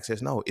got to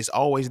access. No, it's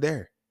always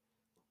there.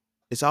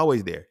 It's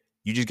always there.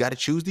 You just got to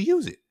choose to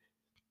use it.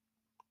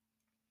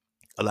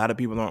 A lot of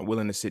people aren't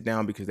willing to sit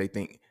down because they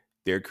think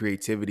their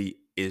creativity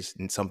is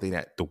something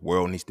that the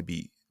world needs to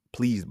be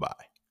pleased by.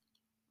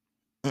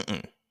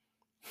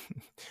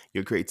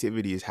 Your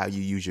creativity is how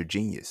you use your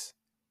genius.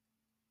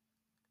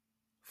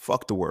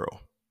 Fuck the world.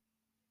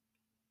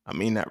 I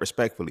mean that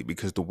respectfully,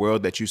 because the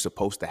world that you're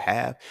supposed to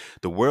have,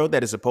 the world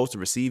that is supposed to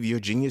receive your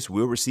genius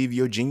will receive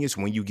your genius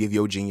when you give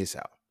your genius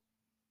out.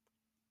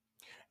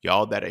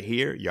 Y'all that are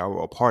here, y'all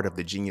are a part of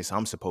the genius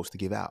I'm supposed to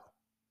give out.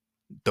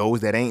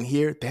 Those that ain't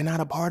here, they're not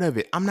a part of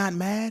it. I'm not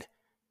mad.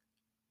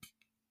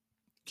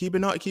 Keep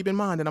in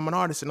mind that I'm an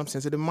artist and I'm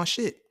sensitive to my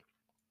shit.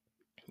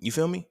 You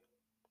feel me?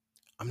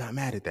 I'm not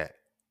mad at that.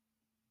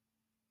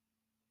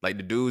 Like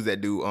the dudes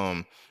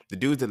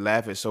that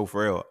laugh at So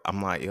Frail,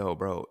 I'm like, yo,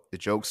 bro, the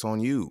joke's on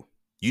you.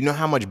 You know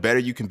how much better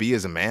you can be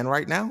as a man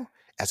right now?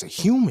 As a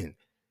human.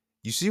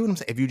 You see what I'm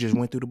saying? If you just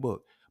went through the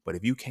book. But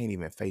if you can't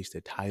even face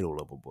the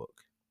title of a book,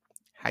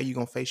 how you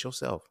gonna face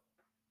yourself?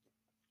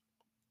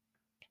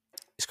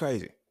 It's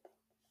crazy.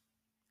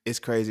 It's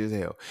crazy as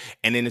hell.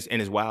 And then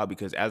it's wild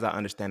because as I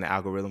understand the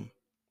algorithm,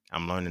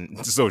 I'm learning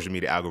the social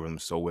media algorithm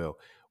so well.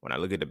 When I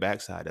look at the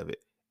backside of it,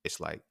 it's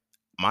like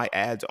my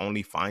ads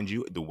only find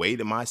you the way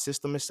that my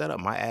system is set up.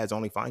 My ads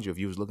only find you if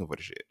you was looking for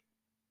the shit.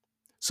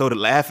 So to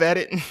laugh at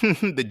it,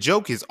 the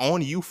joke is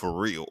on you for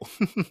real.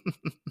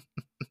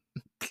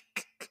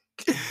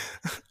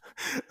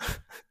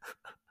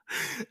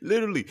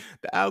 Literally,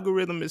 the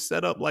algorithm is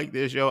set up like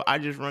this, yo. I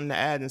just run the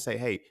ad and say,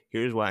 hey,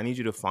 here's what I need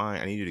you to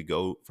find. I need you to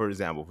go, for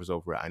example, for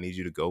Sophia, I need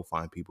you to go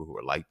find people who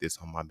are like this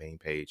on my main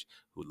page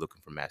who are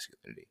looking for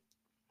masculinity.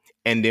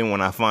 And then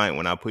when I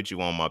put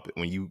you on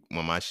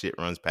when my shit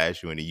runs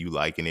past you and then you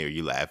liking it or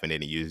you laughing at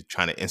it and you're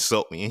trying to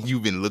insult me and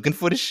you've been looking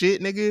for the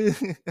shit,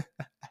 nigga.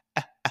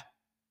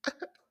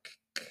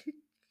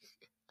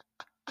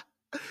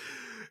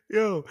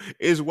 Yo,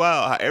 it's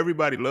wild how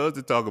everybody loves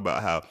to talk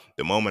about how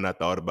the moment I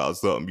thought about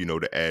something,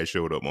 the ad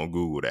showed up on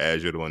Google, the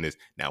ad showed up on this.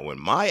 Now, when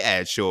my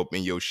ads show up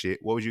in your shit,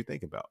 what would you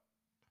think about?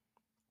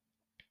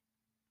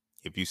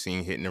 If you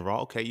seen Hitting the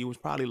Raw, okay, you was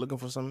probably looking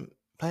for some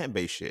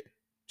plant-based shit.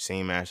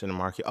 Seen Mash in the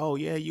Market. Oh,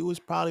 yeah, you was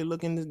probably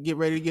looking to get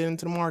ready to get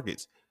into the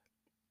markets.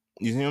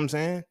 You see what I'm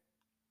saying?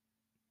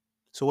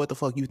 So what the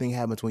fuck you think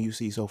happens when you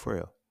see So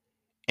Frail?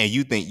 And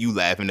you think you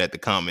laughing at the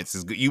comments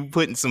is good. You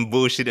putting some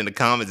bullshit in the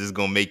comments is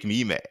gonna make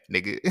me mad,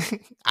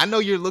 nigga. I know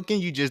you're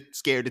looking, you just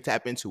scared to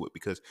tap into it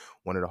because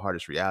one of the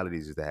hardest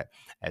realities is that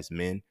as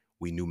men,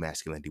 we knew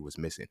masculinity was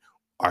missing.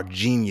 Our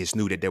genius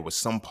knew that there was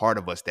some part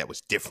of us that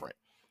was different.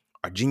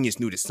 Our genius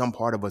knew that some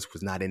part of us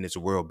was not in this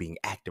world being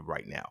active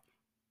right now.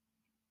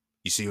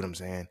 You see what I'm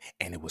saying?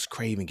 And it was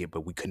craving it,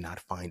 but we could not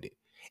find it.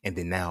 And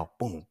then now,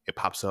 boom, it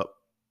pops up.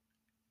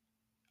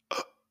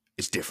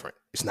 It's different.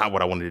 It's not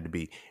what I wanted it to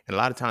be. And a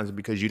lot of times it's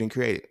because you didn't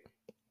create it.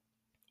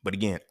 But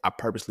again, I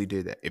purposely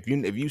did that. If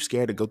you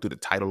scared to go through the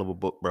title of a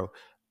book, bro,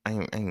 I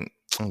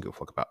don't give a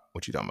fuck about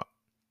what you talking about.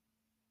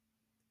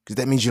 Because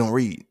that means you don't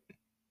read.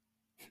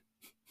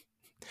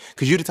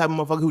 Because you're the type of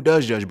motherfucker who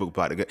does judge books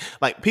by the cover.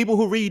 Like, people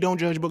who read don't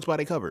judge books by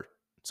their cover.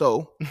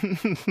 So,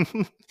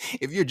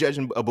 if you're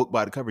judging a book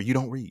by the cover, you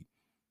don't read.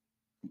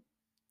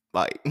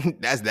 Like,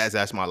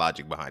 that's my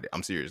logic behind it.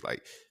 I'm serious.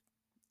 Like,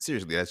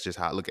 seriously, that's just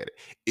how I look at it.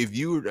 If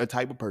you're a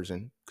type of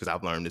person, because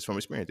I've learned this from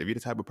experience, if you're the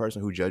type of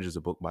person who judges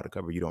a book by the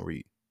cover, you don't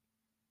read.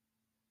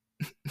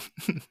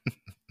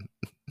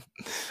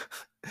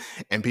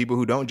 And people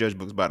who don't judge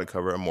books by the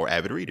cover are more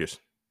avid readers.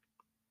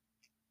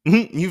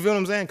 You feel what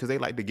I'm saying? Because they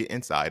like to get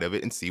inside of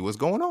it and see what's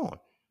going on.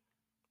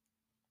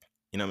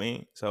 You know what I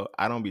mean? So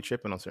I don't be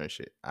tripping on certain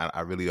shit.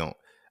 I really don't.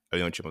 I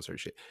really don't trip on certain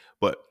shit.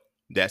 But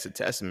that's a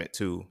testament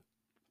to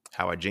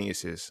how our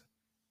geniuses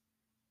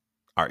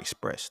are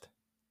expressed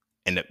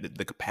and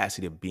the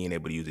capacity of being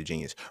able to use a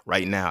genius.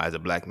 Right now, as a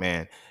black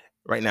man,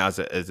 right now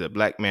as a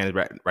black man,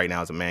 right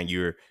now as a man,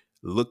 you're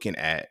looking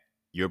at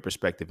your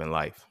perspective in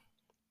life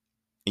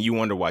And you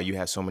wonder why you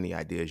have so many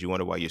ideas. You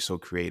wonder why you're so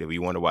creative.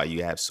 You wonder why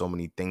you have so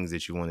many things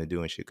that you want to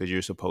do and shit, because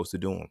you're supposed to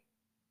do them.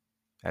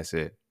 That's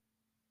it.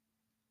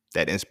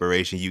 That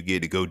inspiration you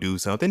get to go do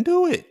something,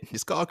 do it.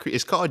 It's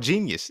called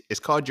genius. It's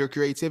called your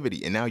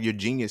creativity. And now your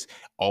genius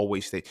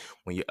always stays,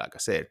 when you, like I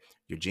said,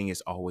 your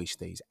genius always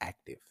stays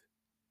active.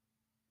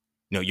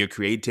 No, your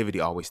creativity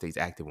always stays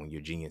active when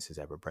your genius is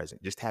ever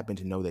present. Just happen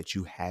to know that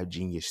you have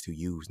genius to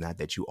use, not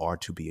that you are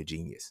to be a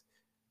genius.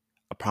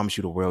 I promise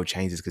you the world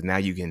changes, because now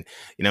you can,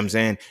 you know what I'm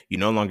saying? You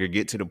no longer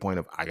get to the point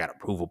of, I got to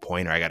prove a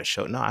point or I got to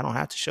show. No, I don't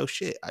have to show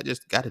shit. I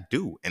just got to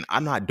do. And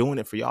I'm not doing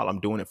it for y'all. I'm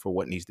doing it for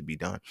what needs to be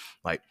done.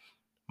 Like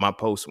my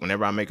post,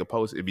 whenever I make a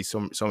post, it'd be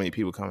so many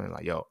people coming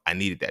like, yo, I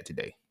needed that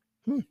today.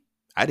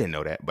 I didn't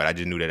know that, but I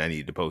just knew that I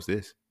needed to post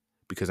this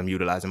because I'm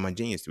utilizing my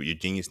genius. Your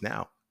genius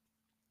now.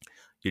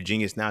 Your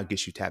genius now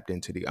gets you tapped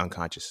into the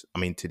unconscious. I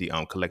mean, to the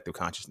collective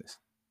consciousness.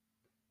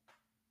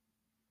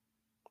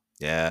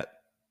 Yeah.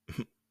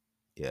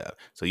 Yeah.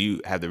 So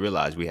you have to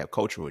realize we have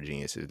cultural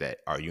geniuses that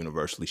are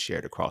universally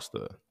shared across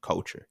the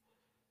culture.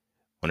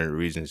 One of the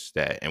reasons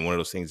that, and one of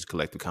those things is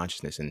collective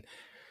consciousness. And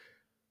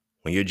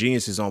when your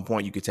genius is on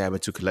point, you can tap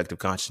into collective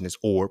consciousness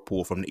or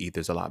pull from the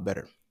ethers a lot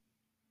better.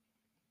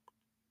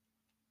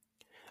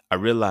 I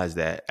realized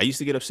that I used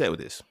to get upset with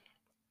this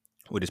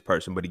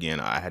person, but again,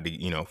 I had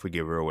to,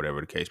 forgive her or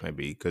whatever the case may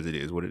be, because it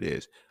is what it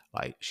is.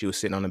 Like, she was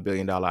sitting on $1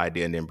 billion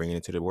idea and then bringing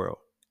it to the world,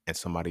 and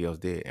somebody else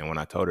did. And when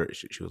I told her,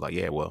 she was like,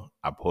 yeah, well,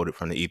 I pulled it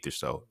from the ether.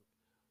 So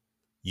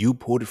you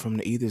pulled it from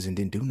the ethers and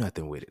didn't do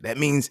nothing with it. That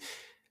means,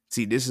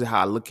 see, this is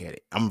how I look at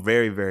it. I'm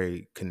very,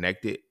 very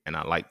connected, and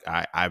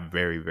I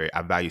very, very,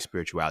 I value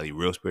spirituality,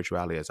 real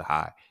spirituality as a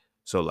high.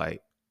 So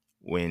like,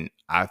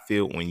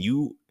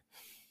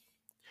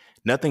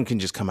 nothing can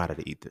just come out of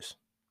the ethers.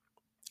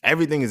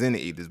 Everything is in the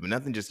ethers, but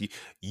nothing just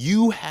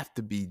you have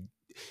to be,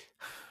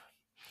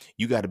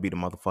 you got to be the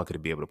motherfucker to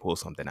be able to pull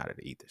something out of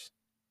the ethers.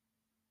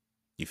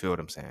 You feel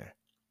what I'm saying?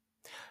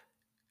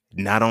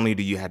 Not only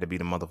do you have to be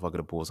the motherfucker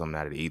to pull something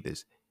out of the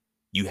ethers,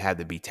 you have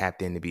to be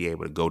tapped in to be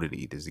able to go to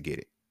the ethers to get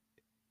it.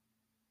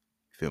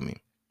 Feel me?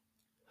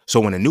 So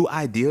when a new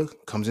idea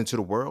comes into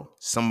the world,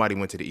 somebody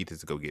went to the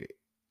ethers to go get it.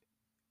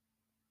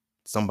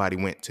 Somebody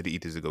went to the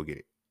ethers to go get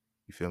it.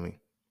 You feel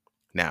me?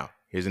 Now,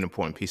 here's an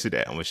important piece of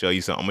that. I'm going to show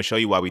you something. I'm going to show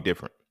you why we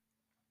different.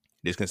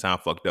 This can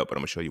sound fucked up, but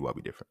I'm going to show you why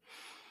we different.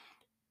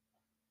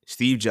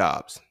 Steve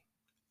Jobs,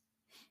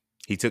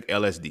 he took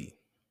LSD,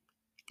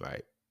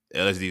 right?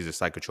 LSD is a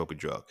psychotropic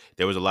drug.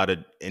 There was a lot of,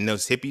 in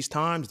those hippies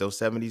times, those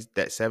 70s,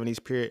 that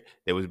 70s period,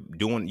 they was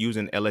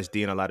using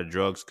LSD and a lot of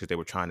drugs because they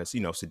were trying to,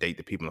 sedate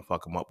the people and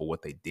fuck them up. But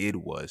what they did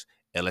was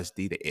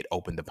LSD, it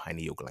opened the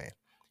pineal gland.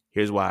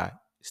 Here's why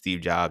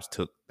Steve Jobs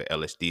took the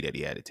LSD that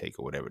he had to take,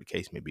 or whatever the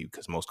case may be,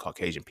 because most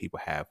Caucasian people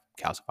have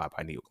calcified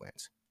pineal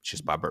glands. It's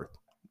just by birth.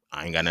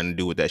 I ain't got nothing to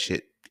do with that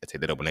shit. I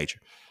take that up with nature,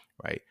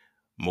 right?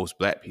 Most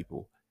black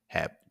people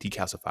have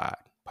decalcified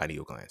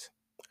pineal glands.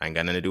 I ain't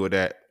got nothing to do with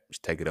that.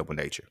 Just take it up with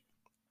nature.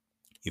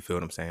 You feel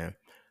what I'm saying?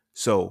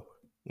 So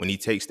when he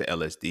takes the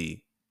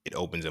LSD, it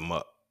opens him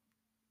up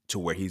to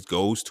where he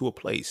goes to a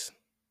place.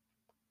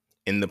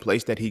 In the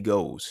place that he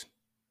goes,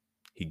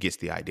 he gets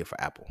the idea for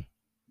Apple.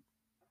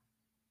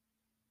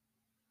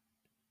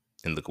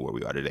 And look at where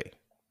we are today.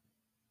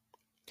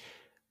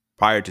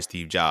 Prior to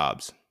Steve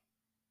Jobs,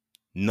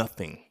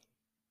 nothing,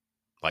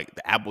 like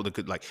the Apple,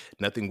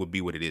 nothing would be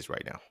what it is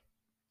right now.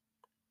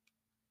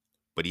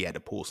 But he had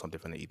to pull something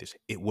from the ethers.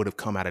 It would have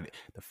come out of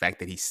the fact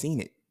that he's seen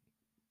it.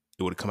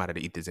 It would have come out of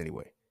the ethers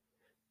anyway.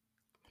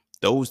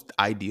 Those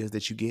ideas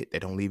that you get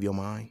that don't leave your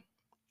mind,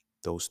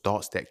 those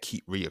thoughts that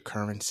keep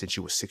reoccurring since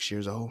you were 6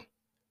 years old,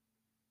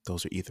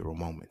 those are ethereal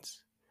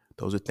moments.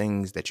 Those are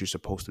things that you're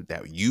supposed to,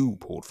 that you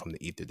pulled from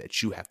the ether,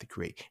 that you have to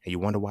create. And you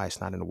wonder why it's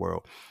not in the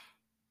world.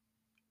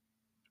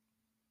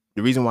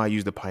 The reason why I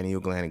used the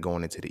pineal gland and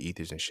going into the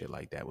ethers and shit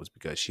like that was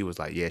because she was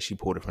like, yeah, she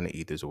pulled it from the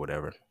ethers or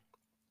whatever.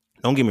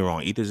 Don't get me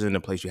wrong. Ethers is in a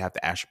place you have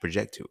to astral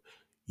project to.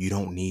 You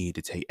don't need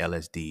to take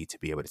LSD to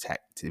be able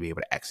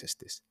to access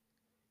this.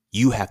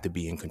 You have to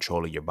be in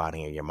control of your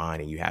body and your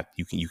mind, and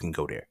you can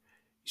go there.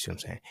 You see what I'm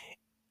saying?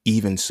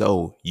 Even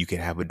so, you can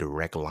have a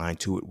direct line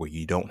to it where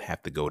you don't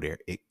have to go there.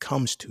 It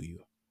comes to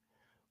you.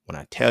 When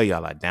I tell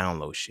y'all I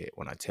download shit,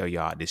 when I tell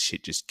y'all this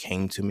shit just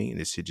came to me, and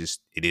this shit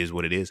just, it is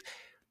what it is.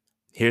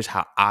 Here's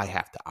how I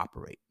have to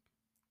operate.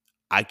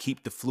 I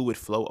keep the fluid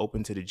flow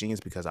open to the genius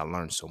because I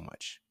learned so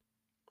much.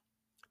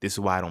 This is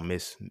why I don't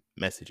miss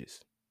messages.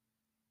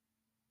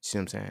 See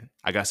what I'm saying?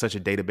 I got such a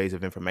database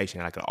of information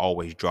that I can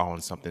always draw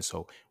on something.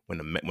 So when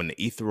the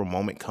ethereal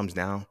moment comes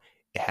down,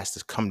 it has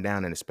to come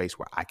down in a space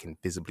where I can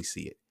visibly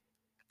see it.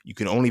 You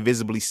can only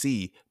visibly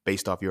see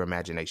based off your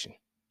imagination.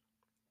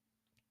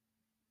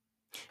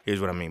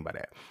 Here's what I mean by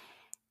that.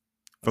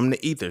 From the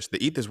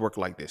ethers work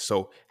like this.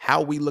 So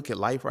how we look at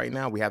life right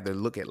now, we have to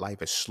look at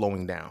life as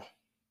slowing down,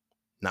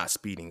 not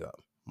speeding up,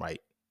 right?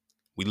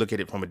 We look at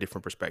it from a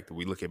different perspective.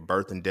 We look at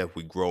birth and death,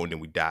 we grow and then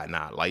we die.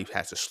 Nah, life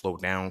has to slow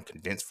down,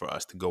 condense for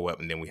us to go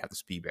up, and then we have to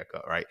speed back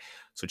up, right?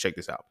 So check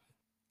this out.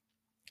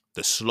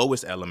 The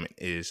slowest element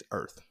is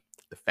earth.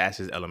 The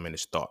fastest element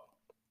is thought.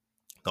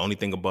 The only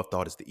thing above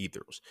thought is the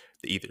ethers.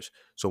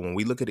 So when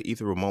we look at the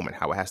ethereal moment,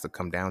 how it has to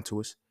come down to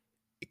us,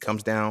 it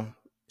comes down,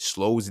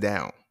 slows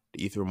down.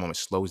 The ethereal moment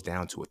slows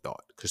down to a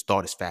thought because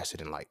thought is faster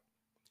than light.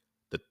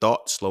 The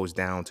thought slows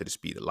down to the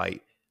speed of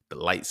light. The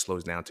light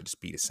slows down to the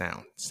speed of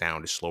sound.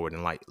 Sound is slower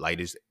than light. Light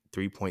is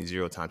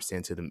 3.0 times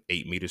 10 to the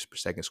 8 meters per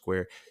second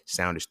square.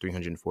 Sound is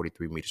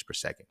 343 meters per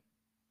second.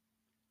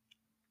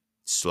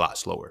 It's a lot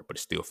slower, but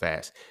it's still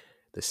fast.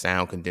 The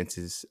sound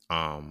condenses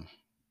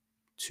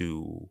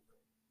to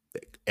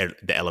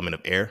the element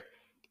of air,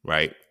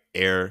 right?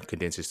 Air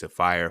condenses to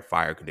fire.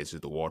 Fire condenses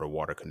to water.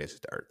 Water condenses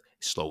to earth.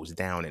 It slows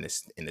down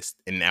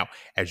and now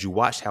as you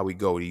watch how we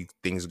go, these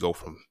things go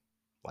from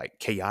like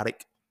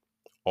chaotic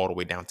all the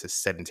way down to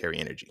sedentary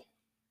energy.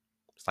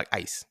 It's like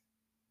ice,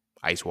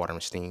 water,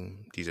 and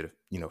steam. These are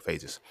the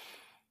phases.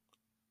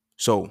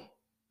 So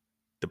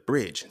the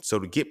bridge. So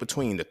to get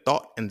between the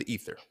thought and the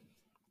ether,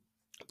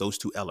 those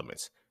two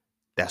elements,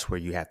 that's where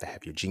you have to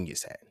have your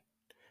genius at.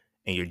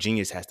 And your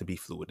genius has to be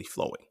fluidly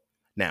flowing.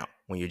 Now,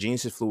 when your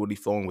genius is fluidly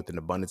flowing with an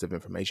abundance of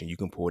information, you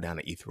can pull down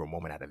an ethereal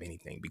moment out of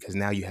anything because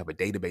now you have a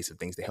database of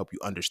things to help you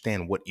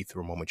understand what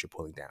ethereal moment you're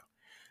pulling down.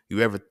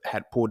 You ever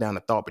had pulled down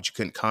a thought, but you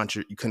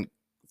couldn't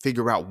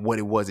figure out what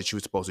it was that you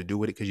were supposed to do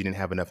with it because you didn't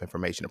have enough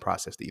information to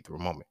process the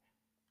ethereal moment.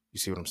 You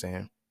see what I'm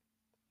saying?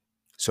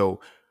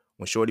 So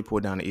when Shorty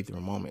pulled down the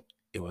ethereal moment,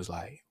 it was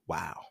like,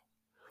 wow.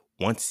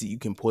 Once you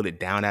can pull it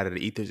down out of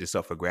the ethers, it's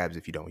up for grabs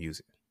if you don't use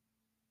it.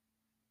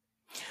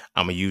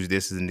 I'm going to use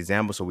this as an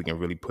example so we can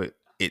really put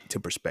it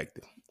to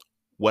perspective.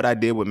 What I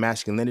did with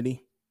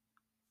masculinity,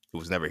 it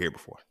was never here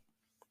before.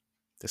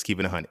 Let's keep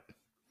it 100.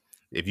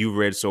 If you've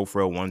read So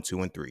Frail 1,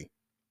 2, and 3,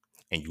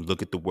 and you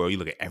look at the world, you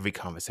look at every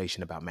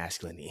conversation about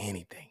masculinity,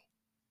 anything,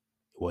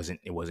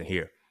 it wasn't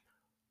here.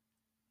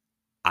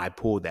 I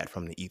pulled that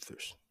from the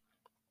ethers.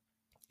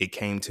 It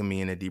came to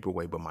me in a deeper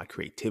way, but my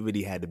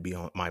creativity had to be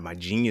on, my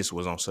genius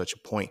was on such a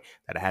point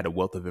that I had a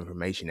wealth of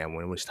information that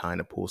when it was time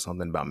to pull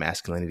something about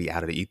masculinity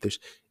out of the ethers,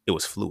 it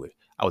was fluid.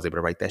 I was able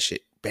to write that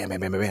shit, bam, bam,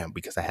 bam, bam, bam,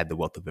 because I had the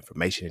wealth of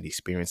information and the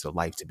experience of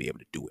life to be able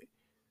to do it.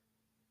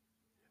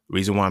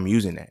 Reason why I'm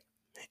using that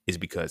is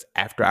because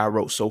after I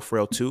wrote So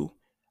Frail 2,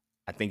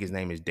 I think his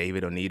name is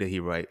David Onita.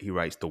 He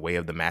writes The Way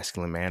of the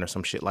Masculine Man or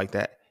some shit like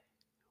that.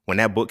 When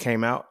that book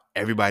came out,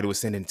 everybody was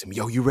sending it to me.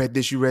 Yo, you read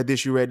this, you read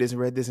this, you read this,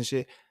 and read this and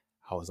shit.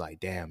 I was like,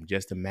 damn,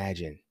 just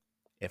imagine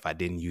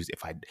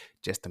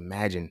just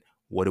imagine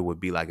what it would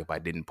be like if I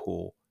didn't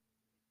pull.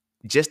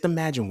 Just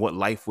imagine what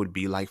life would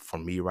be like for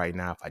me right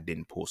now if I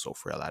didn't pull So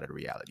Frail out of the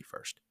reality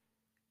first.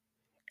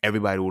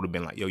 Everybody would have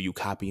been like, yo, you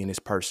copying this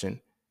person,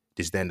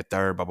 this, then the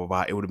third, blah, blah,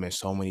 blah. It would have been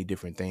so many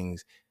different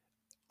things.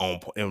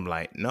 And I'm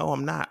like, no,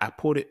 I'm not. I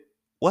pulled it.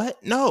 What?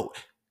 No,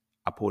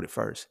 I pulled it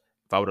first.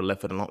 If I would have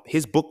left it alone,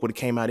 his book would have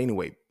came out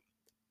anyway.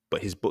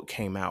 But his book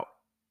came out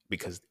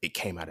because it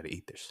came out of the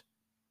ethers.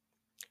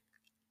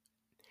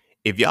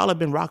 If y'all have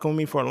been rocking with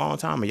me for a long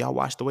time and y'all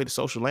watch the way the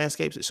social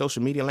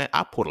media land,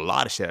 I pulled a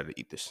lot of shit out of the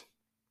ethers.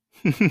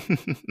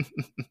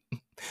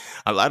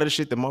 A lot of the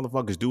shit that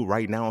motherfuckers do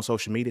right now on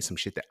social media, some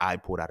shit that I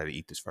pulled out of the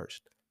ethers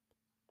first.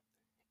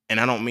 And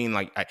I don't mean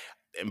like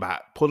by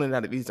pulling it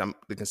out of these, the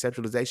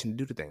conceptualization to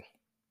do the thing.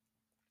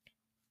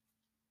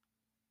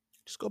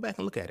 Just go back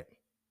and look at it.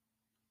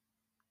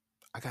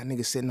 I got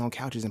niggas sitting on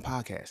couches and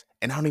podcasts,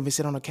 and I don't even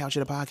sit on a couch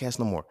at a podcast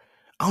no more.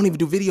 I don't even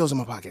do videos on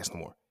my podcast no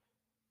more.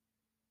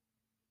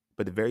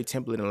 But the very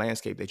template and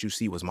landscape that you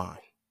see was mine.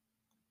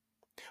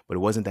 But it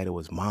wasn't that it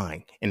was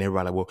mine. And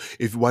everybody like, well,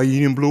 why you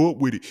didn't blow up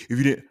with it? If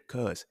you didn't,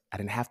 cause I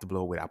didn't have to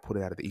blow up with it. I put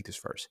it out of the ethers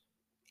first.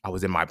 I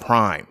was in my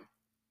prime.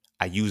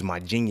 I used my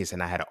genius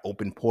and I had an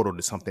open portal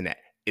to something that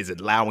is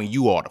allowing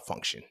you all to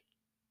function.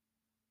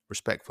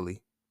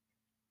 Respectfully.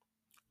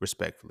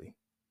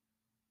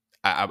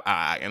 I'm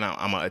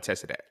gonna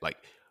attest to that. Like,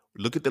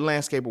 look at the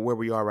landscape of where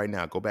we are right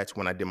now. Go back to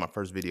when I did my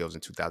first videos in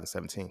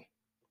 2017.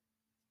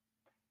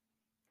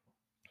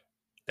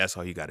 That's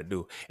all you got to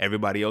do.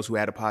 Everybody else who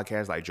had a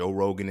podcast, like Joe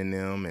Rogan and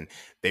them, and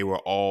they were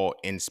all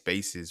in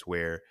spaces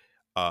where,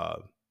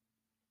 as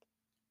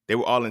they're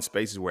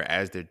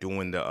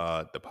doing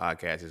the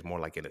podcast, is more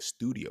like in a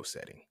studio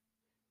setting.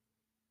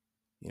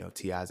 You know,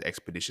 T.I.'s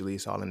Expeditiously,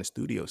 it's all in a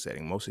studio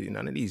setting. Mostly,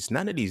 none of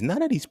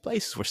these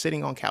places were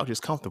sitting on couches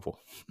comfortable.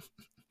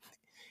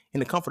 In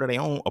the comfort of their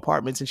own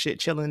apartments and shit,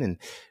 chilling, and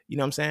you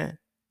know what I'm saying?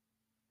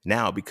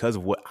 Now, because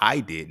of what I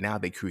did, now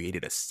they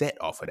created a set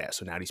off of that.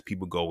 So now these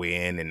people go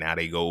in and now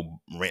they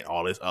go rent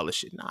all this other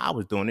shit. Nah, I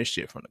was doing this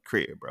shit from the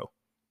crib, bro.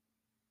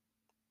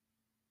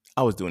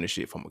 I was doing this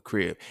shit from a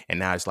crib. And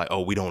now it's like,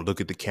 oh, we don't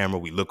look at the camera.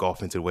 We look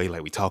off into the way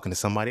like we talking to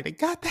somebody. They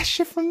got that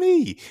shit from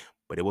me.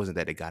 But it wasn't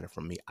that they got it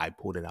from me. I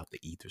pulled it out the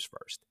ethers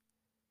first.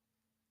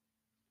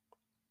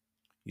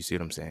 You see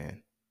what I'm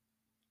saying?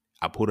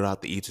 I pulled it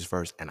out the ethers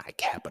first and I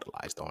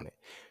capitalized on it.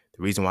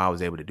 The reason why I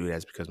was able to do that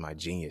is because my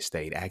genius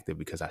stayed active,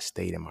 because I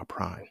stayed in my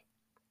prime.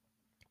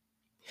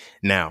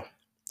 Now,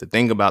 the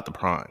thing about the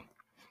prime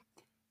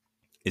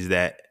is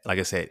that, like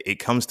I said, it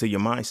comes to your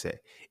mindset.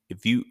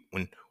 If you,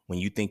 when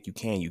you think you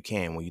can, you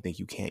can. When you think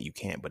you can't, you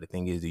can't. But the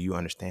thing is, do you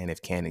understand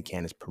if can and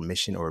can is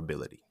permission or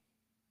ability?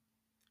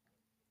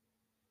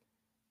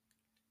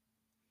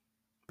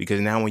 Because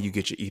now when you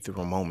get your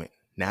ethereal moment,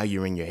 now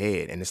you're in your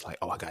head and it's like,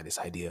 oh, I got this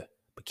idea,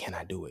 but can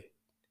I do it?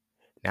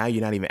 Now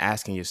you're not even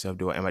asking yourself,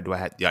 do I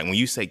have, like when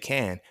you say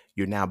can,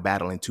 you're now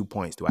battling 2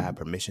 points. Do I have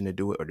permission to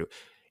do it or do?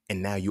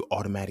 And now you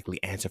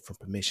automatically answer for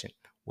permission.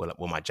 What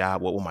will my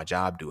job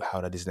do? How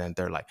does this, that, and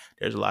third? Like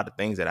there's a lot of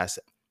things that I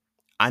said.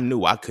 I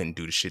knew I couldn't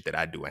do the shit that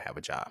I do and have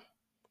a job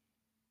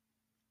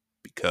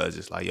because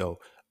it's like, yo,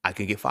 I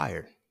can get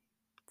fired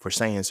for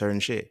saying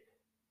certain shit.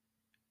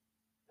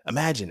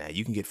 Imagine that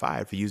you can get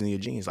fired for using your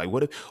genius. Like,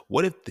 what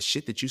if the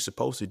shit that you're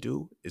supposed to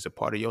do is a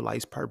part of your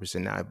life's purpose,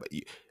 and now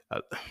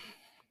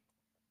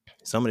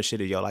some of the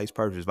shit of your life's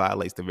purpose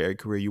violates the very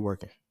career you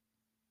work in?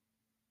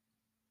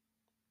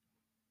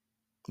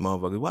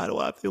 Motherfuckers, why do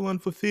I feel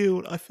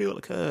unfulfilled? I feel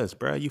because,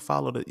 bro, you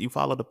follow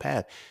the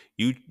path.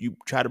 You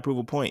try to prove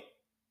a point.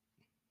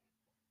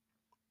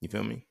 You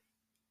feel me?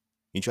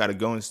 You try to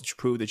go and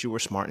prove that you were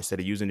smart instead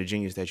of using the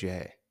genius that you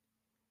had.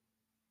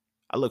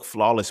 I look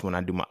flawless when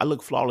I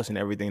look flawless in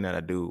everything that I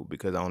do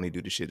because I only do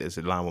the shit that's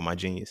in line with my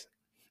genius.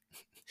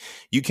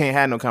 You can't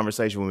have no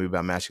conversation with me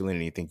about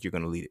masculinity and think you're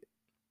gonna lead it.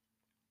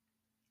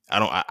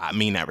 I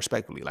mean that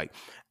respectfully. Like,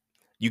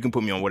 you can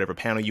put me on whatever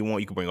panel you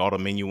want. You can bring all the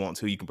men you want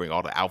to. You can bring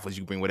all the alphas. You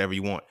can bring whatever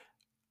you want.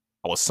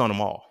 I will son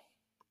them all.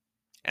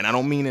 And I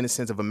don't mean in the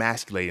sense of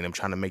emasculating them,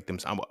 trying to make them.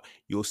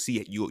 You'll see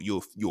it.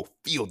 You'll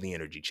feel the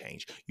energy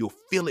change. You'll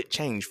feel it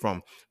change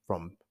from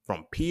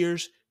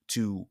peers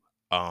to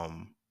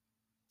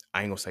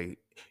I ain't gonna say.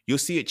 You'll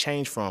see it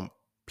change from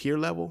peer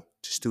level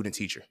to student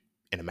teacher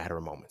in a matter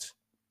of moments.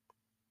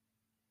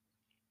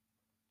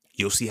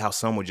 You'll see how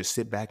some will just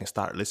sit back and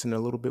start listening a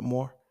little bit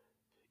more.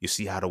 You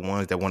see how the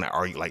ones that want to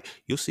argue, like,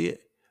 you'll see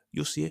it.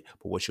 You'll see it.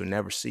 But what you'll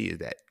never see is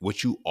that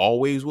what you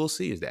always will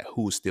see is that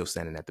who's still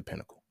standing at the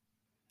pinnacle.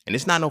 And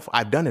it's not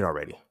I've done it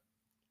already.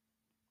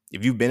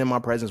 If you've been in my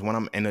presence when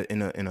I'm in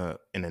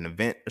an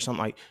event or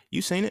something, like,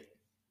 you've seen it.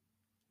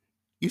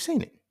 You've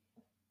seen it.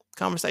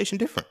 Conversation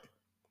different.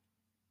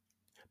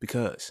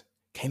 Because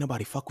can't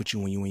nobody fuck with you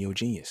when you in your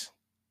genius.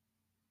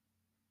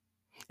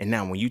 And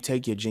now when you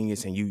take your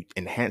genius and you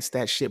enhance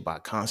that shit by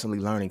constantly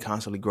learning,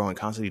 constantly growing,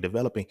 constantly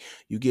developing,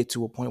 you get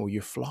to a point where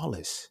you're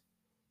flawless.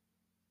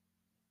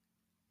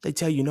 They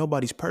tell you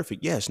nobody's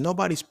perfect. Yes,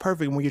 nobody's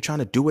perfect when you're trying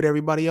to do what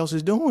everybody else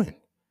is doing.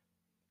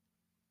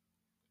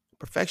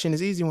 Perfection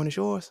is easy when it's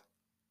yours.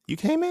 You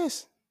can't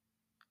miss.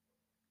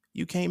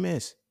 You can't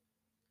miss.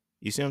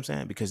 You see what I'm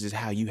saying? Because it's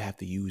how you have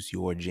to use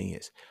your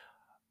genius.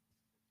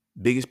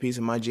 Biggest piece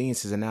of my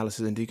genius is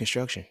analysis and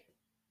deconstruction.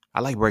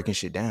 I like breaking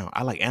shit down.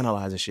 I like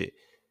analyzing shit.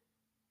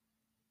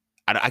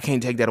 I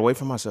can't take that away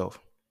from myself.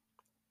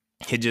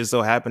 It just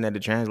so happened that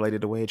it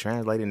translated the way it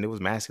translated and it was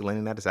masculine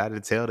and I decided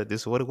to tell that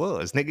this is what it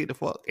was. Nigga, the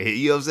fuck.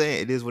 You know what I'm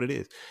saying? It is what it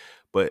is.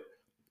 But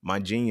my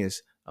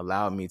genius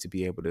allowed me to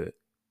be able to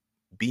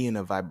be in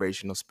a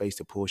vibrational space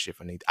to pull shit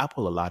from the ether. I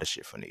pull a lot of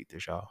shit from the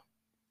ethers, y'all.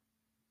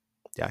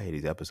 Y'all hear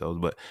these episodes,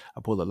 but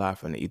I pull a lot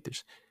from the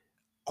ethers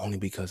only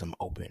because I'm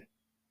open.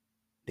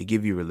 They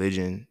give you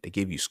religion, they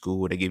give you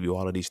school, they give you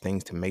all of these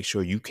things to make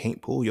sure you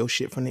can't pull your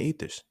shit from the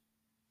ethers.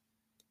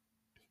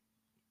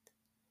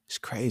 It's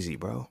crazy,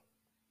 bro.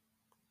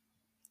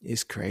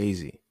 It's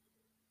crazy.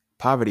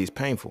 Poverty is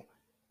painful.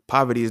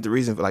 Poverty is the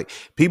reason for, like,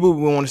 people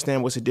will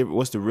understand what's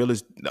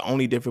the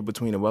only difference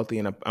between the wealthy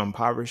and the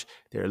impoverished,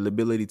 their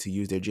ability to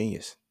use their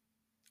genius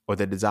or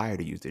their desire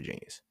to use their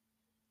genius.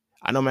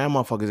 I know, man,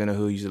 motherfuckers in the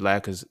hood used to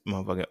laugh because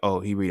motherfucker, oh,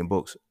 he reading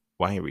books.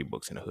 Why well, ain't read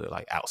books in the hood,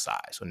 like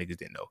outside, so niggas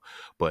didn't know.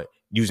 But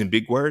using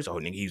big words, oh,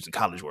 nigga using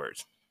college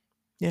words.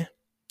 Yeah.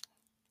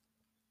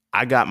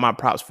 I got my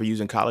props for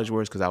using college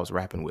words because I was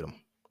rapping with them.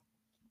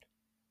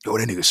 Yo,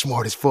 that nigga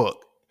smart as fuck.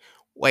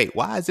 Wait,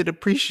 why is it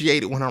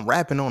appreciated when I'm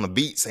rapping on a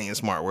beat saying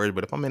smart words,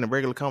 but if I'm in a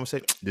regular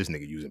conversation, this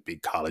nigga using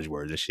big college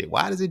words and shit?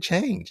 Why does it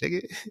change,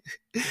 nigga?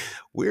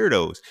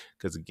 Weirdos.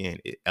 Because again,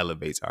 it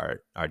elevates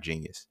our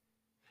genius.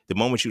 The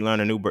moment you learn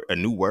a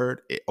new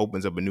word, it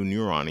opens up a new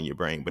neuron in your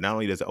brain. But not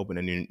only does it open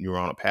a new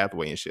neuronal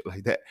pathway and shit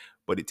like that,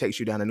 but it takes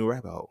you down a new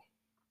rabbit hole.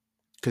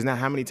 Because now,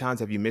 how many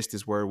times have you missed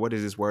this word? What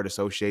is this word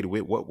associated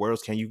with? What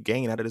words can you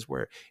gain out of this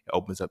word? It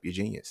opens up your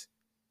genius.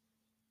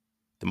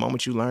 The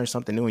moment you learn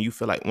something new and you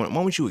feel like, the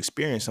moment you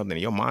experience something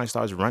and your mind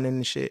starts running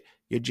and shit,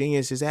 your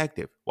genius is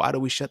active. Why do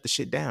we shut the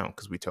shit down?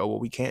 Because we told what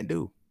we can't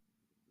do.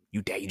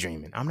 You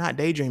daydreaming. I'm not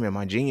daydreaming.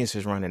 My genius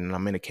is running and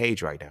I'm in a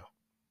cage right now.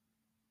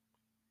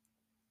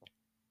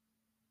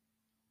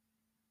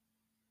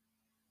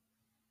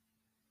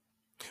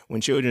 When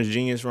children's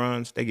genius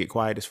runs, they get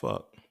quiet as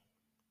fuck.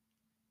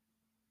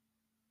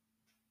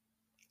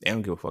 They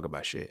don't give a fuck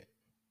about shit.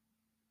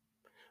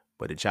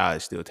 But the child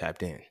is still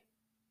tapped in.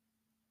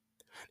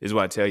 This is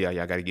why I tell y'all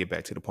got to get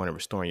back to the point of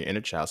restoring your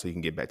inner child so you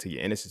can get back to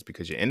your innocence.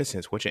 Because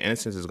what your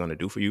innocence is going to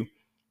do for you,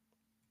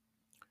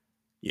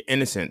 your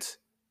innocence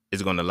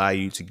is going to allow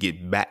you to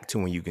get back to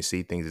when you can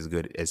see things as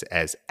good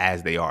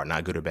as they are,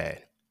 not good or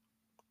bad.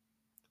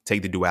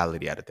 Take the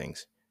duality out of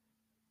things.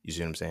 You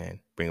see what I'm saying?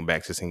 Bring them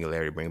back to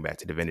singularity, bring them back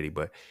to divinity.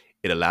 But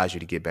it allows you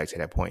to get back to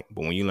that point.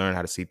 But when you learn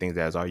how to see things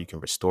as are, you can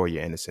restore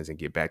your innocence and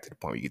get back to the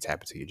point where you can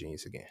tap into your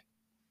genius again.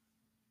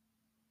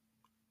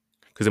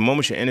 Because the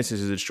moment your innocence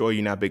is destroyed,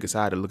 you're not big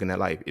aside of looking at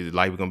life. Is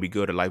life going to be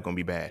good or life going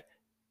to be bad?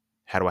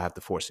 How do I have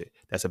to force it?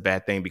 That's a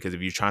bad thing, because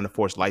if you're trying to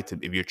force life to,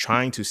 if you're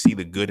trying to see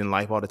the good in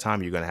life all the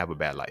time, you're going to have a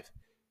bad life.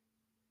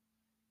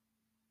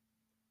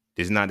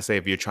 This is not to say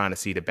if you're trying to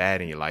see the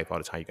bad in your life all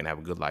the time, you're going to have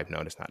a good life.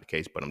 No, that's not the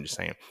case. But I'm just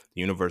saying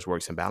the universe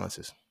works in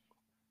balances.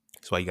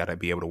 That's why you got to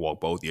be able to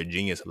walk both. Your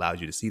genius allows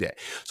you to see that.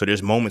 So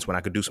there's moments when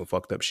I could do some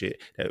fucked up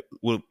shit that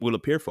will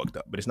appear fucked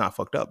up, but it's not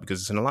fucked up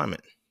because it's in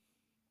alignment.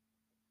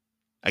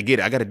 I get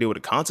it. I got to deal with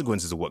the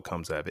consequences of what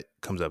comes of it,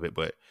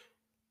 but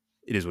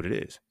it is what it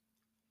is.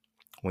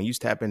 When you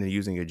tap into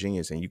using your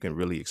genius and you can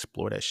really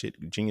explore that shit,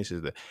 genius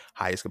is the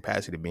highest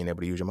capacity of being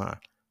able to use your mind.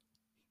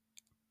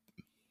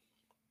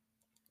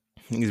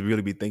 Niggas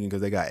really be thinking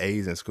because they got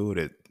A's in school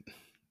that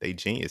they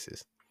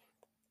geniuses.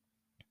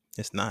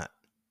 It's not.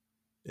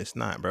 It's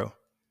not, bro.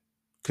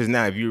 Because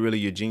now if you're really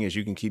your genius,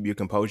 you can keep your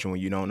composure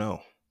when you don't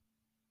know.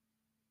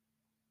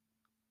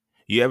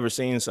 You ever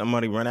seen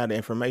somebody run out of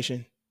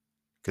information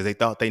because they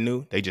thought they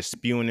knew? They just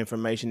spewing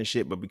information and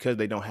shit, but because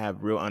they don't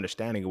have real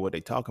understanding of what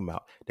they talking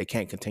about, they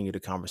can't continue the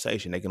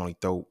conversation. They can only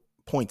throw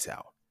points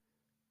out.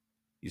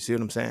 You see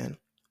what I'm saying?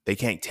 They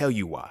can't tell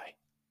you why.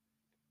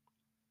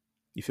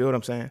 You feel what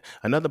I'm saying?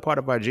 Another part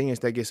of our genius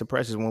that gets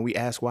suppressed is when we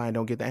ask why and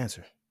don't get the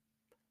answer,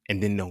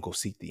 and then don't go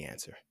seek the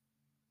answer.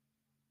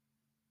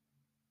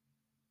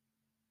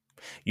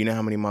 You know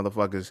how many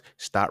motherfuckers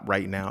stop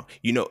right now?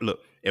 You know, look,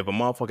 if a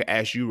motherfucker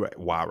asks you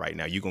why right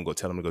now, you're going to go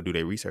tell them to go do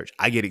their research.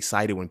 I get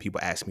excited when people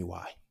ask me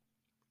why.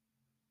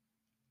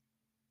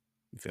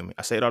 You feel me?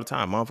 I say it all the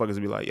time. Motherfuckers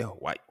be like, yo,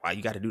 why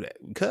you got to do that?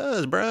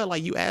 Because, bro,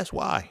 like, you ask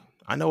why.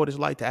 I know what it's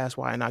like to ask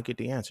why and not get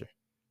the answer.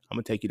 I'm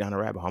going to take you down a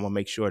rabbit hole. I'm going to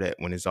make sure that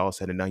when it's all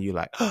said and done, you're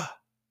like,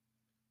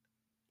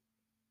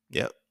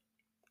 yep.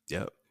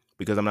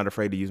 Because I'm not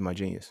afraid to use my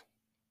genius.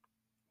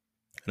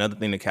 Another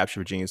thing to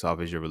capture genius off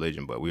is your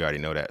religion, but we already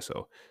know that.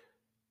 So,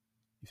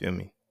 you feel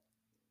me?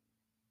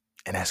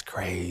 And that's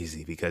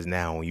crazy, because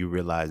now when you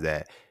realize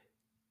that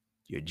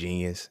your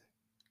genius,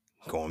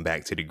 going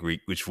back to the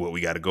Greek, which is what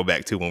we got to go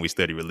back to when we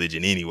study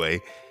religion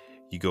anyway,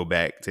 you go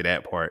back to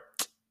that part.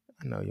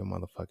 I know your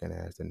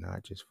motherfucking ass did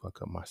not just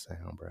fuck up my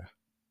sound, bruh.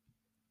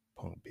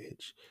 Punk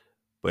bitch.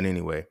 But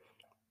anyway,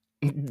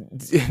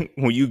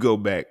 when you go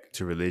back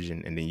to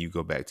religion and then you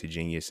go back to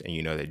genius, and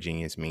you know that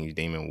genius means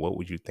demon, what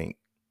would you think?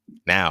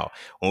 Now,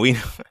 when we,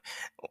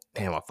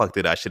 damn, I fucked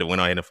it. I should have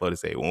went on in the flow to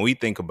say, when we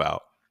think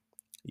about,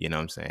 you know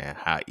what I'm saying,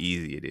 how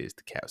easy it is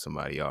to cap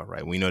somebody off,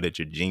 right? We know that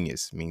your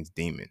genius means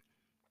demon,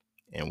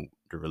 and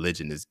the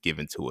religion is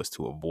given to us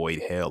to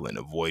avoid hell and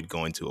avoid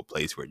going to a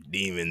place where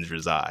demons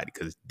reside,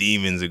 because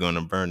demons are going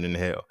to burn in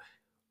hell.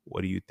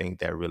 What do you think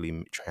that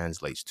really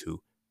translates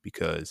to?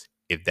 Because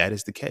if that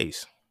is the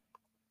case,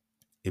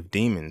 if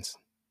demons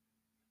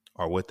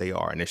are what they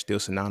are and they're still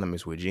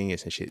synonymous with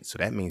genius and shit, so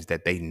that means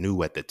that they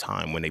knew at the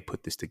time when they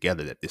put this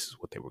together that this is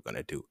what they were going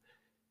to do.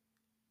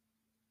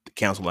 The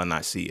Council on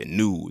Nicaea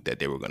knew that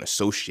they were going to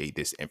associate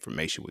this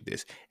information with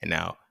this. And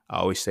now I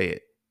always say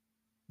it,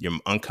 your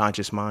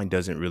unconscious mind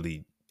doesn't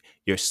really,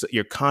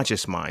 your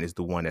conscious mind is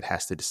the one that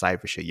has to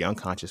decipher shit. Your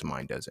unconscious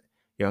mind doesn't.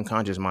 Your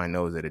unconscious mind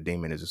knows that a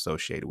demon is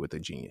associated with a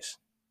genius.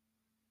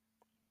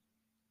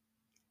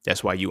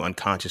 That's why you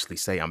unconsciously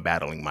say, I'm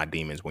battling my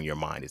demons, when your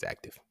mind is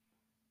active.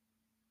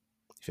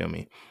 You feel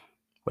me?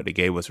 But they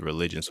gave us a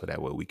religion so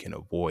that way we can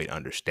avoid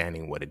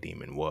understanding what a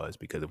demon was.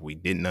 Because if we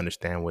didn't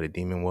understand what a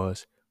demon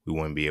was, we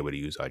wouldn't be able to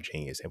use our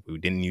genius. If we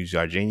didn't use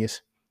our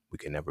genius, we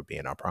could never be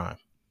in our prime.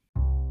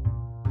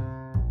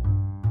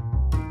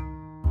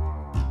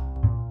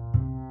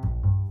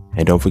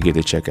 And don't forget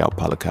to check out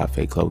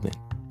Cafe Clothing,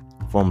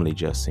 formerly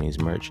Just Scenes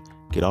merch.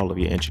 Get all of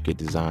your intricate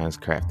designs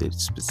crafted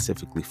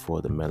specifically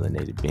for the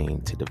melanated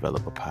being to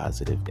develop a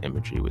positive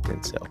imagery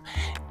within self,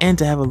 and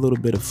to have a little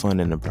bit of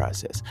fun in the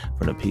process.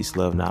 From the peace,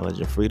 love, knowledge,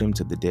 and freedom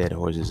to the dead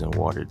horses and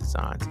water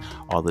designs,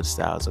 all of the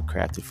styles are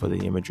crafted for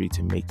the imagery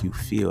to make you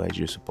feel as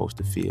you're supposed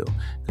to feel.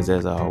 Because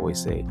as I always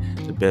say,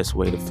 the best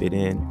way to fit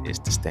in is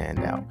to stand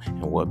out.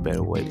 And what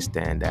better way to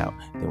stand out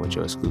than with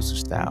your exclusive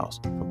styles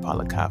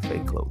from Cafe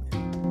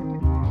Clothing.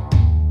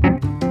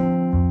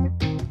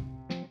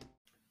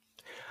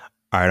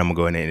 All right, I'm going to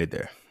go ahead and end it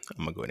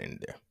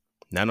there.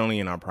 Not only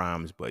in our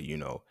primes, but, you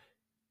know,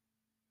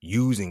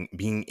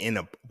 being in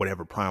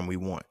whatever prime we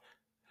want.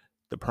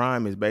 The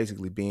prime is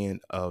basically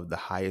being of the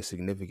highest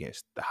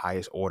significance, the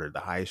highest order, the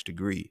highest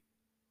degree.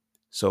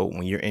 So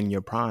when you're in your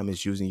prime,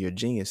 it's using your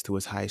genius to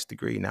its highest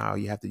degree. Now all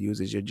you have to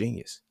use is your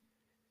genius.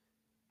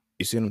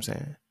 You see what I'm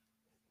saying?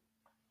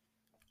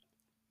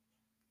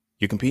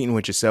 You're competing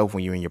with yourself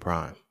when you're in your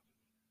prime.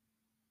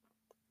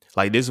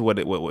 Like, this is what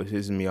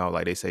pisses me off.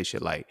 Like, they say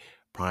shit like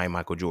prime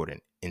Michael Jordan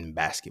in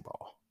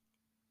basketball,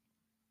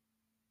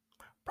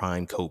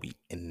 prime Kobe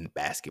in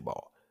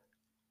basketball.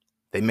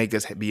 They make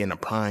us be in a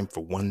prime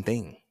for one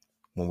thing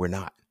when we're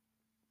not.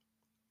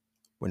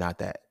 We're not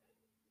that.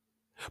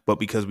 But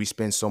because we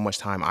spend so much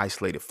time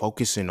isolated,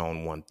 focusing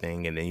on one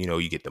thing, and then, you know,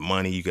 you get the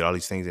money, you get all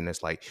these things, and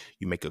it's like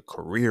you make a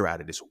career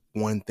out of this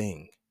one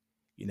thing.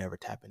 You never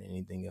tap into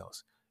anything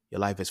else. Your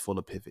life is full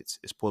of pivots.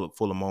 It's full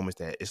of moments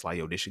that it's like,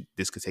 yo,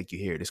 this could take you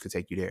here. This could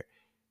take you there.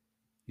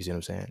 You see what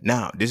I'm saying?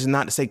 Now, this is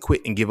not to say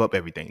quit and give up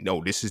everything.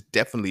 No, this is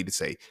definitely to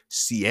say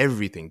see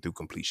everything through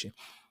completion.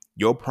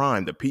 Your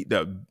prime,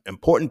 the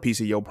important piece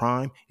of your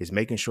prime is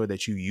making sure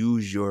that you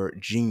use your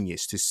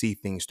genius to see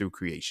things through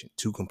creation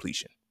to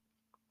completion.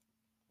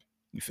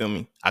 You feel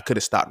me? I could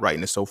have stopped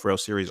writing the So Frail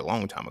series a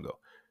long time ago.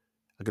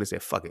 I could have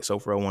said, fuck it. So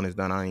Frail 1 is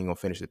done. I ain't going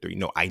to finish the 3.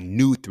 No, I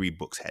knew 3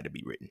 books had to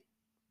be written.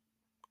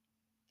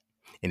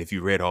 And if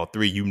you read all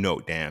 3, you know,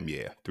 damn,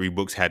 yeah, 3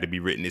 books had to be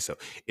written.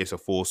 It's a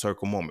full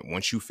circle moment.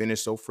 Once you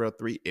finish So Frail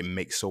 3, it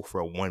makes So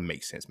Frail 1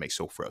 make sense, makes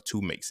So Frail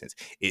 2 make sense.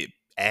 It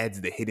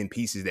adds the hidden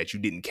pieces that you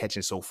didn't catch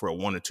in So Frail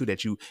 1 or 2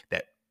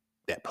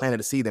 that planted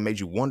a seed that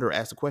made you wonder or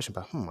ask the question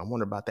about, I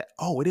wonder about that.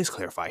 Oh, it is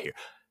clarified here.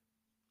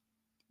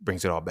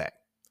 Brings it all back.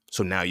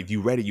 So now if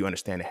you read it, you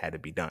understand it had to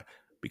be done,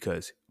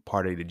 because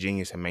part of the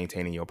genius in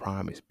maintaining your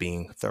prime is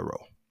being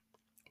thorough.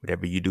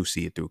 Whatever you do,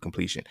 see it through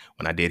completion.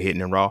 When I did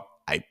Hidden and Raw,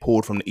 I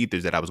pulled from the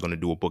ethers that I was going to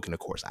do a book in the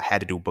course. I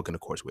had to do a book in the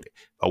course with it.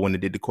 If I wouldn't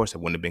have did the course, it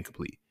wouldn't have been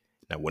complete.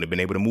 And I wouldn't have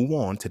been able to move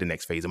on to the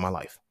next phase of my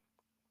life.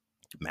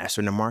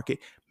 Mastering the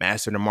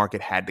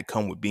market had to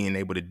come with being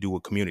able to do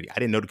a community. I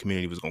didn't know the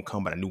community was going to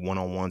come, but I knew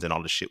one-on-ones and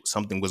all the shit.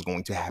 Something was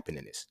going to happen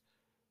in this.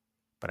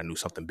 But I knew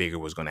something bigger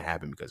was going to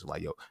happen, because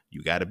like, yo,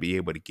 you got to be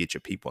able to get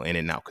your people in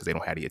and out, because they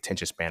don't have the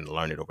attention span to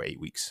learn it over 8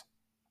 weeks.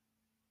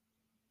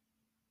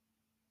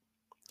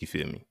 You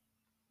feel me?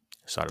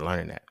 I started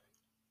learning that.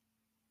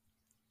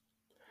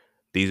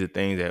 These are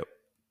things that,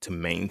 to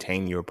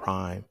maintain your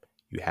prime,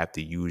 you have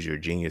to use your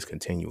genius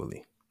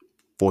continually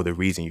for the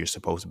reason you're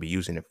supposed to be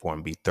using it for,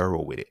 and be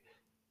thorough with it.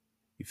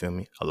 You feel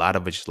me? A lot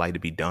of us just like to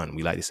be done.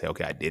 We like to say,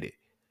 okay, I did it.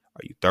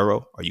 Are you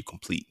thorough? Are you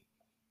complete?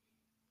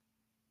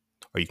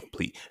 Are you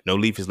complete? No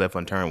leaf is left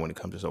unturned when it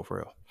comes to So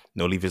Frail.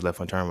 No leaf is left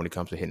unturned when it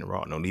comes to Hitting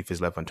Raw. No leaf is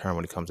left unturned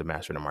when it comes to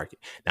mastering the market.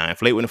 Now,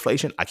 inflate with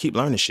inflation, I keep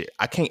learning shit.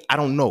 I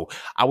don't know.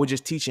 I was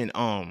just teaching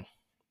something.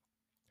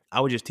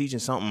 I was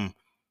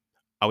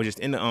just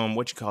in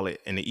the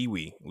in the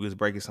EWE. We was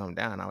breaking something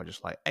down. I was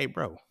just like, hey,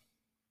 bro,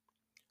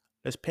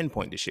 let's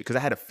pinpoint this shit. Because I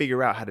had to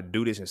figure out how to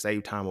do this and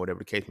save time or whatever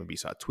the case may be.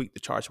 So I tweaked the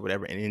charts or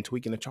whatever. And in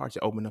tweaking the charts,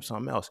 it opened up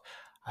something else.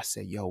 I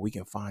said, yo, we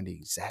can find the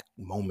exact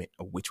moment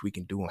of which we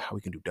can do and how we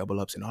can do double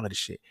ups and all of this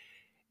shit.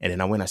 And then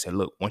I said,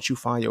 look, once you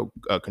find your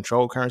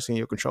control currency and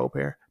your control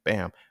pair,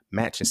 bam,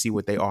 match and see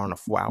what they are on a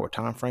 4-hour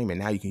time frame. And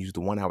now you can use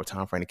the 1-hour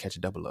time frame to catch a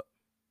double up.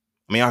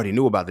 I mean, I already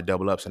knew about the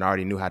double ups and I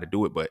already knew how to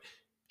do it, but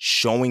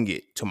showing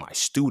it to my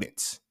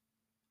students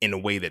in a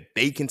way that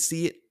they can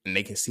see it, and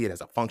they can see it as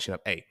a function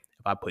of, hey,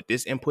 if I put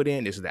this input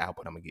in, this is the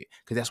output I'm going to get.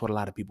 Because that's what a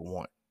lot of people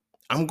want.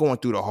 I'm going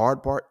through the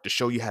hard part to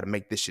show you how to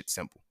make this shit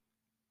simple.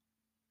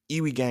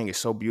 EWE gang is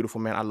so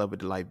beautiful, man. I love it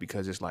to life,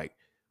 because it's like,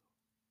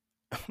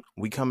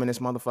 we come in this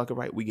motherfucker,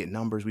 right? We get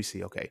numbers. We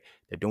see, okay,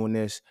 they're doing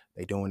this,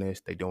 they doing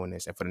this, they doing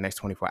this. And for the next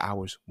 24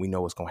 hours, we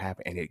know what's going to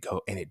happen. And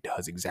it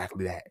does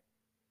exactly that.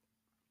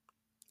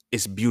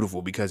 It's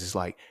beautiful, because it's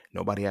like,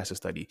 nobody has to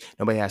study.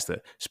 Nobody has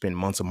to spend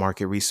months of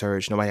market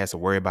research. Nobody has to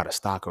worry about a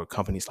stock or a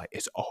company. It's like,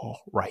 it's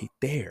all right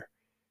there.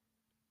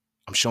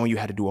 I'm showing you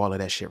how to do all of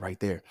that shit right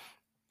there.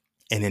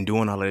 And then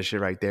doing all of that shit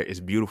right there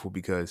is beautiful,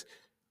 because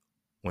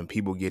when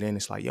people get in,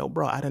 it's like, yo,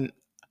 bro, I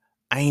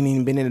ain't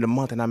even been in it a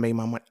month and I made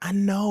my money. I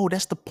know,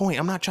 that's the point.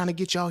 I'm not trying to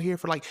get y'all here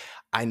for like,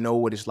 I know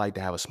what it's like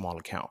to have a small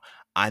account.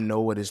 I know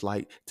what it's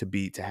like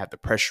to have the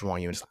pressure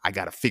on you. And it's like, I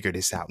got to figure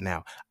this out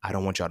now. I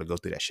don't want y'all to go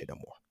through that shit no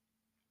more.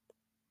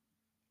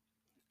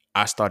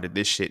 I started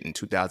this shit in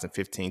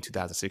 2015,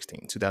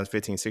 2016.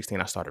 2015,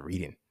 16, I started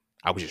reading.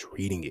 I was just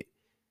reading it.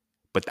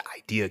 But the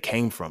idea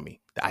came from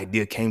me. The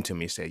idea came to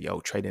me and said, yo,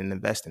 trade and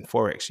invest in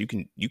Forex.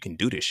 You can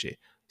do this shit.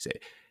 He said,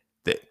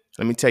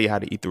 let me tell you how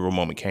the ethereal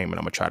moment came, and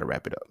I'm going to try to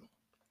wrap it up.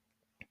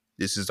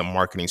 This is a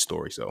marketing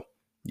story. So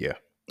yeah,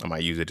 I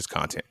might use it as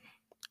content.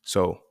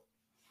 So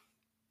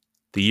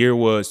the year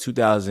was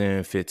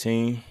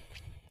 2015.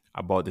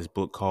 I bought this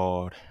book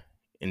called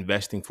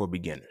Investing for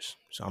Beginners.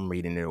 So I'm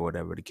reading it or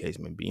whatever the case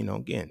may be. You know,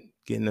 again,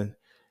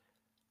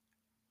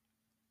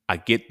 I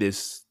get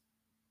this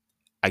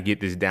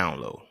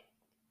download,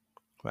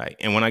 right?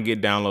 And when I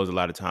get downloads, a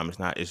lot of times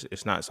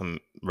it's not some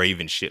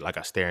raven shit like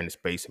I stare into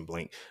space and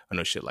blink or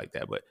no shit like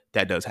that, but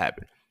that does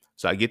happen.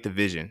 So I get the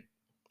vision,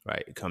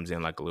 right? It comes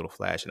in like a little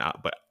flash, and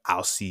I'll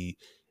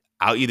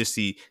either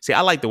see,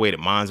 I like the way that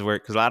minds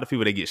work, because a lot of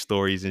people, they get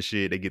stories and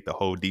shit, they get the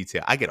whole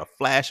detail. I get a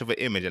flash of an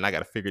image and I got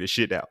to figure this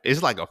shit out.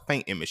 It's like a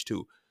faint image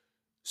too.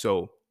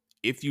 So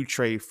if you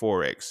trade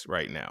Forex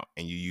right now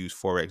and you use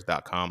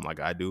forex.com like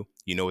I do,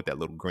 you know what that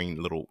little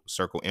green little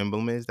circle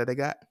emblem is that they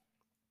got?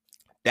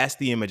 That's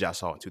the image I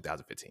saw in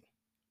 2015.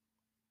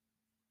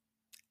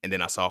 And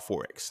then I saw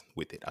Forex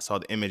with it. I saw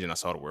the image and I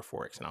saw the word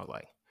Forex, and I was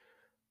like,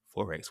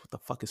 Forex? What the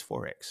fuck is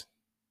Forex?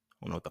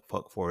 I don't know what the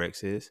fuck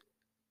Forex is.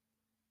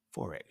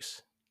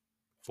 Forex.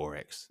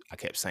 I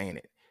kept saying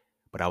it,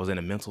 but I was in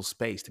a mental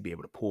space to be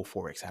able to pull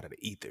Forex out of the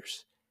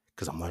ethers,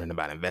 because I'm learning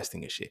about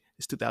investing and shit.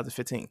 It's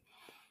 2015.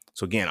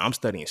 So again, I'm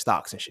studying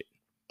stocks and shit.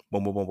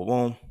 Boom, boom, boom, boom,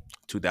 boom.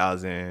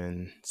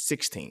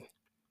 2016.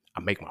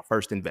 I make my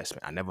first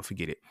investment. I never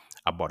forget it.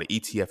 I bought an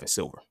ETF in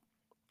silver.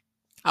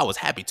 I was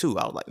happy too.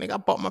 I was like, nigga, I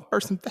bought my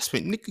first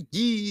investment, nigga.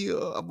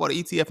 Yeah, I bought an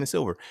ETF in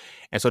silver.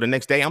 And so the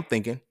next day I'm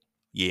thinking,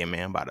 yeah,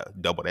 man, I'm about to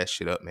double that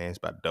shit up, man. It's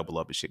about to double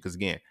up and shit. Because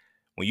again,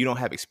 when you don't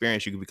have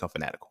experience, you can become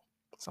fanatical.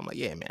 So I'm like,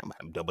 yeah, man, I'm about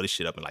to double this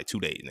shit up in like 2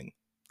 days. Nigga.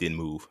 Didn't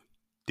move.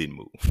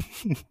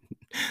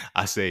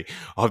 I say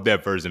off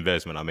that first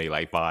investment, I made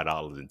like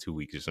 $5 in 2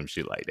 weeks or some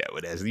shit like that.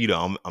 But that's,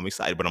 I'm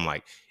excited, but I'm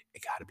like,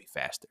 it got to be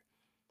faster.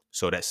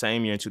 So that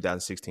same year in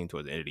 2016,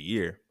 towards the end of the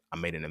year, I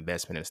made an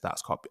investment in a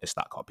stock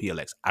called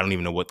PLX. I don't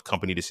even know what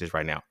company this is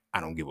right now. I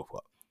don't give a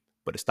fuck.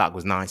 But the stock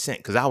was 9 cents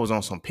because I was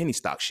on some penny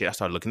stock shit. I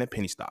started looking at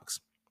penny stocks.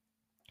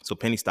 So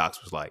penny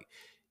stocks was like,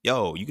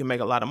 yo, you can make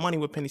a lot of money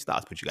with penny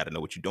stocks, but you got to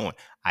know what you're doing.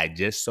 I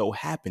just so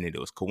happened it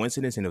was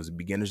coincidence and it was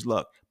beginner's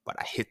luck, but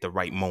I hit the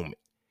right moment.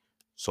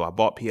 So I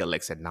bought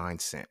PLX at 9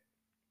 cents.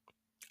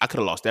 I could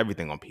have lost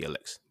everything on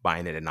PLX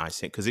buying it at 9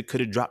 cents because it could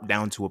have dropped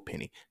down to a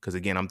penny. Because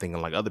again, I'm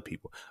thinking like other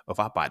people. If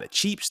I buy the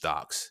cheap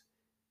stocks,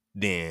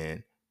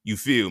 then you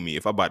feel me.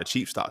 If I buy the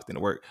cheap stocks, then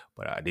it work.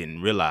 But I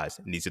didn't realize,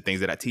 and these are things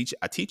that I teach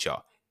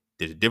y'all.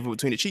 There's a difference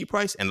between the cheap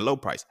price and the low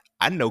price.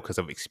 I know because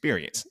of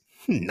experience,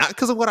 not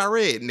because of what I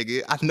read,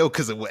 nigga. I know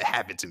because of what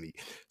happened to me.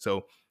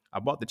 So I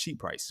bought the cheap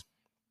price,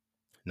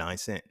 9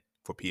 cents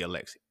for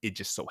PLX. It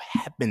just so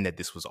happened that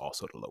this was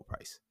also the low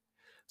price.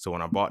 So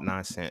when I bought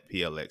 9 cent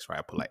PLX, right,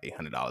 I put like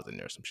 $800 in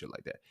there, some shit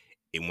like that.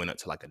 It went up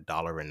to like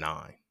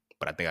 $1.09.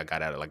 But I think I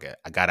got out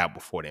I got out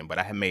before then. But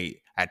I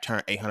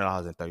turned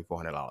 $800 and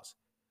 $3,400.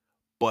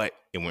 But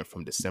it went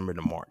from December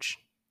to March.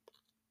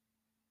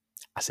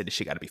 I said, this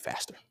shit got to be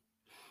faster.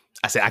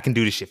 I said, I can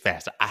do this shit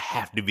faster. I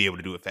have to be able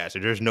to do it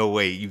faster. There's no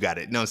way you got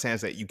it. You know what I'm saying? I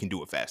said, you can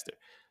do it faster.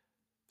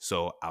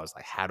 So I was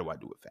like, how do I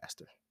do it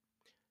faster?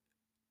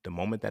 The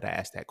moment that I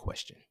asked that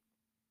question,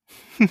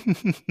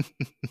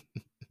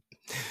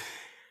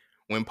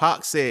 when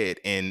Pac said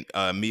in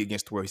Me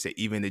Against the World, he said,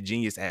 even the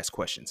genius asks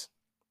questions.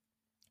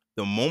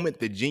 The moment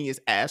the genius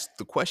asks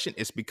the question,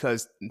 it's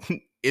because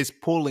it's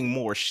pulling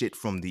more shit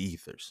from the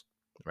ethers,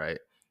 right?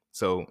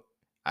 So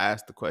I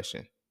asked the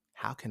question,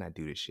 how can I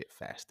do this shit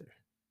faster?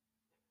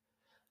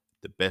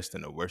 The best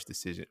and the worst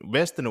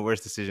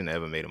decision I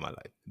ever made in my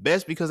life.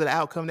 Best because of the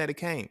outcome that it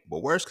came,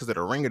 but worse because of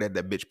the ringer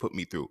that bitch put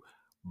me through.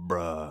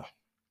 Bruh.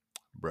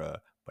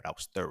 But I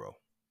was thorough.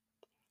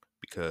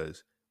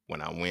 Because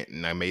when I went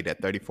and I made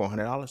that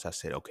 $3,400, I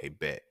said, okay,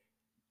 bet.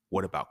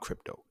 What about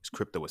crypto? Because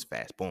crypto was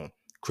fast. Boom.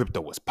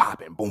 Crypto was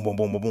popping. Boom, boom,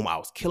 boom, boom, boom. I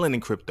was killing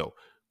in crypto.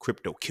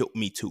 Crypto killed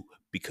me too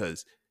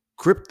because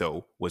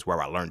crypto was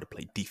where I learned to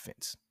play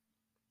defense.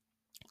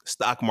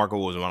 Stock market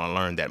was when I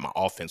learned that my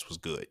offense was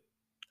good.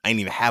 I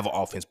didn't even have an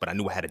offense, but I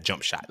knew I had a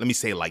jump shot. Let me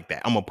say it like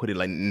that. I'm gonna put it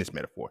like in this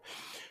metaphor.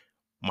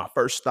 My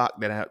first stock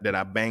that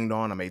I banged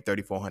on, I made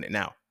 $3,400.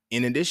 Now,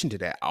 in addition to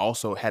that, I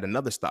also had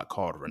another stock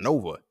called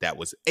Renova that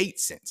was 8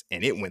 cents,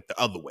 and it went the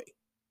other way.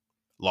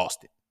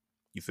 Lost it.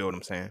 You feel what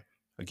I'm saying?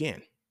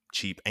 Again,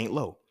 cheap ain't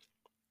low.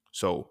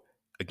 So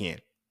again,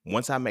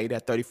 once I made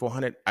that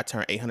 3,400, I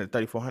turned 800 to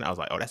 3,400. I was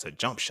like, oh, that's a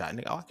jump shot,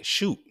 nigga. Oh, I could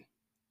shoot.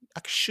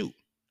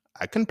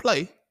 I couldn't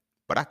play,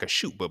 but I could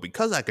shoot. But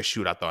because I could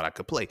shoot, I thought I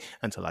could play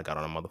until I got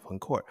on a motherfucking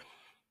court.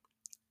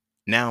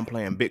 Now I'm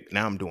playing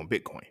now I'm doing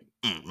Bitcoin.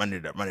 Run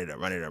it up.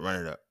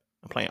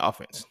 I'm playing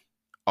offense.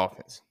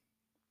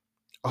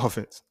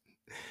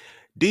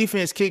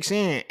 Defense kicks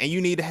in, and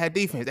you need to have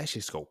defense. That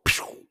shit's go,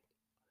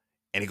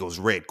 and it goes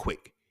red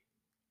quick.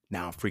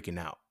 Now I'm freaking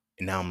out.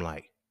 And now I'm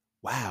like,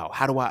 wow,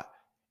 how do I?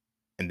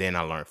 And then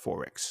I learned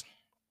Forex.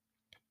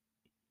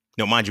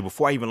 No, mind you,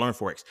 before I even learned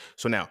Forex.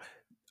 So now,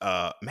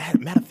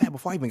 matter of fact,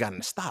 before I even got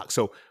into stock.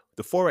 So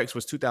the Forex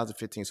was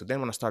 2015. So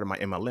then when I started my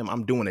MLM,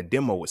 I'm doing a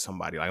demo with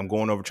somebody. Like I'm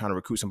going over trying to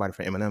recruit somebody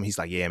for MLM. He's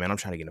like, yeah, man, I'm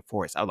trying to get into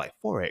Forex. I was like,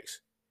 Forex?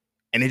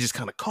 And it just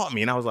kind of caught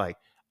me. And I was like,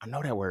 I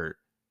know that word.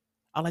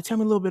 I was like, tell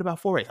me a little bit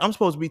about Forex. I'm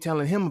supposed to be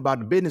telling him about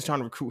the business, trying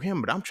to recruit him,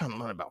 but I'm trying to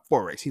learn about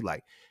Forex. He's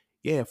like,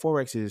 yeah,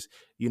 Forex is,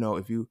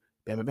 if you,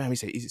 bam. He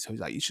said, easy. So he's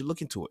like, you should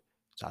look into it.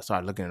 So I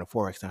started looking at the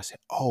Forex and I said,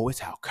 oh, it's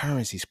how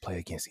currencies play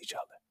against each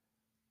other.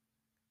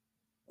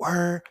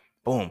 Word.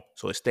 Boom.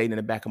 So it stayed in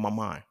the back of my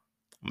mind.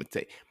 I'm going to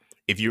tell you,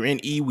 if you're in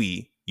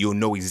EWE, you'll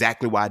know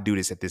exactly why I do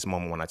this at this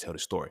moment when I tell the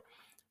story.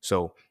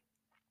 So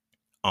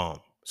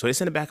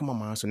it's in the back of my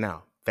mind. So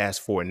now,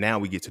 fast forward, now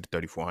we get to the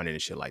 3,400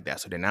 and shit like that.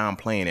 So then now I'm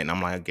playing it and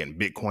I'm like getting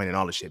Bitcoin and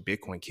all this shit.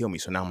 Bitcoin killed me.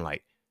 So now I'm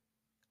like,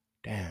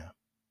 damn,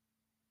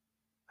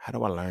 how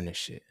do I learn this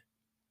shit?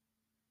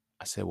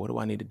 I said, what do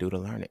I need to do to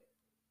learn it?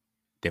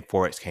 Then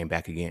Forex came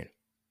back again.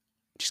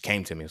 It just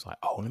came to me. It's like,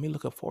 oh, let me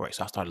look up Forex.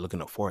 So I started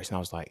looking up Forex and I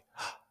was like,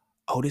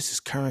 oh, this is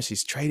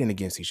currencies trading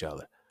against each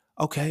other.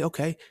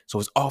 Okay. So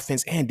it's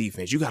offense and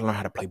defense. You got to learn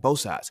how to play both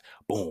sides.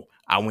 Boom.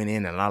 I went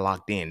in and I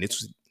locked in.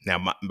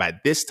 By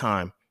this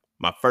time,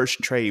 my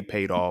first trade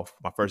paid off.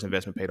 My first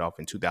investment paid off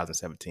in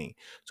 2017.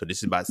 So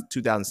this is by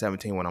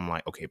 2017 when I'm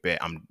like, okay,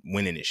 bet I'm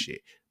winning this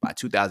shit. By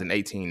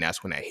 2018,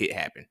 that's when that hit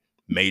happened.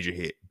 Major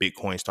hit.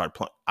 Bitcoin started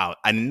plunging.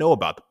 I didn't know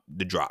about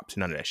the drops,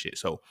 none of that shit.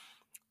 So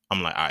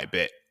I'm like, all right,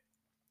 bet.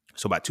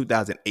 So by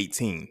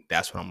 2018,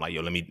 that's when I'm like,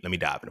 yo, let me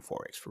dive into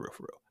Forex for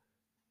real.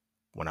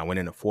 When I went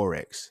into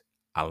Forex,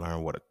 I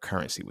learned what a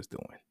currency was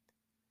doing.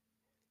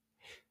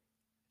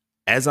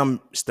 As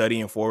I'm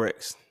studying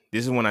Forex,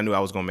 this is when I knew I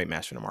was going to make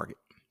master in the market.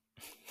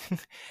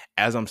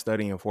 As I'm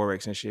studying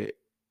Forex and shit,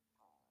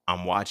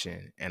 I'm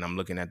watching and I'm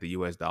looking at the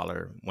US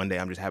dollar. One day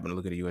I'm just happening to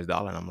look at the US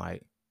dollar and I'm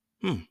like,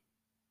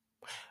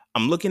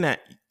 I'm looking at,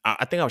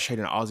 I think I was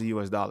trading an Aussie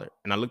US dollar.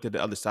 And I looked at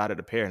the other side of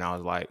the pair and I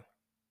was like,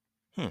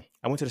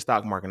 I went to the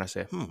stock market and I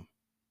said, what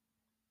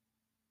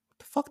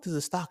the fuck does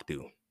the stock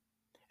do?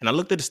 And I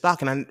looked at the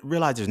stock and I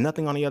realized there's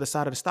nothing on the other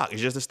side of the stock.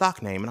 It's just a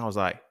stock name. And I was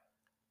like,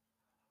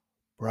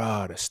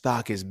 bruh, the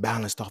stock is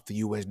balanced off the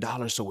US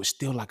dollar, so it's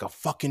still like a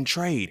fucking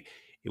trade.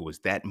 It was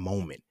that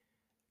moment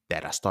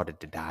that I started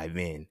to dive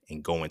in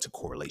and go into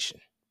correlation.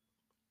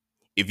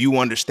 If you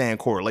understand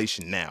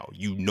correlation now,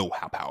 you know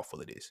how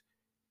powerful it is.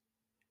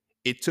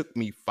 It took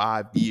me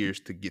 5 years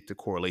to get to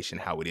correlation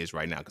how it is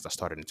right now because I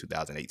started in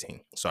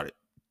 2018. Started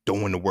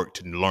doing the work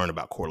to learn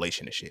about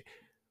correlation and shit.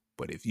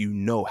 But if you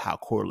know how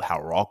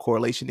raw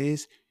correlation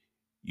is,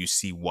 you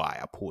see why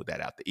I pulled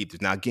that out the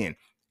ethers. Now, again,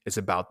 it's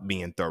about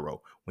being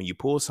thorough. When you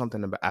pull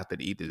something out of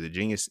the ethers, the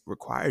genius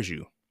requires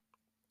you.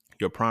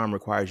 Your prime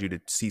requires you to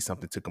see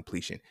something to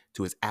completion,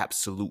 to its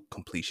absolute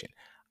completion.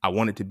 I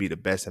wanted to be the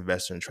best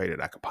investor and trader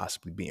that I could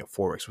possibly be in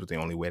Forex was the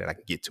only way that I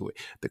could get to it.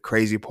 The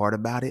crazy part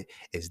about it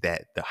is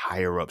that the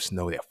higher ups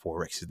know that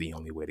Forex is the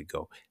only way to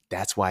go.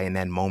 That's why in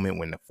that moment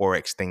when the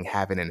Forex thing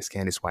happened in the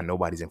scan, that's why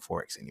nobody's in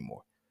Forex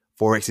anymore.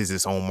 Forex is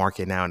its own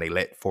market now and they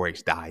let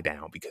Forex die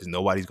down because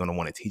nobody's going to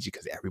want to teach it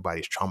because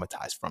everybody's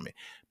traumatized from it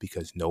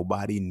because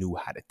nobody knew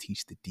how to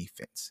teach the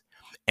defense.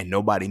 And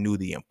nobody knew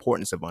the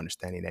importance of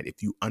understanding that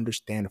if you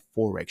understand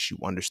Forex, you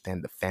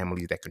understand the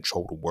families that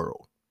control the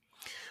world.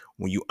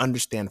 When you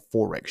understand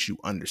Forex, you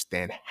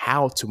understand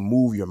how to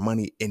move your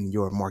money in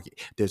your market.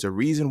 There's a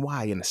reason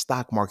why in the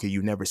stock market,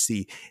 you never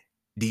see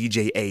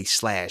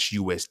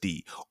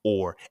DJA/USD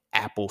or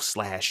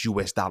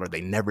Apple/US dollar.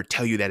 They never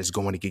tell you that it's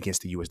going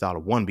against the US dollar.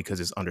 One, because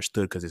it's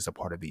understood because it's a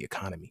part of the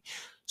economy.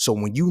 So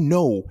when you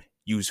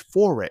use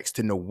Forex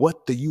to know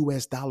what the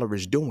US dollar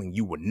is doing,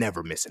 you will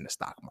never miss in the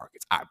stock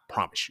markets. I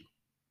promise you.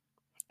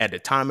 At the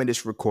time of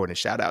this recording,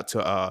 shout out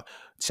to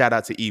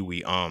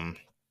Iwi.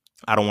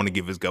 I don't want to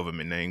give his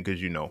government name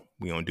because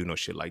we don't do no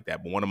shit like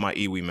that. But one of my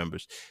Iwi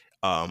members,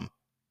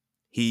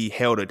 he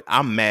held it.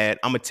 I'm mad.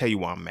 I'm gonna tell you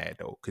why I'm mad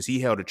though, because he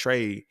held a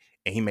trade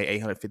and he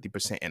made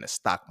 850% in the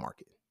stock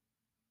market.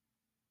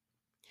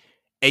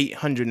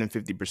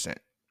 850%.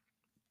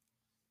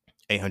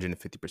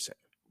 850%.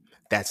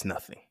 That's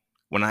nothing.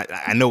 When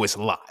I know it's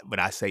a lot, but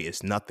I say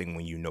it's nothing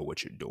when you know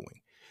what you're doing.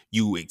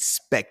 You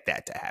expect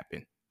that to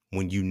happen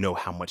when you know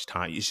how much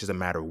time. It's just a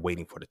matter of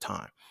waiting for the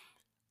time.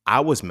 I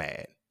was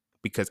mad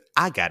because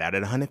I got out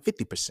at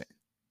 150%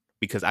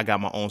 because I got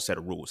my own set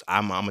of rules.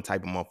 I'm a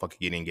type of motherfucker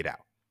get in, get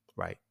out,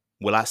 right?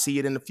 Will I see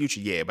it in the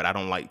future? Yeah, but I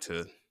don't like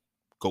to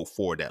go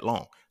forward that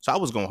long. So I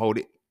was going to hold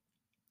it,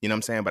 you know what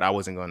I'm saying? But I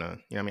wasn't going to,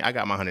 you know what I mean? I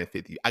got my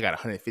 150. I got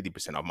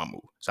 150% off my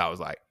move. So I was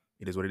like,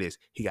 it is what it is.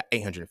 He got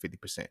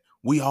 850%.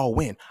 We all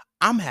win.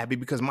 I'm happy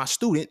because my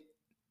student,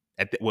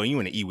 you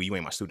in the EWE, you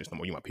ain't my students no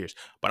more, you my peers.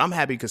 But I'm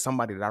happy because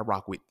somebody that I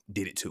rock with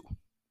did it too.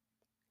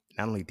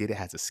 Not only did it,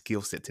 has a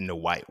skill set to know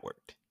why it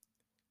worked.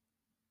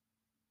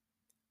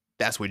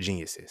 That's what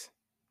genius is.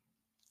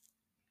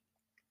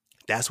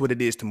 That's what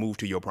it is to move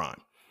to your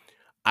prime.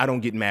 I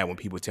don't get mad when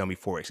people tell me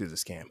Forex is a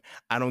scam.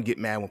 I don't get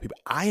mad when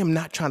I am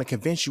not trying to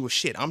convince you of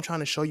shit. I'm trying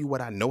to show you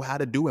what I know how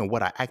to do and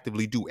what I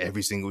actively do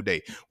every single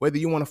day. Whether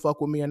you want to fuck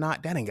with me or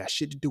not, that ain't got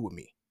shit to do with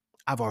me.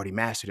 I've already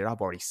mastered it.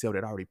 I've already sealed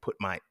it. I already put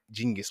my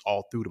genius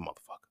all through the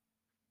motherfucker.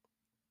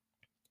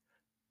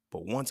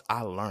 But once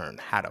I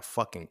learned how the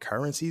fucking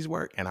currencies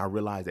work and I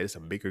realized that it's a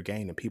bigger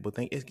game than people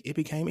think, it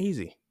became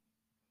easy.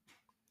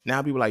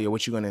 Now people are like, yo,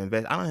 what you going to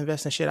invest? I don't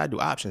invest in shit. I do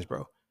options,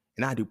 bro.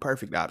 And I do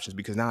perfect options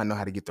because now I know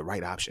how to get the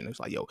right option. It's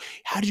like, yo,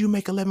 how did you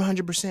make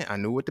 1,100%? I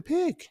knew what to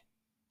pick.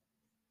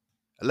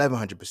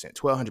 1,100%,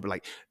 1,200%.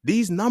 Like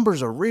these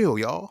numbers are real,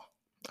 y'all.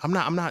 I'm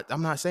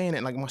not saying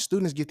it like my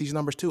students get these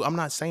numbers too. I'm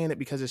not saying it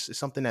because it's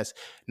something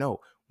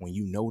no. When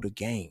you know the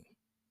game,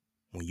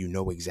 when you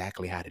know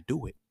exactly how to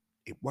do it,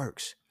 it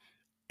works.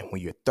 And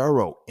when you're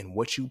thorough in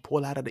what you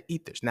pull out of the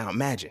ethers. Now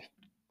imagine.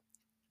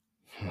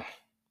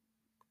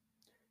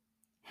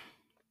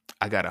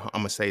 I'm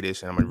going to say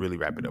this and I'm going to really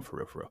wrap it up for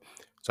real.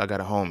 So I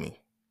got a homie,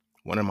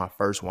 one of my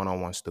first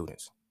one-on-one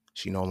students.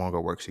 She no longer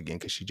works again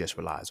because she just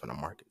relies on the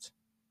markets.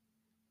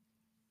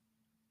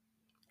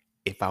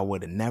 If I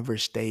would have never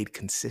stayed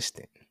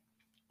consistent.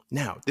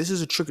 Now, this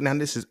is a trick. Now,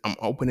 I'm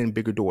opening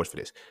bigger doors for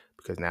this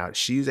because now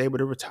she's able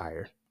to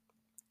retire,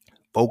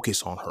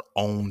 focus on her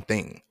own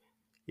thing.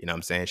 You know what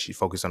I'm saying? She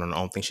focused on her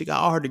own thing. She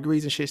got all her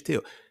degrees and shit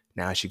still.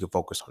 Now she could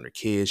focus on her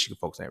kids. She could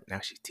focus on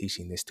now she's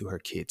teaching this to her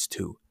kids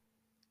too.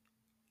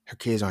 Her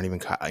kids aren't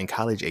even in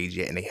college age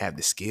yet, and they have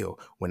the skill.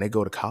 When they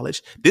go to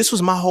college, this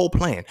was my whole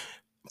plan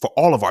for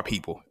all of our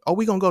people. Oh,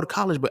 we gonna go to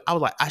college, but I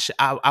was like,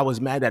 I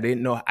was mad that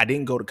I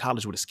didn't go to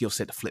college with a skill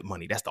set to flip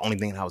money. That's the only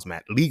thing I was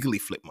mad. Legally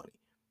flip money.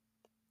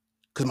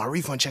 Because my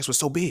refund checks were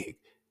so big.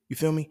 You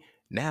feel me?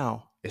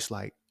 Now it's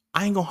like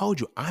I ain't gonna hold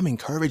you. I'm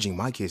encouraging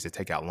my kids to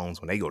take out loans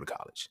when they go to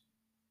college.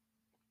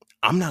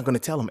 I'm not gonna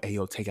tell them, hey,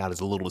 yo, take out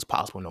as little as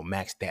possible. No,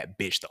 max that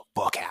bitch the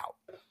fuck out.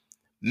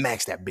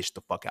 Max that bitch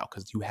the fuck out,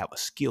 because you have a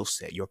skill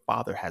set. Your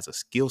father has a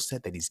skill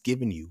set that he's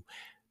given you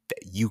that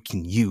you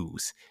can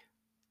use.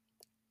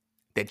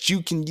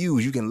 You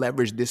can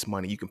leverage this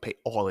money. You can pay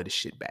all of this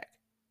shit back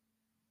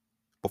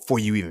before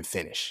you even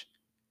finish.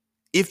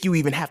 If you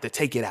even have to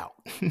take it out.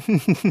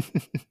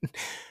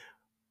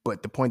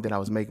 But the point that I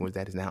was making was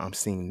that is now I'm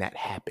seeing that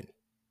happen.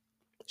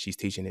 She's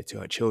teaching it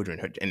to her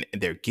children, and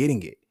they're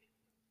getting it.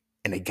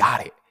 And they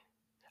got it.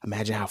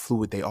 Imagine how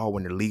fluid they are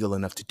when they're legal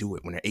enough to do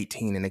it. When they're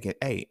 18 and they get,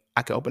 hey,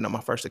 I can open up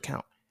my first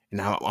account. And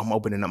now I'm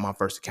opening up my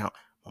first account.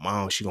 My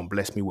mom, she gonna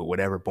bless me with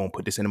whatever. Boom,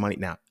 put this in the money.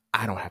 Now,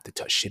 I don't have to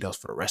touch shit else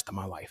for the rest of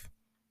my life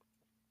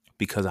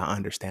because I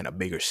understand a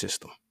bigger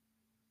system.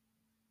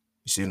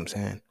 You see what I'm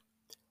saying?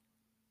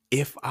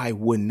 If I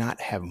would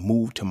not have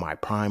moved to my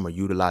prime or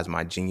utilized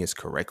my genius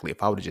correctly,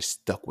 if I would have just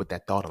stuck with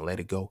that thought and let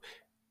it go,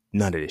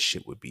 none of this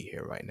shit would be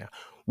here right now.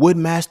 Would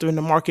master in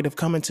the market have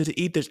come into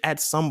the ethers at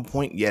some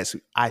point? Yes,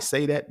 I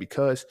say that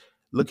because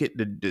look at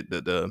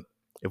the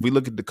if we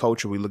look at the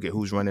culture, we look at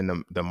who's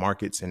running the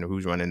markets and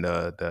who's running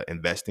the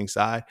investing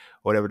side,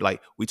 or whatever.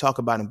 Like we talk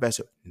about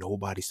investor,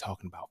 nobody's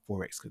talking about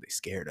Forex because they're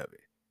scared of it.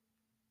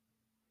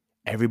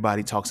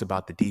 Everybody talks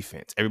about the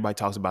defense. Everybody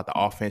talks about the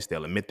offense.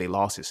 They'll admit their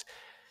losses.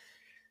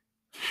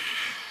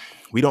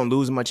 We don't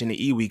lose much in the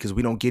EWE because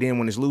we don't get in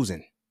when it's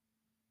losing.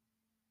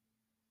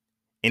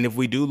 And if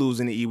we do lose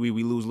in the EWE,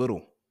 we lose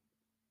little.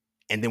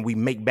 And then we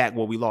make back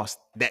what we lost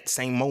that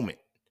same moment.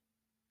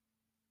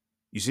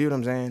 You see what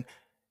I'm saying?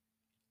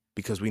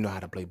 Because we know how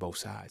to play both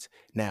sides.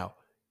 Now,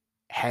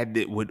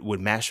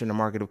 would mastering the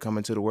market have come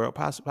into the world?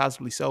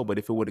 Possibly so. But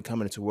if it would have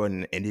come into the world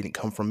and it didn't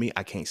come from me,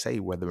 I can't say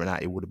whether or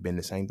not it would have been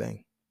the same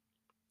thing.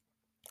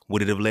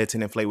 Would it have led to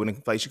an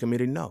inflation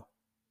committee? No.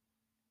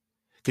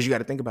 Because you got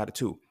to think about it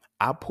too.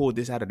 I pulled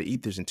this out of the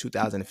ethers in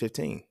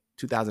 2015,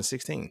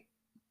 2016.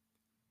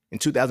 In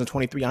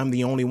 2023, I'm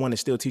the only one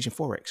that's still teaching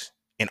Forex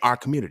in our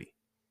community.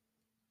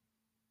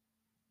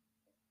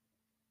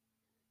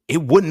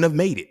 It wouldn't have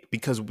made it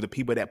because the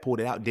people that pulled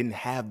it out didn't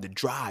have the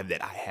drive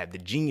that I had, the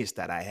genius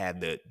that I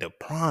had, the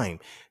prime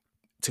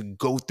to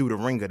go through the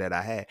ringer that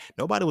I had.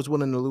 Nobody was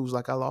willing to lose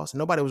like I lost.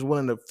 Nobody was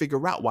willing to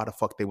figure out why the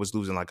fuck they was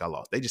losing like I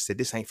lost. They just said,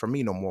 this ain't for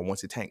me no more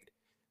once it tanked.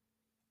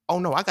 Oh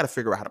no, I got to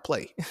figure out how to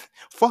play.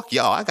 Fuck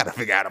y'all. I got to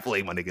figure out how to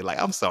play, my nigga.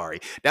 Like, I'm sorry.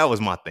 That was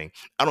my thing.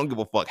 I don't give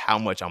a fuck how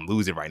much I'm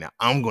losing right now.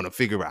 I'm going to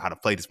figure out how to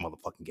play this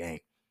motherfucking game.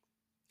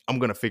 I'm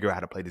going to figure out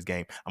how to play this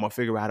game. I'm going to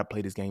figure out how to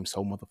play this game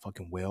so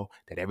motherfucking well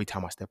that every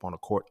time I step on the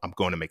court, I'm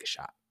going to make a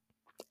shot.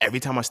 Every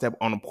time I step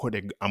on the court,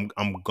 I'm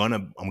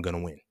gonna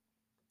win.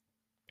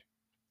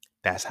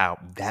 That's how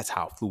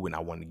fluid I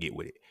wanted to get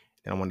with it.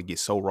 And I wanted to get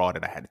so raw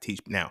that I had to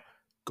teach. Now,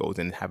 goes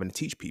in having to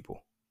teach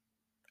people.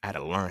 I had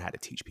to learn how to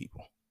teach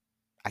people.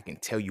 I can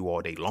tell you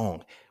all day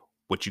long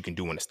what you can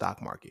do in the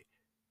stock market,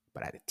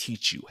 but I had to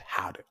teach you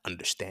how to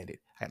understand it.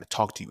 I had to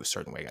talk to you a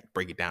certain way. I got to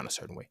break it down a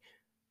certain way.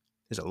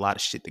 There's a lot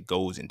of shit that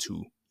goes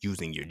into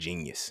using your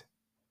genius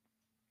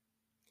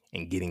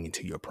and getting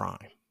into your prime.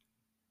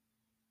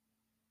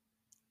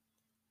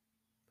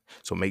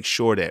 So make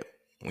sure that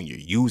when you're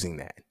using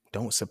that,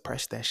 don't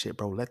suppress that shit,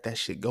 bro. Let that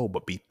shit go,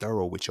 but be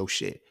thorough with your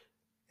shit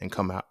and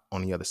come out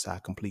on the other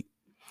side complete.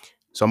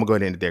 So I'm gonna go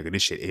ahead and end it there because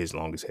this shit is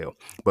long as hell.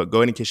 But go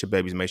ahead and kiss your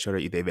babies. Make sure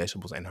they eat their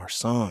vegetables. And our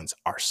sons,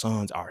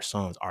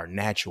 our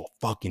natural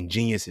fucking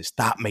geniuses.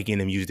 Stop making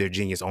them use their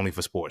genius only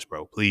for sports,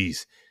 bro.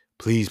 Please,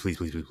 please, please,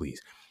 please, please,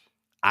 please.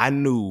 I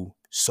knew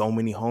so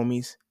many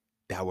homies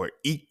that were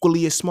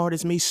equally as smart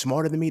as me,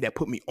 smarter than me, that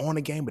put me on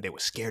the game, but they were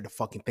scared to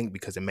fucking think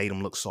because it made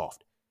them look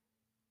soft.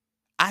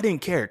 I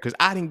didn't care because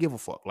I didn't give a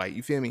fuck. Like,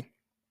 you feel me?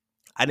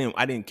 I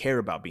didn't care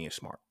about being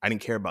smart. I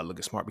didn't care about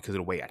looking smart because of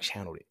the way I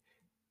channeled it.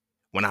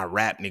 When I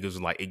rap, niggas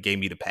was like, it gave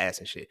me the pass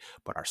and shit.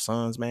 But our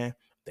sons, man,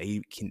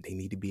 they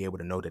need to be able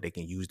to know that they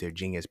can use their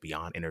genius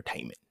beyond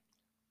entertainment.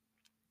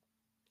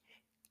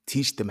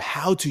 Teach them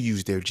how to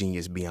use their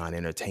genius beyond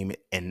entertainment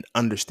and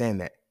understand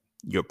that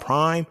your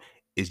prime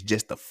is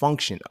just a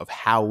function of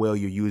how well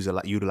you're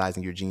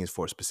utilizing your genius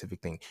for a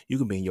specific thing. You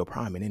can be in your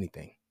prime in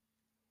anything.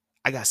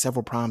 I got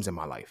several primes in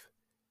my life.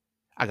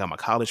 I got my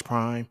college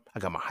prime. I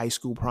got my high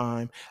school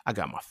prime. I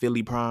got my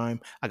Philly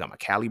prime. I got my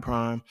Cali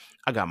prime.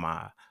 I got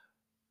my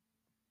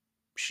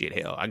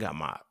I got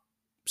my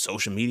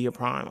social media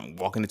prime. I'm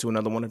walking into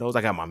another one of those.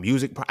 I got my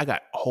music prime. I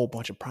got a whole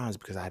bunch of primes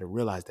because I had to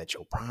realize that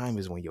your prime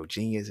is when your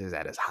genius is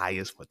at its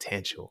highest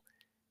potential.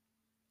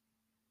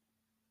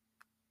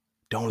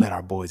 Don't let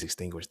our boys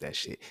extinguish that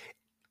shit.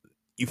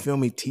 You feel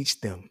me?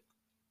 Teach them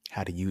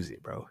how to use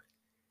it, bro.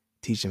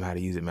 Teach them how to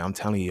use it, man. I'm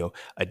telling you,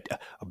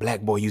 a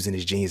black boy using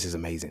his genius is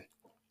amazing.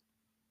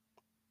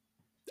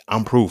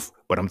 I'm proof,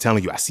 but I'm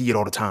telling you, I see it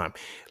all the time.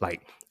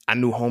 Like, I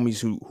knew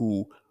homies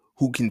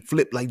who can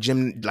flip like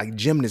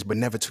gymnasts, but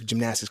never took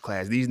gymnastics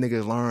class. These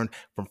niggas learn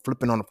from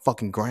flipping on the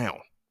fucking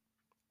ground.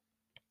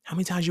 How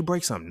many times you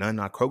break something? None.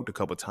 I croaked a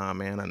couple times,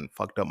 man. I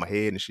fucked up my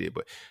head and shit,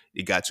 but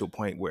it got to a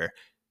point where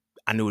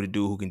I knew a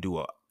dude who can do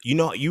a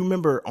You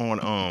remember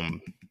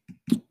on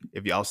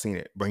if y'all seen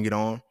it, Bring It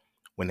On,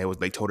 when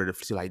they told her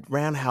to like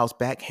roundhouse,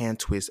 backhand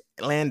twist,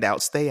 land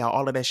out, stay out,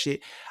 all of that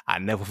shit. I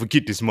never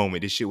forget this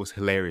moment. This shit was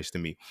hilarious to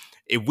me.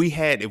 If we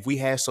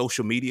had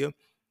social media,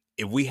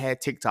 if we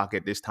had TikTok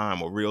at this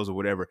time or Reels or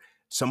whatever,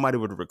 somebody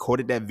would have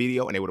recorded that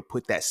video and they would have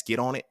put that skit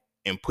on it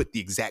and put the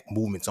exact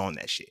movements on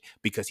that shit,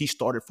 because he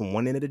started from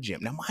one end of the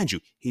gym. Now, mind you,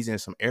 he's in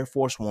some Air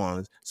Force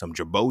Ones, some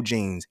Jabot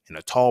jeans, and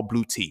a tall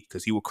blue tee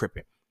because he was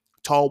crippin'.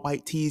 Tall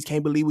white tees,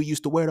 can't believe we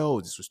used to wear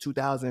those. This was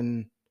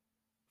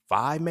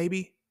 2005,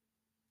 maybe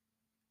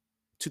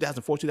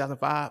 2004,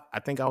 2005. I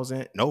think I was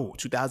in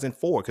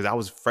 2004 because I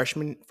was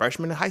freshman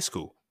in high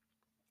school.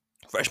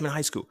 Freshman in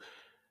high school.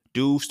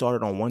 Dude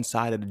started on one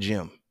side of the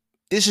gym.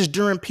 This is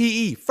during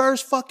PE,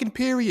 first fucking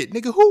period.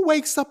 Nigga, who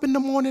wakes up in the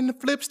morning and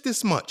flips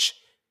this much?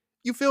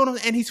 You feel him?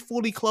 And he's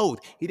fully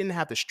clothed. He didn't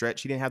have to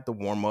stretch. He didn't have to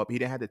warm up. He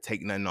didn't have to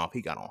take nothing off.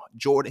 He got on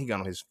Jordan. He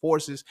got on his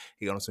Forces.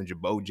 He got on some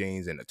Jabot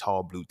jeans and a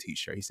tall blue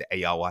t-shirt. He said, hey,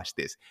 y'all watch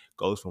this.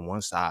 Goes from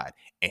one side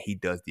and he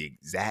does the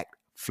exact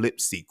flip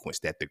sequence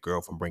that the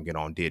girl from Bring It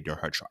On did during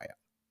her tryout.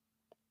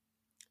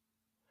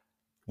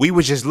 We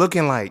were just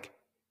looking like,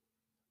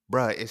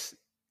 bruh, it's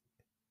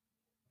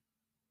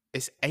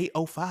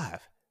 8:05.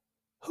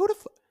 Who the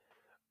fuck?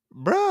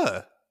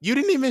 Bruh, you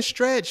didn't even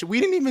stretch. We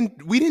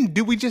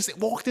just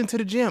walked into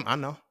the gym. I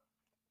know.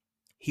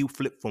 He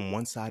flipped from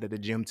one side of the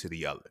gym to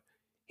the other.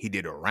 He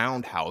did a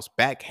roundhouse,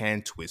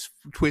 backhand twist,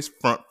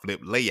 front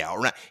flip, layout.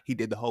 Right? He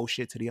did the whole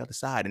shit to the other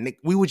side. And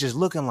we were just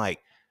looking like,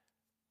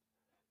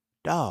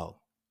 dog,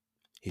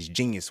 his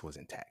genius was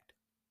intact.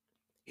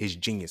 His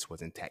genius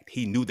was intact.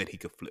 He knew that he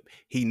could flip.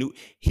 He knew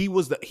he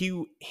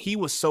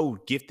was so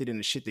gifted in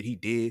the shit that he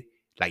did,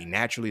 like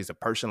naturally as a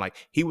person. Like,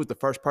 he was the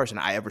first person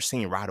I ever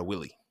seen ride a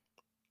wheelie.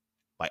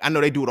 Like, I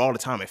know they do it all the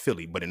time in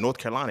Philly, but in North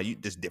Carolina,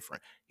 this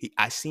different.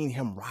 I seen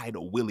him ride a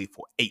wheelie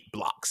for 8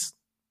 blocks.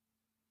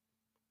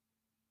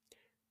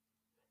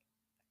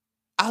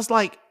 I was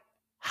like,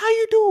 how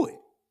you do it?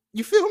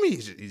 You feel me?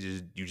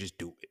 You just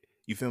do it.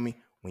 You feel me?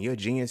 When your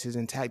genius is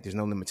intact, there's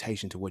no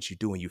limitation to what you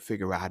do, and you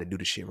figure out how to do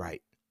the shit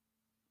right.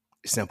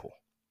 It's simple.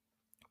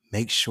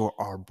 Make sure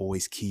our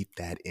boys keep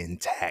that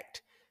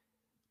intact.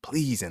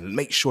 Please, and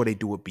make sure they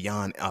do it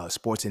beyond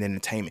sports and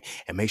entertainment,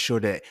 and make sure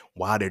that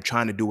while they're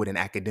trying to do it in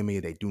academia,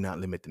 they do not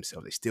limit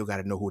themselves. They still got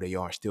to know who they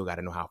are, still got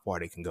to know how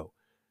far they can go.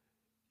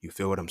 You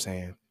feel what I'm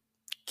saying?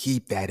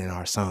 Keep that in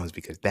our sons,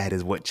 because that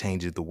is what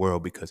changes the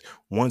world. Because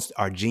once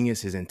our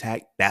genius is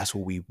intact, that's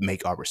what we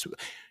make our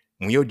respect.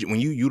 When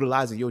you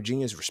utilizing your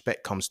genius,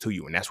 respect comes to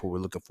you, and that's what we're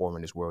looking for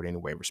in this world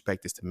anyway.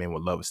 Respect is to men,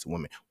 what love is to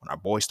women. When our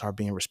boys start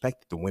being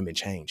respected, the women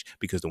change,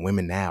 because the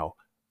women now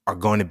are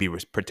going to be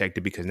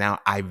protected, because now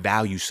I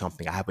value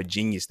something. I have a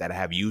genius that I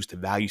have used to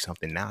value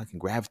something. Now I can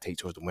gravitate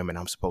towards the women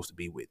I'm supposed to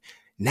be with.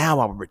 Now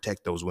I will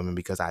protect those women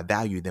because I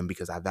value them,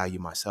 because I value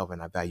myself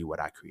and I value what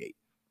I create.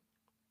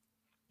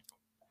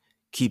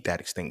 Keep that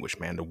extinguished,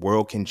 man. The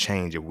world can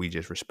change if we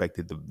just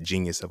respected the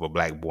genius of a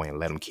black boy and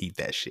let him keep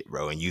that shit,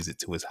 bro, and use it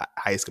to his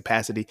highest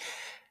capacity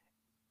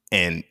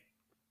and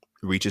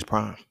reach his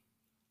prime.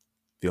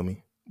 Feel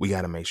me? We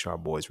got to make sure our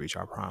boys reach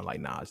our prime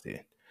like Nas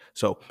did.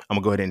 So I'm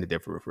going to go ahead and end it there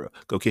for real.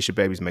 Go kiss your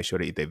babies. Make sure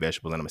they eat their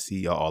vegetables. And I'm going to see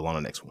y'all all on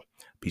the next one.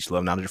 Peace,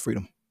 love, knowledge, and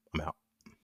freedom. I'm out.